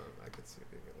 Yeah. I could see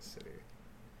being in a city,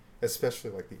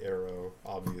 especially like the Arrow,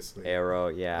 obviously. Arrow,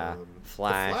 yeah.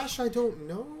 Flash. The Flash, I don't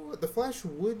know. The Flash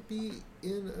would be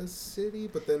in a city,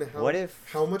 but then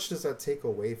how much does that take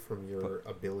away from your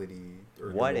ability or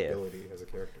your mobility as a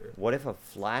character? What if a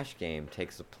Flash game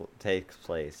takes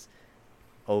place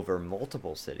over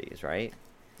multiple cities, right?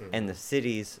 And the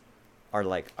cities are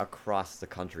across the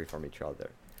country from each other,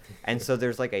 and so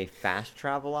there's a fast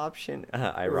travel option,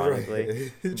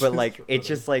 ironically. Right. But it's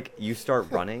just you start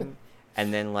running,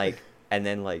 and then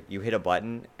you hit a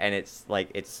button, and it's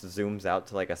it zooms out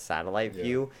to a satellite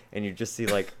view, and you just see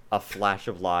a flash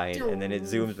of light, and then it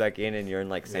zooms back in, and you're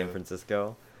in San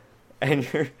Francisco, and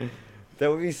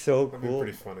that would be so cool. That'd be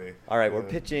pretty funny. All right, we're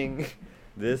pitching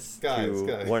this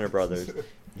to Warner Brothers.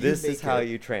 This is how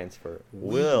you transfer.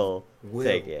 We'll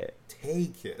take it.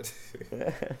 Take it.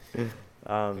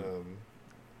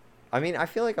 I mean, I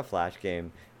feel like a Flash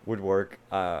game would work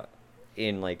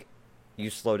in you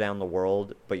slow down the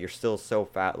world, but you're still so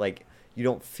fast. You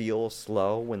don't feel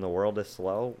slow when the world is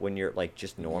slow when you're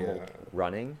just normal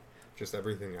running. Just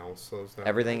everything else slows down.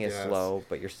 Everything is slow,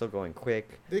 but you're still going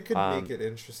quick. They could make it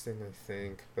interesting, I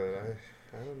think, but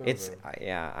I don't know. It's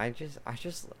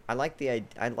I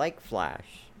like Flash,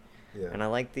 and I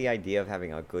like the idea of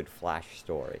having a good Flash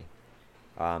story.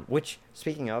 Which,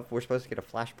 speaking of, we're supposed to get a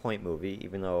Flashpoint movie,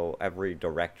 even though every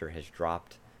director has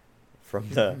dropped from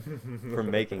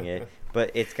making it.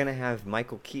 But it's gonna have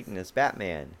Michael Keaton as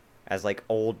Batman, as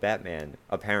old Batman.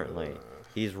 Apparently,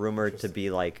 he's rumored to be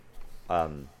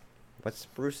what's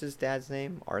Bruce's dad's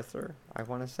name? Arthur, I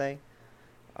want to say.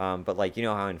 But you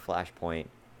know how in Flashpoint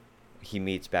he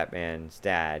meets Batman's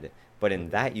dad, but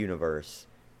in that universe,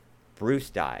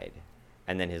 Bruce died,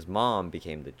 and then his mom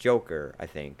became the Joker, I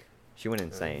think. She went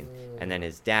insane, and then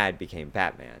his dad became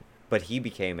Batman, but he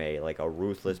became a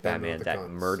ruthless Batman that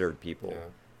murdered people. Yeah.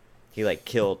 He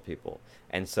killed people,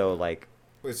 and so Wait,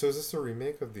 so is this a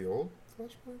remake of the old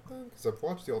Flashpoint then? Because I've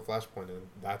watched the old Flashpoint, and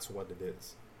that's what it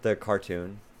is. The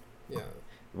cartoon. Yeah.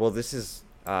 Well, this is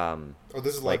this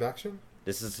is live action?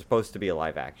 This is supposed to be a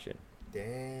live action.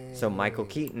 Dang. So Michael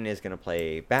Keaton is going to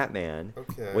play Batman,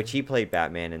 which he played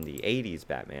Batman in the 80s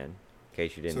Batman, in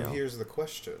case you didn't know. So here's the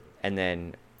question. And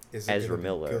then is Ezra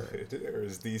Miller. Good, or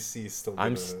is DC still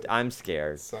I'm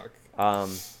scared. Suck.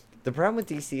 The problem with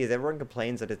DC is everyone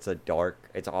complains that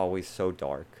it's always so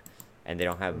dark, and they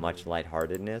don't have much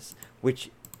lightheartedness, which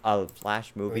a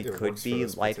Flash movie could be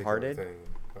lighthearted.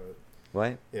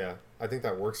 What? Yeah, I think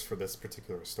that works for this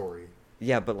particular story.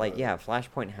 Yeah, but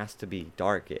Flashpoint has to be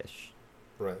darkish.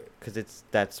 Right. Because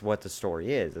that's what the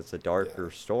story is. It's a darker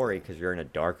story because you're in a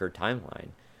darker timeline,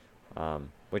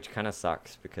 which kind of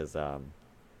sucks because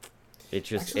it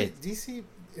just actually DC.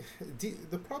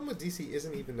 The problem with DC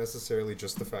isn't even necessarily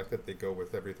just the fact that they go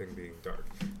with everything being dark,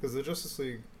 because the Justice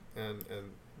League and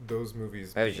those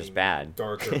movies that was just bad,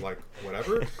 dark or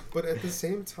whatever. But at the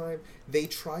same time, they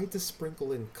tried to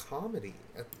sprinkle in comedy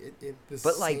at the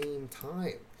same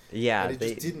time. Yeah, and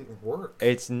it just didn't work.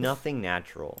 It's nothing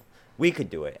natural. We could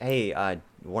do it. Hey,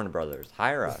 Warner Brothers,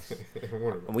 hire us.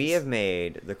 We have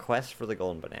made The Quest for the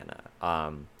Golden Banana.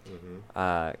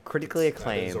 Critically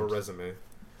acclaimed. That is our resume.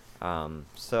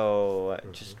 So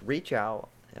just reach out.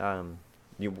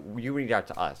 You reach out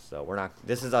to us. So we're not.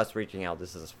 This is us reaching out.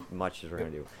 This is as much as we're gonna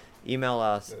do. Email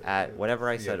us at whatever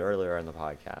I said earlier in the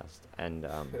podcast, and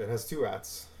it has 2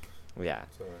 ats. Yeah.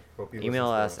 So hope you email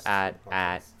us at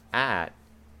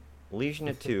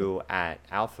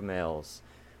legionat2@alphamales.com/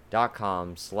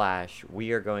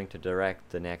 we are going to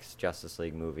direct the next Justice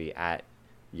League movie at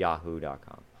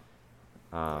yahoo.com.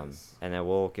 Nice. And then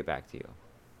we'll get back to you.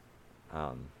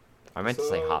 I meant to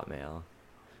say Hotmail.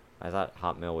 I thought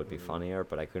Hotmail would be funnier,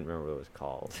 but I couldn't remember what it was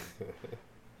called.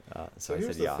 So I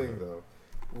here's said Yahoo. The thing, though.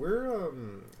 We're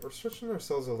stretching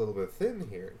ourselves a little bit thin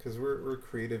here because we're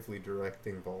creatively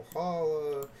directing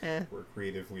Valhalla. We're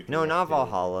creatively directing... No, not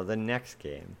Valhalla. The next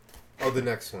game. Oh, the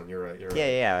next one. You're right.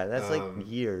 Yeah. That's like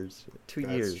years. 2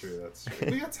 years. That's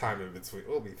true. We got time in between.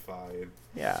 We'll be fine.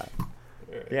 Yeah.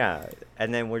 Right. Yeah.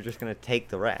 And then we're just gonna take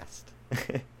the rest.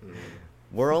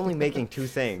 We're only making 2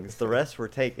 things. The rest we're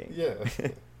taking. Yeah.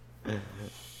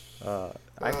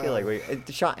 I feel like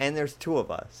and there's 2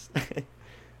 of us.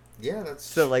 Yeah, that's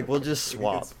so like we'll just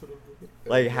swap.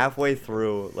 Like halfway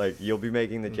through, like you'll be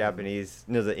making the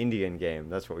the Indian game.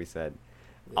 That's what we said.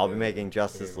 I'll be making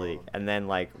Justice League, and then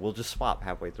like we'll just swap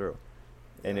halfway through,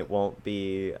 and it won't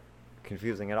be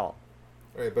confusing at all.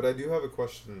 All right, but I do have a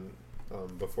question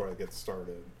before I get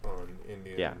started on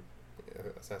Indian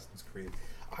Assassin's Creed.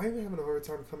 I'm having a hard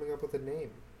time coming up with a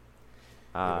name.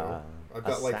 I've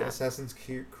got like Assassin's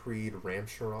Creed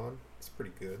Ramsharon. It's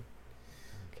pretty good.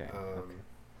 Okay.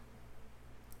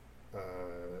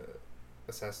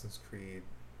 Assassin's Creed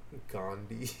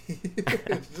Gandhi.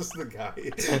 Just the guy.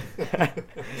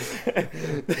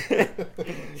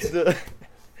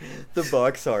 the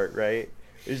box art, right?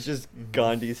 It's just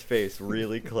Gandhi's face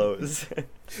really close.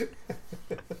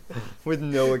 With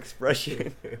no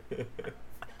expression.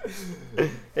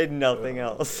 And nothing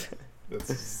else.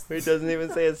 It doesn't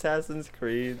even say Assassin's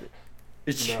Creed.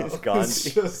 It's just Gandhi.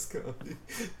 It's just Gandhi.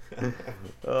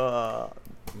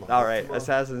 All right,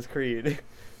 Assassin's Creed.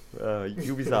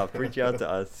 Ubisoft, reach out to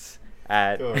us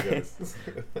at. Go on, guys.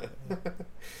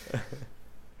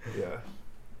 Yeah.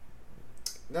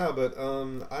 No, but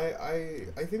I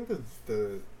think that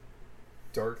the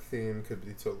dark theme could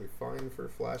be totally fine for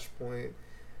Flashpoint.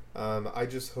 I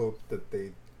just hope that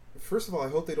they. First of all, I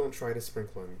hope they don't try to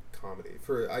sprinkle in comedy.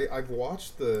 I've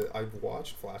watched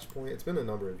Flashpoint. It's been a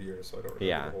number of years, so I don't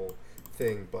remember the whole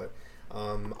thing. But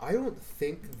I don't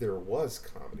think there was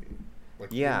comedy.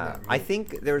 Like, I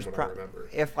think there was.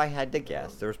 If I had to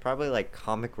guess, there was probably like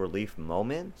comic relief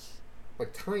moments.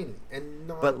 Like tiny and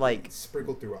not, but like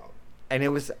sprinkled throughout. And it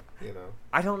was.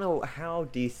 I don't know how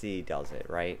DC does it.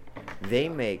 Right? They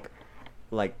make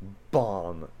like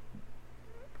bomb.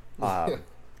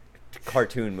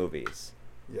 Cartoon movies.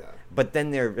 Yeah. But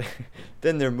then their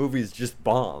movies just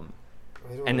bomb.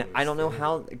 I don't know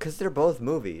how, because they're both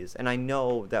movies, and I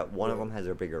know that one of them has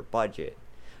a bigger budget.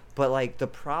 But like the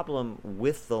problem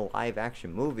with the live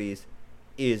action movies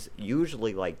is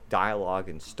usually like dialogue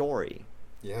and story.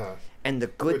 Yeah. And the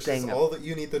good thing is all that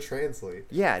you need to translate.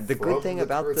 Yeah, the good thing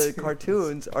about the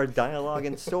cartoons are dialogue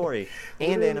and story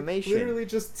and animation. Literally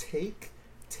just take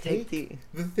the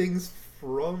things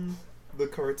from the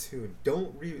cartoon.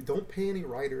 Don't pay any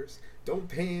writers. Don't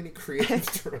pay any creative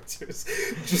directors.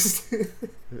 Just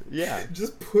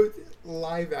just put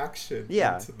live action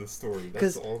into the story.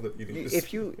 That's all that you need.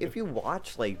 If you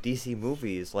watch like DC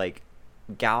movies, like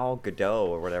Gal Gadot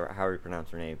or whatever, however you pronounce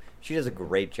her name, she does a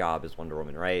great job as Wonder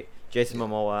Woman, right? Jason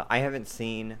Momoa. I haven't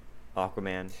seen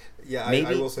Aquaman. Yeah,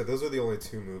 I will say those are the only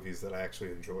 2 movies that I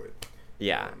actually enjoyed.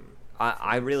 Yeah,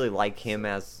 I really like him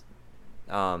as.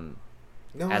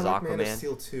 No, as I like Aquaman. Man of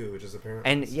Steel 2, which is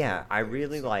apparently... And, I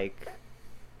really like...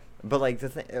 But, like, the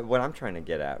thing... What I'm trying to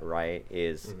get at, right,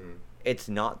 is... It's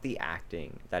not the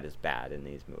acting that is bad in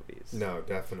these movies. No,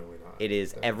 definitely not. It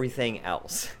is everything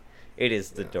else. It is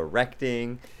the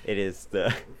directing. It is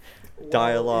the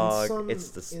dialogue. It's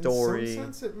the story. In some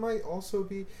sense, it might also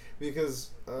be...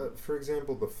 Because, for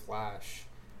example, The Flash...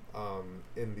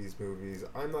 in these movies,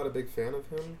 I'm not a big fan of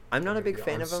him. I'm not a big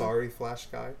fan of him. Sorry, Flash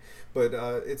guy, but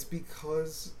it's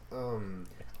because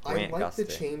I like the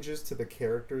changes to the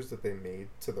characters that they made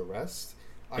to the rest.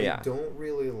 I don't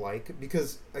really like,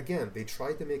 because again, they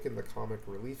tried to make him the comic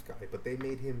relief guy, but they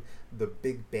made him the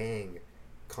Big Bang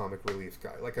comic relief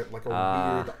guy, like a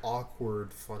weird,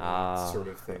 awkward, funny sort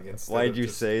of thing. Why'd you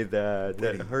say that?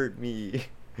 Witty. That hurt me.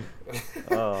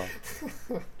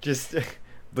 Just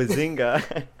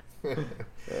bazinga.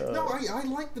 No, I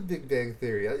like the Big Bang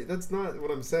Theory. That's not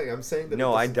what I'm saying. I'm saying that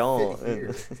no, I it doesn't don't. fit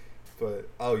here. But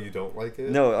oh, you don't like it?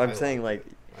 No, I'm I saying like like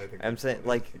it. I think I'm it's saying funny.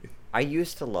 like I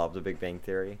used to love the Big Bang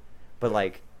Theory, but Yeah.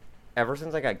 like ever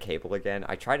since I got cable again,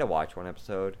 I tried to watch one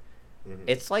episode. Mhm.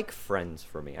 It's like Friends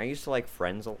for me. I used to like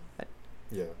Friends a lot,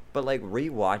 Yeah. but like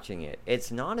rewatching it,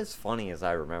 it's not as funny as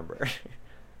I remember.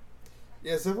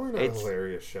 Yeah, it's definitely not a It's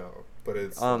hilarious show, but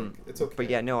it's like it's okay. but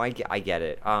yeah, no, I get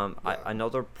it. Yeah.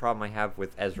 Another problem I have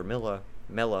with Ezra Miller,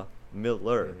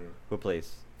 Mhm. who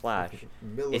plays Flash, is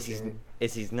Milligan.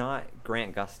 he's not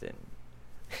Grant Gustin,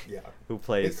 Yeah. who They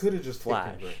plays could have just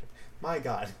Flash. taken Grant. My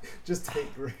God, just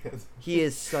take Grant. He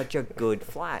is such a good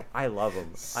Flash. I love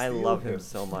him. I Steal love him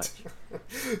so much.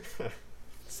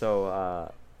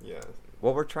 So, Yeah.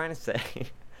 what we're trying to say,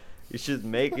 you should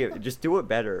make it. Just do it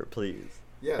better, please.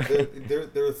 Yeah,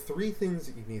 there are three things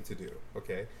that you need to do.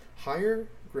 Okay, hire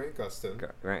Grant Gustin.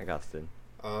 Grant Gustin.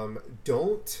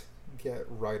 Don't get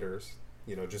writers.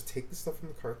 Just take the stuff from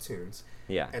the cartoons.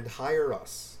 Yeah. And hire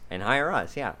us. And hire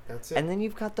us. Yeah. That's it. And then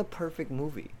you've got the perfect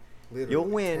movie. Literally, You'll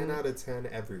win. 10 out of 10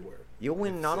 everywhere. You'll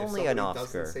win If- not if only an somebody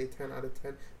Oscar, doesn't say 10 out of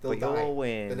 10, they'll but die you'll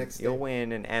win. the next day. You'll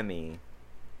win an Emmy,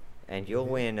 and you'll Mhm.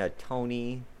 win a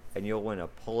Tony, and you'll win a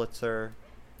Pulitzer.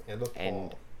 And a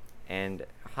Paul. And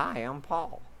hi, I'm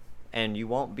Paul, and you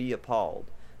won't be appalled.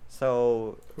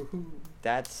 So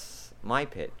that's my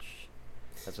pitch.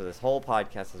 That's what this whole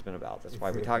podcast has been about. That's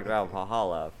why we talked about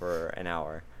Valhalla for an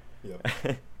hour.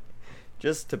 Yep.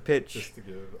 Just to pitch Just to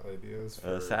give ideas for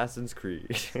Assassin's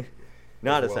Creed.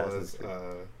 Not as well Assassin's as,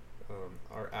 Creed.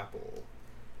 our Apple.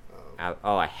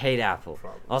 Oh, I hate Apple.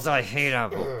 Problem. Also, I hate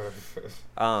Apple.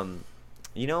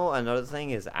 Another thing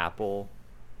is Apple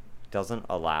doesn't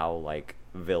allow like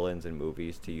villains in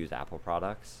movies to use Apple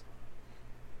products.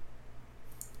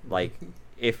 Like,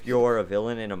 if you're a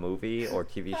villain in a movie or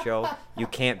TV show, you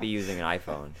can't be using an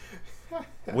iPhone.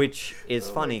 Which is Oh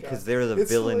my funny God. because they're the It's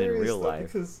villain in hilarious, real though,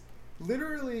 life. Because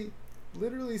literally,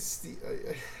 Steve.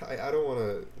 I don't want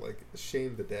to like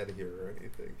shame the dead here or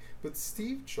anything, but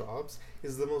Steve Jobs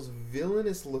is the most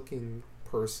villainous looking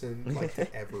person like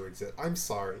to ever exist. I'm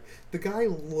sorry, the guy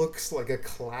looks like a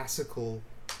classical,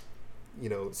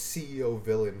 CEO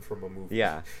villain from a movie.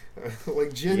 Yeah.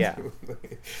 Like genuinely.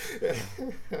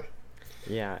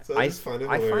 Yeah, So I just find it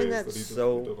I hilarious find that he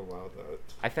so. don't allow that.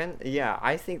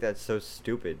 I think that's so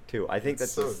stupid too. I think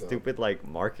It's that's a so dumb. stupid like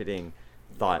marketing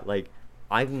thought. Like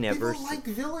I've never People like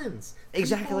villains.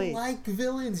 Exactly. People like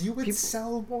villains. You would People-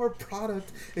 sell more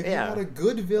product if Yeah. you had a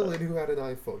good villain who had an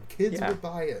iPhone. Kids Yeah. would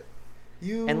buy it.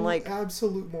 You And, like-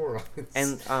 absolute morons.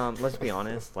 And let's be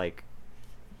honest, like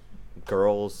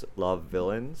girls love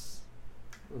villains.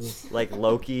 Like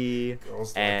Loki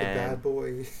Girls like and the bad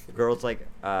boy. girls like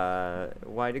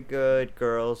why do good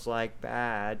girls like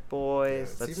bad Yeah, boys?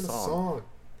 it's That's even a song.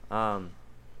 God,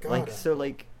 Like so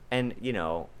like and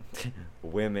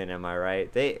women, am I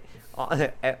right? They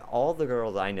all the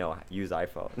girls I know use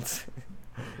iPhones.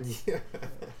 Yeah.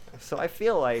 So I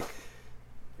feel like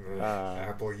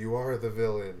Apple, you are the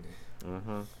villain.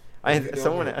 mhm. If you don't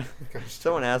Someone have- gosh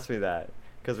someone damn it. asked me that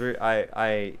because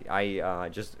I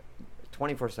just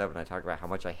 24/7 I talk about how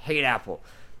much I hate Apple,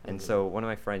 and so one of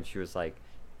my friends, she was like,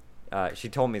 she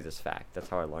told me this fact. That's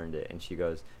how I learned it, and she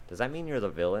goes, "Does that mean you're the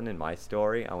villain in my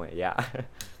story?" I went, "Yeah."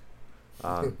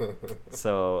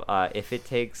 So if it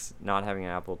takes not having an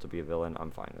Apple to be a villain,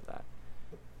 I'm fine with that.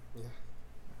 Yeah,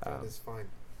 that Um, is fine.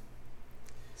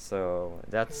 So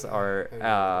that's I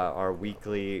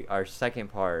know. our second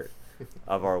part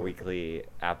of our weekly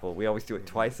Apple. We always do it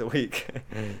twice a week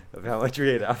of how much we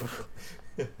hate Apple.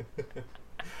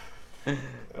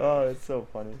 Oh, it's so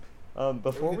funny.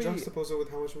 Before we we, can juxtapose it with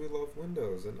how much we love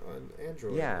Windows and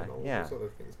Android Yeah, and all yeah. those other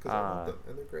things because I love them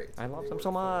and they're great. I and love they them work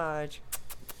so fine. much.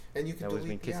 And you can That was me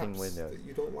delete the kissing apps Windows. that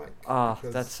you don't like. Ah,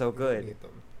 because that's so you don't good. need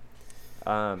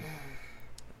them.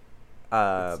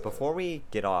 It's, Before we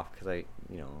get off, because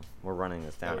we're running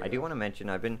this down. Oh, I do yeah. want to mention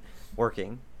I've been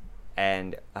working,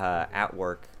 and at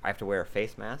work I have to wear a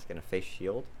face mask and a face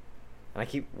shield. And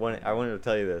I wanted to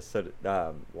tell you this. So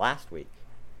last week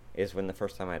is when the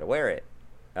first time I had to wear it,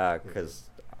 because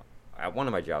at one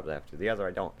of my jobs I have to, the other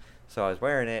I don't. So I was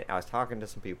wearing it. I was talking to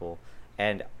some people,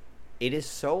 and it is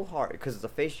so hard because the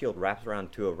face shield wraps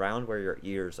around where your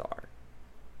ears are.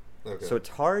 Okay. So it's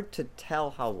hard to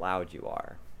tell how loud you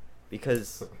are,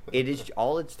 because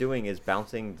all it's doing is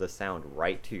bouncing the sound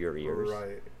right to your ears.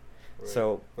 Right.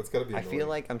 So that's gotta be I feel annoying.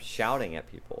 like I'm shouting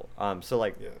at people. So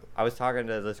like Yeah. I was talking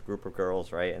to this group of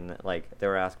girls, right, and like they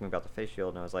were asking me about the face shield,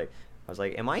 and I was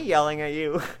like, am I yelling at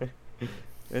you?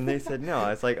 And they said no. I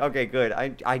was like, okay, good.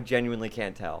 I genuinely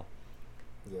can't tell.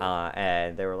 Yeah.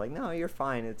 And they were like, no, you're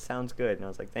fine. It sounds good. And I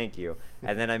was like, thank you.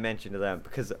 And then I mentioned to them,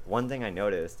 because one thing I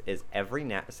noticed is every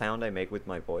sound I make with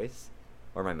my voice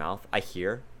or my mouth, I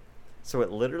hear. So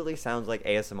it literally sounds like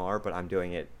ASMR, but I'm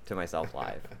doing it to myself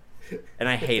live. And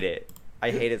I hate it. I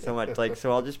hate it so much. Like,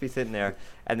 so I'll just be sitting there,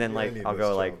 and then, like, I'll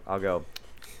go,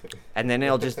 and then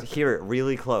I'll just hear it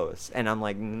really close. And I'm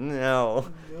like, no.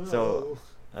 So,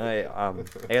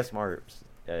 ASMR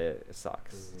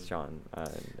sucks, Sean.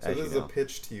 So this is a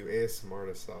pitch to you ASM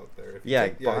artists out there. If you Yeah,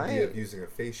 take the idea of using a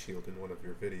face shield in one of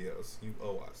your videos, you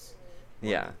owe us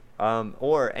money. Yeah.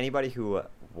 Or anybody who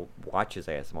watches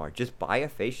ASMR, just buy a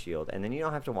face shield, and then you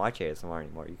don't have to watch ASMR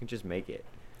anymore. You can just make it.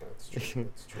 That's true.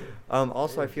 That's true.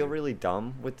 Also, I feel really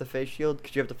dumb with the face shield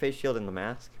because you have the face shield and the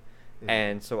mask. Mhm.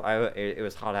 And so it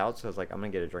was hot out, so I was like, I'm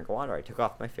gonna get a drink of water. I took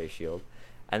off my face shield,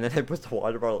 and then I put the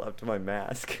water bottle up to my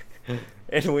mask,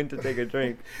 and went to take a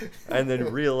drink, and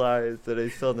then realized that I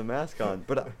still had the mask on.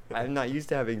 But I'm not used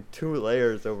to having 2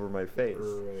 layers over my face,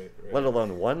 Right. let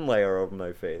alone 1 layer over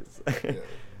my face. Yeah.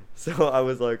 So I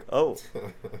was like, oh,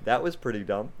 that was pretty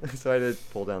dumb. So I had to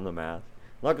pull down the mask.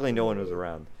 Luckily, no one was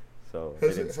around, so they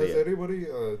didn't see it. Has anybody?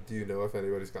 Do you know if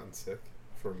anybody's gotten sick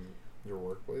from your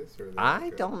workplace? Or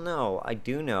I don't know. I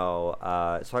do know.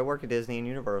 So I work at Disney and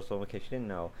Universal. In case you didn't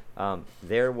know,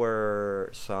 there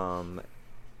were some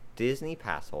Disney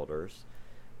pass holders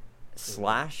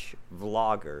slash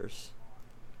vloggers,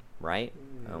 right?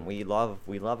 We love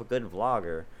a good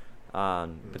vlogger,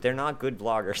 but they're not good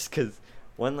vloggers because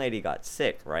one lady got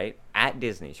sick, right, at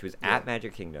Disney. She was at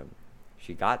Magic Kingdom.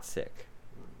 She got sick.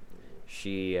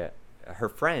 Her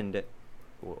friend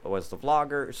was the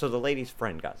vlogger. So the lady's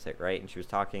friend got sick, right? And she was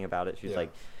talking about it. She was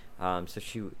like,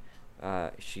 so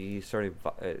she started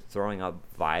throwing up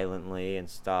violently and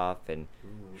stuff, and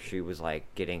she was like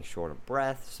getting short of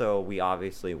breath. So we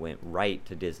obviously went right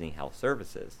to Disney Health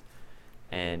Services,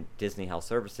 and Disney Health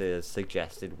Services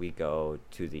suggested we go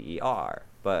to the ER,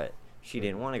 but she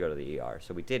didn't want to go to the ER,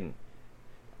 so we didn't.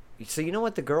 So you know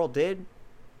what the girl did?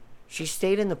 She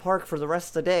stayed in the park for the rest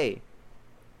of the day.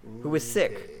 Who was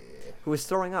sick, who was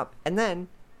throwing up, and then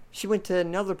she went to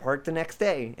another park the next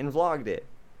day and vlogged it.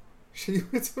 She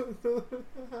was.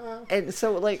 And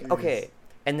so, like, Jeez. okay,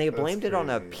 and they blamed it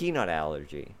on a crazy. peanut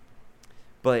allergy,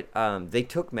 but they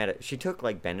took she took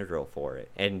like Benadryl for it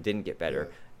and didn't get better,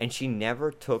 Yeah. and she never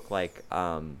took like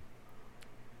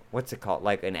what's it called,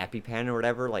 like an EpiPen or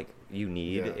whatever, like you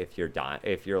need if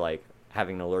you're like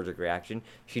having an allergic reaction.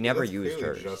 She never used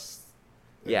hers.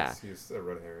 Excuse, a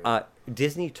red herring.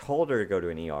 Disney told her to go to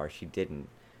an ER. She didn't.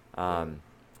 And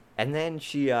then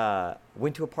she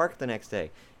went to a park the next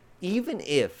day. Even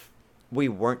if we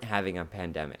weren't having a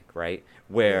pandemic, right?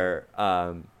 Where,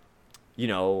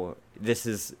 this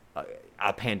is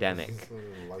a pandemic.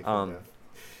 Life and death.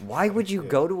 Why would you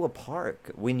go to a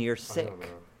park when you're I sick? don't know.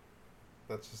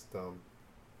 That's just dumb.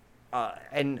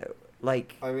 And,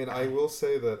 like... I mean, I will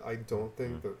say that I don't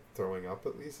think that throwing up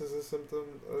at least is a symptom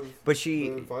of But she...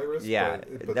 the virus. Yeah,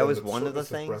 but that then was the one of the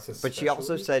shortness of breath things. But she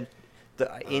also especially.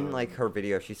 said... in like her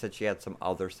video, she said she had some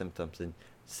other symptoms and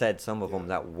said some of them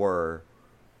that were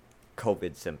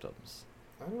COVID symptoms.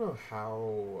 I don't know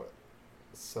how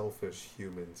selfish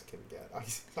humans can get.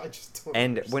 I just don't.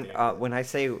 And understand when I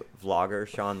say vloggers,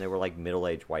 Sean, they were like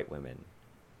middle-aged white women.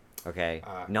 Okay,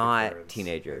 good not parents,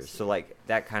 teenagers. I see. So like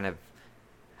that kind of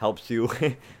helps you.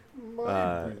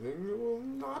 My breathing will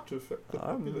not affect the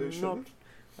population.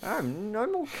 I'm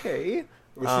okay.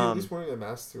 Was she at least wearing a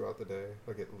mask throughout the day?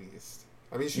 Like at least.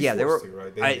 I mean, she's they were. forced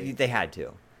to, right? They had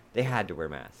to. They had to wear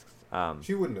masks.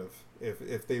 She wouldn't have.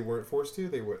 If they weren't forced to,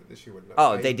 she wouldn't have.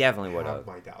 Oh, they definitely would have.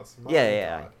 My doubts.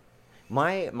 Yeah.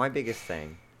 God. My biggest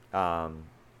thing,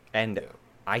 and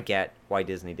I get why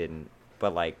Disney didn't,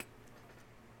 but like,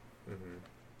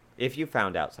 if you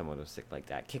found out someone was sick like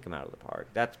that, kick them out of the park.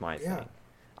 That's my thing.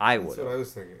 I would. That's what I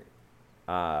was thinking.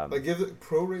 Like give it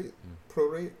prorate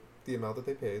the amount that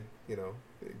they paid.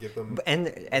 Give them and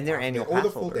their annual or pass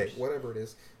the full holders. day, whatever it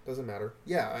is, doesn't matter.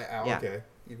 Yeah. Okay,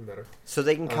 even better. So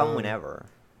they can come whenever.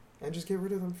 And just get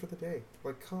rid of them for the day.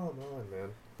 Like, come on, man.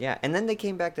 Yeah, and then they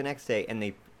came back the next day, and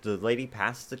the lady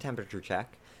passed the temperature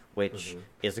check, which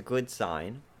is a good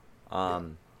sign.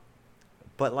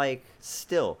 But like,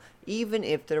 still, even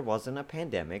if there wasn't a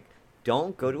pandemic,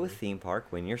 don't go to a theme park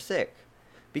when you're sick,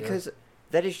 because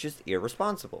that is just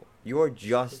irresponsible. You are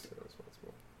just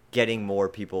getting more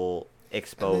people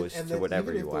exposed and to then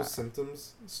whatever even you if are. those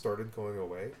symptoms started going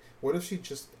away, what if she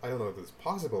just, I don't know if it's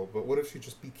possible, but what if she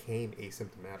just became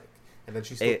asymptomatic and then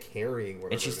she's still carrying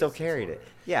whatever and she still carried it.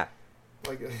 Yeah.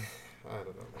 Like, I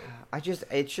don't know, man.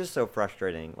 It's just so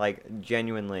frustrating. Like,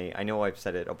 genuinely, I know I've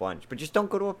said it a bunch, but just don't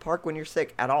go to a park when you're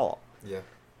sick at all. Yeah.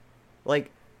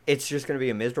 Like, it's just going to be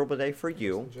a miserable day for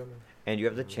you, Just in general. and you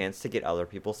have the chance to get other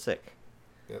people sick.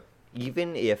 Yep.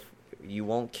 Even if you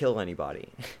won't kill anybody,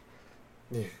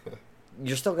 Yeah.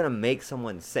 you're still going to make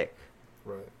someone sick.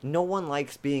 Right. No one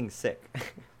likes being sick. It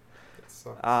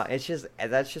sucks.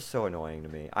 That's just so annoying to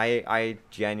me. I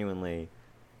genuinely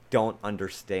don't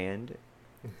understand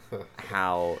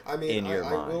how I mean, in your I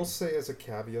mind. will say as a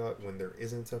caveat, when there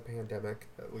isn't a pandemic,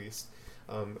 at least,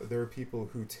 there are people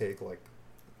who take like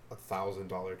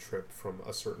 $1,000 trip from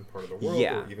a certain part of the world,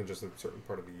 Yeah. or even just a certain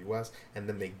part of the U.S., and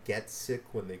then they get sick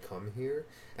when they come here.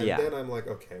 And Yeah. then I'm like,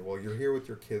 okay, well, you're here with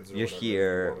your kids. Or You're whatever,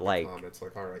 here, you wanna like- come. It's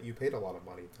like, all right, you paid a lot of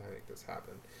money to make this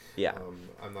happen. Yeah.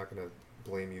 I'm not gonna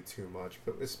blame you too much,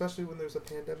 but especially when there's a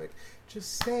pandemic,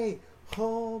 just stay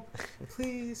home.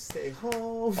 Please stay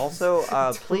home. Also,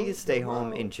 Don't please stay go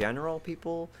home out. in general,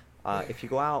 people. If you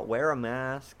go out, wear a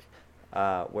mask.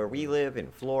 Where we live in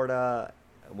Florida,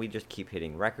 we just keep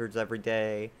hitting records every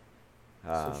day.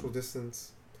 Social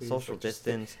distance. Please. Social Like, just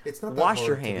distance. It's not that Wash hard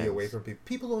your to be away hands. from people.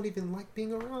 People don't even like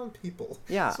being around people.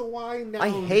 Yeah. So why now I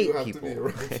do hate you have people. to be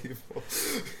around people?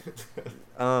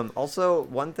 Also,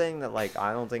 one thing that like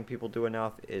I don't think people do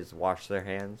enough is wash their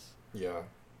hands. Yeah.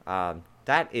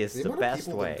 That is The the amount best of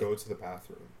people way. that go to the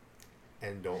bathroom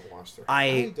and don't wash their I-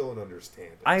 hands. I don't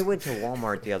understand it. I went to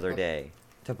Walmart the other day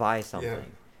to buy something. Yeah.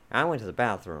 And I went to the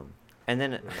bathroom, and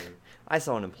then Mhm. I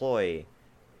saw an employee,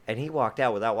 and he walked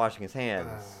out without washing his hands.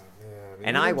 Man,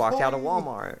 And you're I an walked out of employee.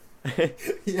 Walmart.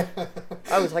 Yeah.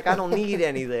 I was like, I don't need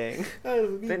anything. I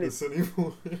don't need Then this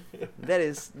anymore. That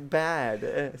is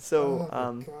bad. So,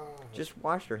 Oh my God. just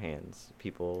wash your hands,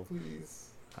 people. Please.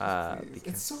 Because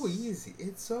It's so easy.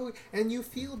 And you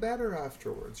feel better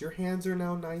afterwards. Your hands are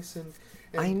now nice and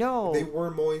I know. They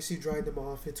were moist. You dried them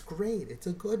off. It's great. It's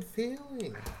a good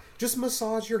feeling. Just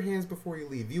massage your hands before you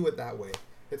leave. View it that way.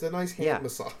 It's a nice hand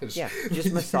massage. Yeah,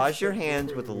 just massage your hands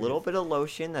Before with a you little leave. bit of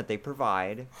lotion that they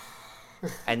provide,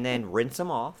 and then rinse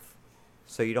them off,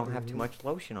 so you don't have too Mhm. much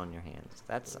lotion on your hands.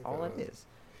 That's Oh my all it God. is.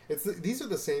 These are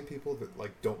the same people that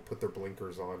like don't put their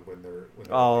blinkers on when they're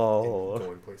Oh. like,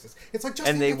 going places. It's like just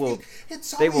And they will- It's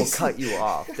so They will easy. cut you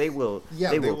off. They will.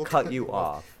 Yeah, they will cut you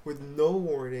off. with no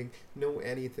warning, no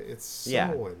anything. It's so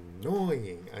Yeah.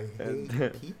 annoying. I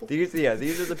hate people. These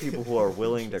are the people who are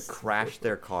willing to crash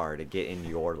their car to get in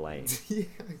your lane. Yeah,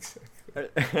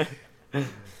 exactly.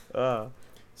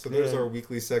 So there's Yeah. our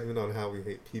weekly segment on how we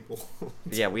hate people.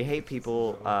 Yeah, we hate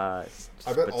people. I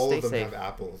bet but all stay of them safe. have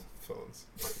Apple phones.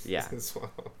 Yeah. As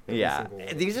well. Every Yeah, single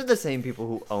one. these are the same people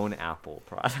who own Apple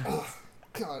products.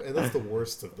 God, and that's the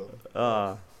worst of them.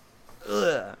 Ugh.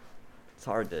 It's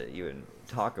hard to even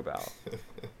talk about.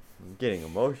 I'm getting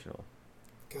emotional.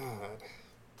 God.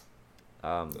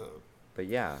 Um, No. but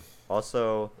yeah.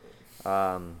 Also,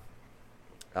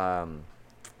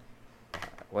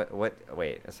 what?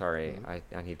 Wait, sorry. Mhm.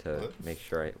 I need to What? make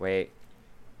sure. Wait.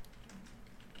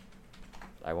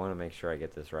 I want to make sure I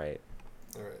get this right.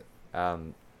 All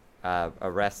right.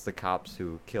 Arrest the cops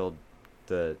who killed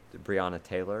the Breonna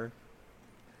Taylor.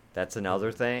 That's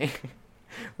another thing.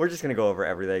 We're just gonna go over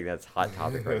everything that's hot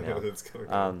topic right now. That's going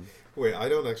Um, Wait, I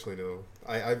don't actually know.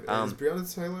 Is Um,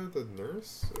 Breonna Taylor the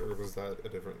nurse, or was that a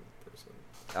different person?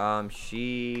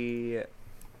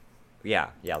 Yeah,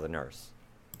 the nurse.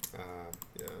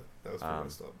 Yeah, that was pretty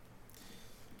messed up.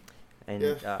 And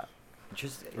Yeah.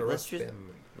 let's Arrest just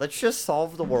them. let's just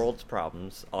solve the world's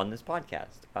problems on this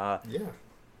podcast. Yeah.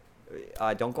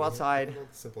 Don't go I outside, know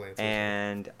the simple answer.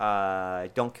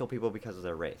 and don't kill people because of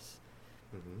their race.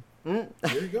 There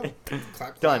you go.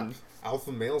 Clap, Done. clap.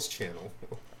 Alpha Males channel.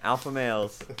 Alpha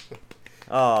males.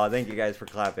 Oh, thank you guys for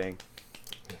clapping.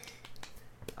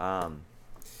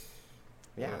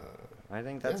 Yeah, I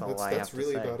think that's all I have to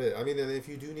really say. about it. I mean, and if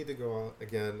you do need to go out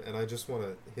again, and I just want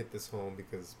to hit this home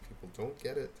because people don't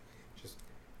get it, just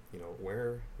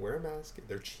wear a mask.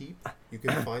 They're cheap. You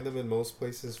can find them in most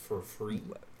places for free.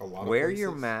 A lot of Wear places.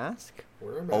 your mask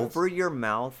Wear a mask over your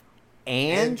mouth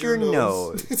and your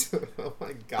nose. Oh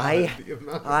my God! I the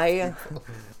amount of I people.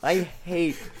 I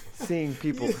hate seeing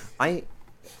people.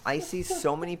 I see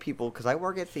so many people because I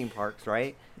work at theme parks,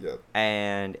 right? Yep.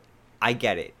 And I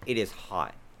get it. It is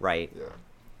hot, right? Yeah.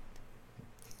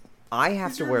 I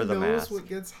have Is to your wear the nose mask. what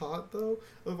gets hot though?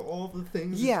 Of all the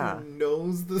things, is Yeah. your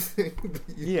nose the thing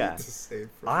that you Yeah. need to save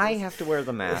for I this? have to wear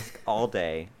the mask all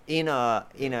day in a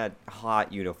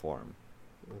hot uniform.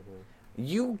 Mhm.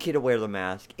 You get to wear the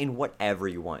mask in whatever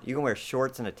you want. You can wear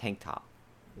shorts and a tank top,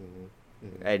 Mhm.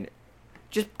 Mhm. and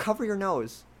just cover your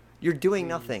nose. You're doing Please.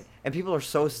 nothing, and people are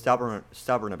so stubborn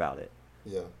about it.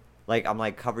 Yeah. Like I'm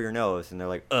like, cover your nose, and they're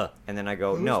like, ugh, and then I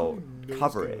go, How's no, my nose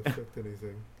cover gonna it. affect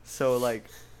anything? So like,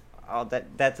 Oh,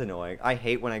 that's annoying. I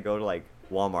hate when I go to like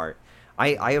Walmart.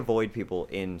 I avoid people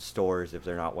in stores if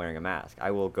they're not wearing a mask.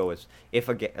 I will go as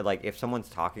if someone's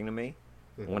talking to me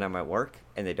when I'm at work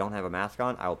and they don't have a mask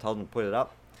on, I will tell them to put it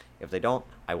up. If they don't,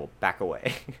 I will back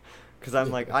away. Because I'm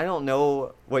like, I don't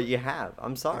know what you have.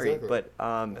 I'm sorry, but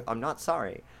I'm not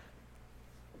sorry.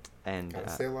 And gotta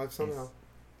stay alive somehow.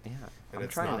 Yeah, and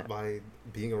it's not by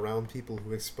being around people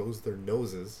who expose their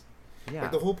noses. Yeah.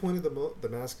 Like the whole point of the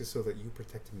mask is so that you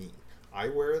protect me. I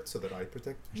wear it so that I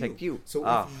protect you. So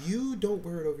if you don't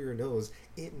wear it over your nose,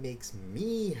 it makes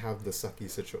me have the sucky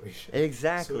situation.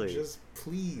 Exactly. So just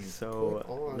please put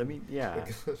on. Let me, yeah.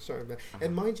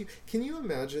 And mind you, can you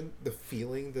imagine the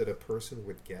feeling that a person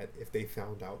would get if they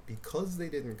found out because they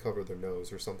didn't cover their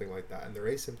nose or something like that, and they're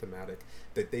asymptomatic,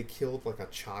 that they killed like a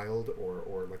child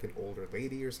or like an older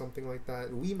lady or something like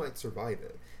that? We might survive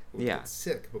it. We get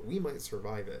sick, but we might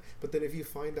survive it. But then if you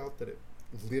find out that it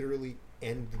literally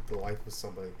ended the life of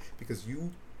somebody because you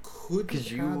couldn't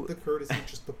have the courtesy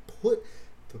just to put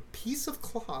the piece of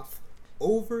cloth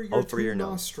over your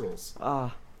nostrils.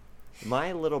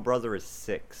 My little brother is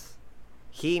 6.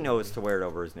 He knows to wear it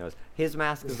over his nose. His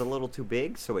mask is a little too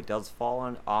big, so it does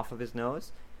fall off of his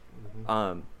nose.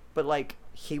 But like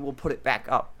he will put it back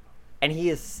up, and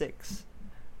he is 6.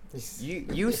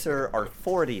 You sir are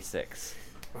 46,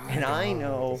 and I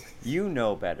know you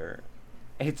know better.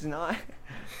 It's not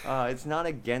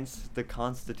against the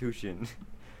Constitution.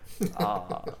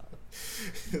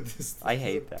 I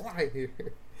hate that.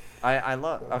 I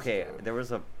love. Okay, there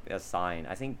was a sign.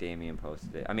 I think Damien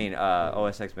posted it. I mean,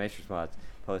 OSX Matrix Mods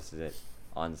posted it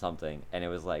on something, and it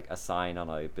was like a sign on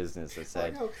a business that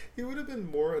said. I know. He would have been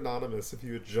more anonymous if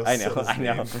you had just. I know. Said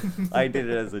his name. I did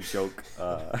it as a joke.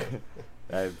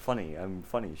 I'm funny.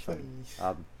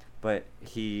 But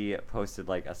he posted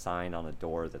like a sign on a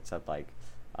door that said like.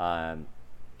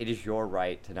 It is your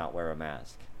right to not wear a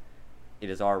mask.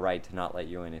 It is our right to not let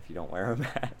you in if you don't wear a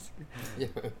mask. Yeah.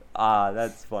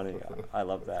 That's funny. I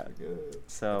love that.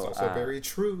 So it's also very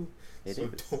true. It so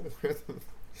is.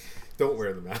 Don't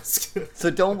wear the mask. So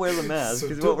don't wear the mask.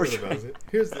 So don't wear the mask.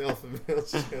 Here's the Alpha Male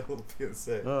Channel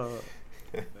PSA.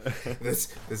 This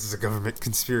is a government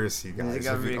conspiracy, guys.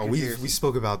 We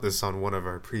spoke about this on one of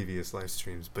our previous live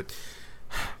streams, but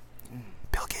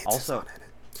Bill Gates also, is on it.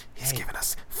 He's given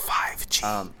us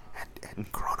 5G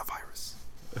and coronavirus.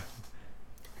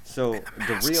 So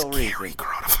the real reason,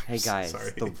 hey guys,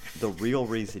 the real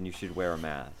reason you should wear a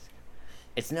mask,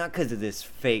 it's not because of this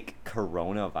fake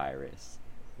coronavirus,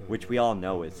 which we all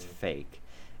know is fake.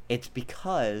 It's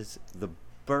because the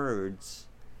birds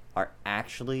are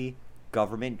actually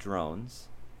government drones,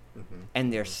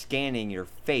 and they're scanning your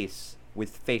face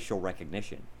with facial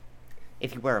recognition.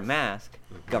 If you wear a mask,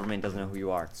 government doesn't know who you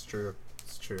are. It's true.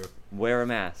 It's true. Wear a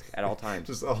mask at all times.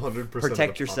 Just 100%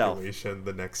 protect of the population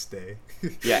the next day.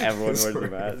 Yeah, everyone wears a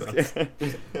mask.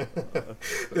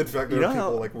 In fact, there are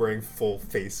people like wearing full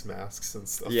face masks and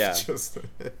stuff. Yeah.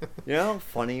 You know how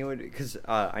funny it would be? Because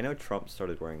I know Trump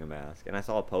started wearing a mask, and I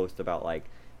saw a post about like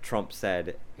Trump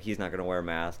said he's not going to wear a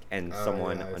mask, and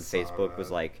someone on Facebook was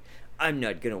like, I'm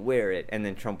not going to wear it. And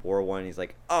then Trump wore one, and he's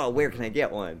like, oh, where can I get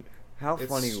one? How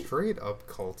funny. It's straight up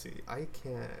culty. I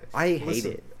can't. I hate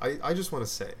it. I just want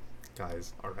to say,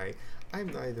 guys, all right, I'm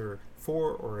neither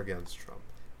for or against Trump.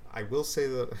 I will say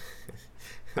that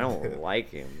I don't like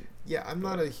him. Yeah, I'm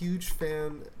not a huge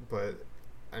fan, but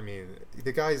I mean,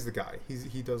 the guy's the guy.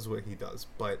 He does what he does.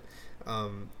 But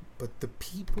the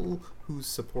people who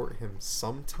support him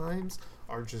sometimes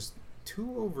are just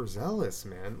too overzealous,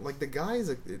 man. Like the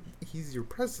guy's he's your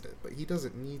president, but he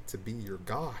doesn't need to be your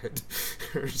god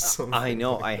or something. I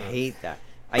know. Like I that. hate that.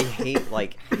 I hate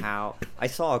like how I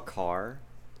saw a car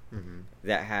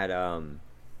that had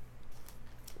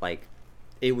like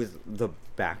it was the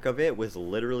back of it was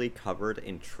literally covered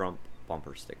in Trump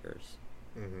bumper stickers.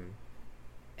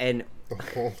 And the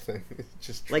whole thing is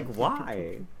just Trump. Like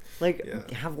why? Like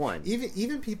have one.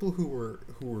 Even people who were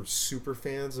super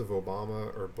fans of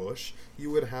Obama or Bush,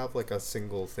 you would have like a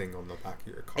single thing on the back of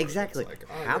your car. Exactly. Like,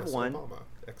 have yes, one. Obama,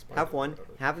 have one.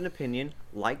 Have an opinion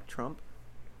like Trump,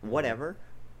 whatever.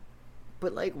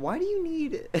 But like, why do you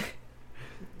need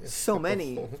so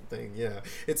many? The whole thing, yeah.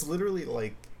 It's literally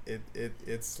like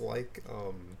it's like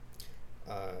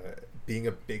being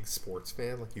a big sports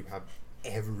fan. Like you have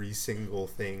every single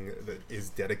thing that is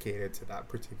dedicated to that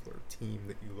particular team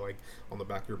that you like on the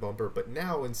back of your bumper, but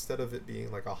now instead of it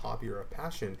being like a hobby or a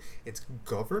passion, it's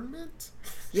government.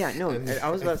 Yeah, no,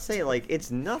 I was about to say like it's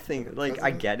nothing. Like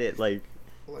I get it, like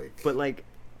but like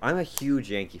I'm a huge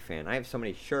Yankee fan. I have so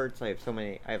many shirts. I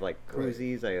have like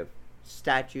koozies. I have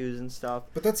statues and stuff.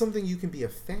 But that's something you can be a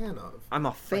fan of. I'm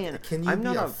a fan. Like, can you I'm be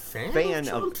not a a fan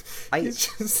of Trump?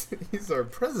 He's our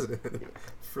president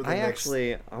for the next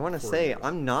I want to 4 say years.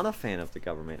 I'm not a fan of the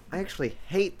government. I actually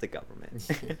hate the government.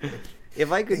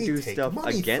 If I could They do take stuff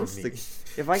money against from the, me.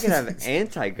 if I could have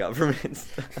anti-government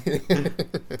stuff,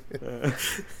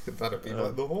 That'd be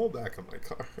like the whole back of my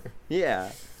car.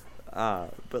 yeah.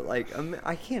 But like,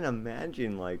 I can't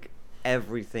imagine like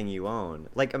everything you own.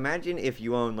 Like, imagine if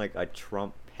you own like a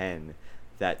Trump pen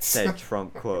that said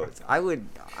Trump quotes. I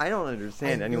don't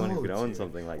understand anyone who could own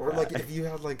something like that. Or like if you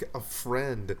had like a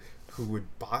friend who would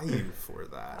buy you for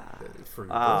that for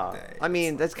your birthday. I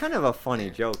mean, that's kind of a funny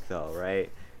joke, though, right?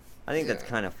 I think that's Yeah.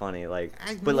 kind of funny. Like,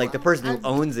 but like the person who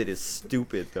owns it is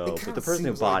stupid, though. But the person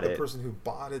who bought the person who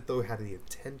bought it though had the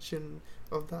intention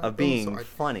of that of being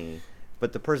funny.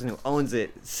 But the person who owns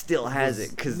it still has it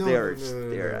because they're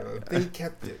they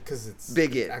kept it because it's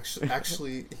bigot.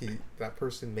 Actually, that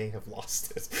person may have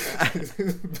lost it.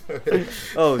 But,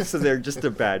 oh, so they're just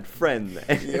a bad friend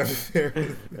then. yeah,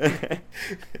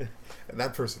 and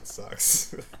that person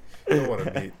sucks. I don't want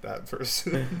to meet that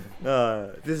person.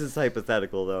 This is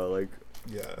hypothetical though. Like,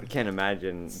 Yeah, I can't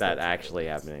imagine It's that not actually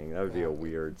true. happening. That would be a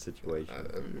weird situation.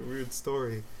 a weird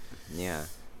story. Yeah.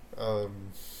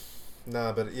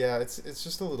 Nah, but yeah, it's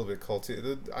just a little bit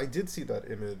culty. I did see that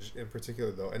image in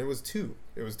particular though, and it was two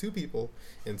people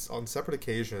on separate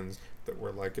occasions that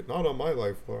were like, not on my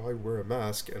life where I wear a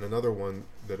mask, and another one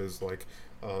that is like,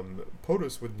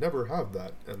 POTUS would never have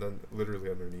that, and then literally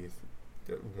underneath,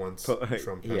 once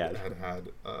Trump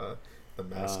had the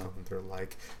mask on, they're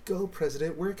like, "Go,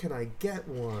 President! Where can I get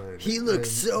one?" He looks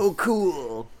so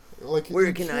cool. Like, Where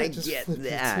you can I can't just get flip your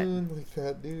that? tune like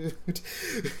that, dude.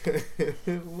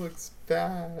 It looks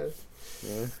bad.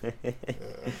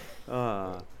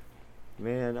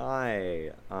 Man,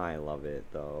 I love it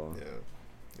though.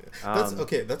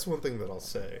 Yeah. That's one thing that I'll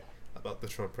say about the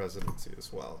Trump presidency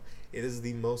as well. It is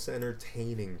the most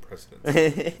entertaining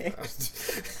presidency.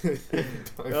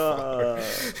 By far.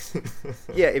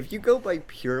 Yeah, if you go by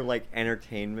pure like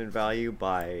entertainment value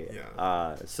by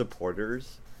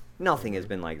supporters, nothing has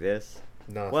been like this.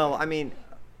 Nothing. Well, I mean,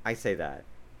 I say that.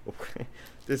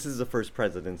 This is the first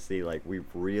presidency like we've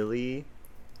really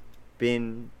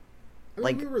been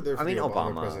like. We were there for the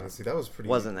Obama Obama presidency. That was pretty.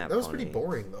 wasn't that was funny. pretty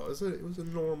boring though. It was a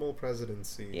normal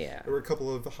presidency. Yeah. There were a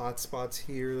couple of hot spots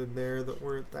here and there that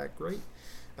weren't that great.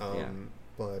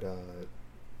 But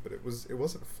it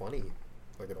wasn't funny,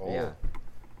 like at all. Yeah.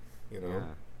 You know.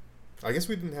 Yeah. I guess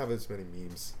we didn't have as many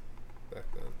memes back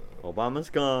then. Obama's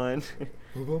gone.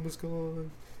 Obama's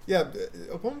gone. Yeah,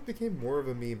 Obama became more of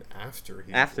a meme after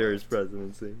his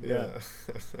presidency. Yeah.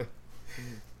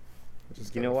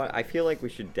 You know what? I feel like we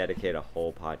should dedicate a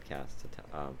whole podcast to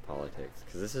politics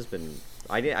because this has been.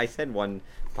 I said one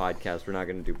podcast we're not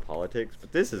going to do politics,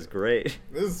 but this is great.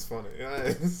 This is funny. Yeah,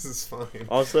 this is fine.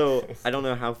 Also, I don't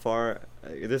know how far.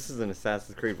 This is an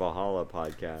Assassin's Creed Valhalla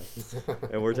podcast,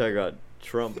 and we're talking about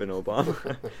Trump and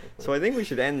Obama. So I think we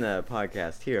should end the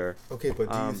podcast here. Okay,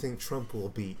 but do you think Trump will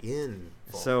be in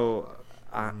Valhalla? So,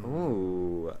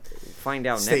 find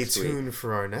out Stay next week. Stay tuned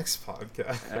for our next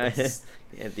podcast.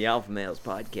 At the Alpha Males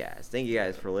podcast. Thank you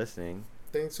guys for listening.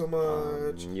 Thanks so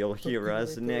much. You'll hear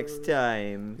us next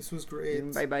time. This was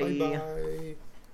great. Bye-bye. Bye-bye.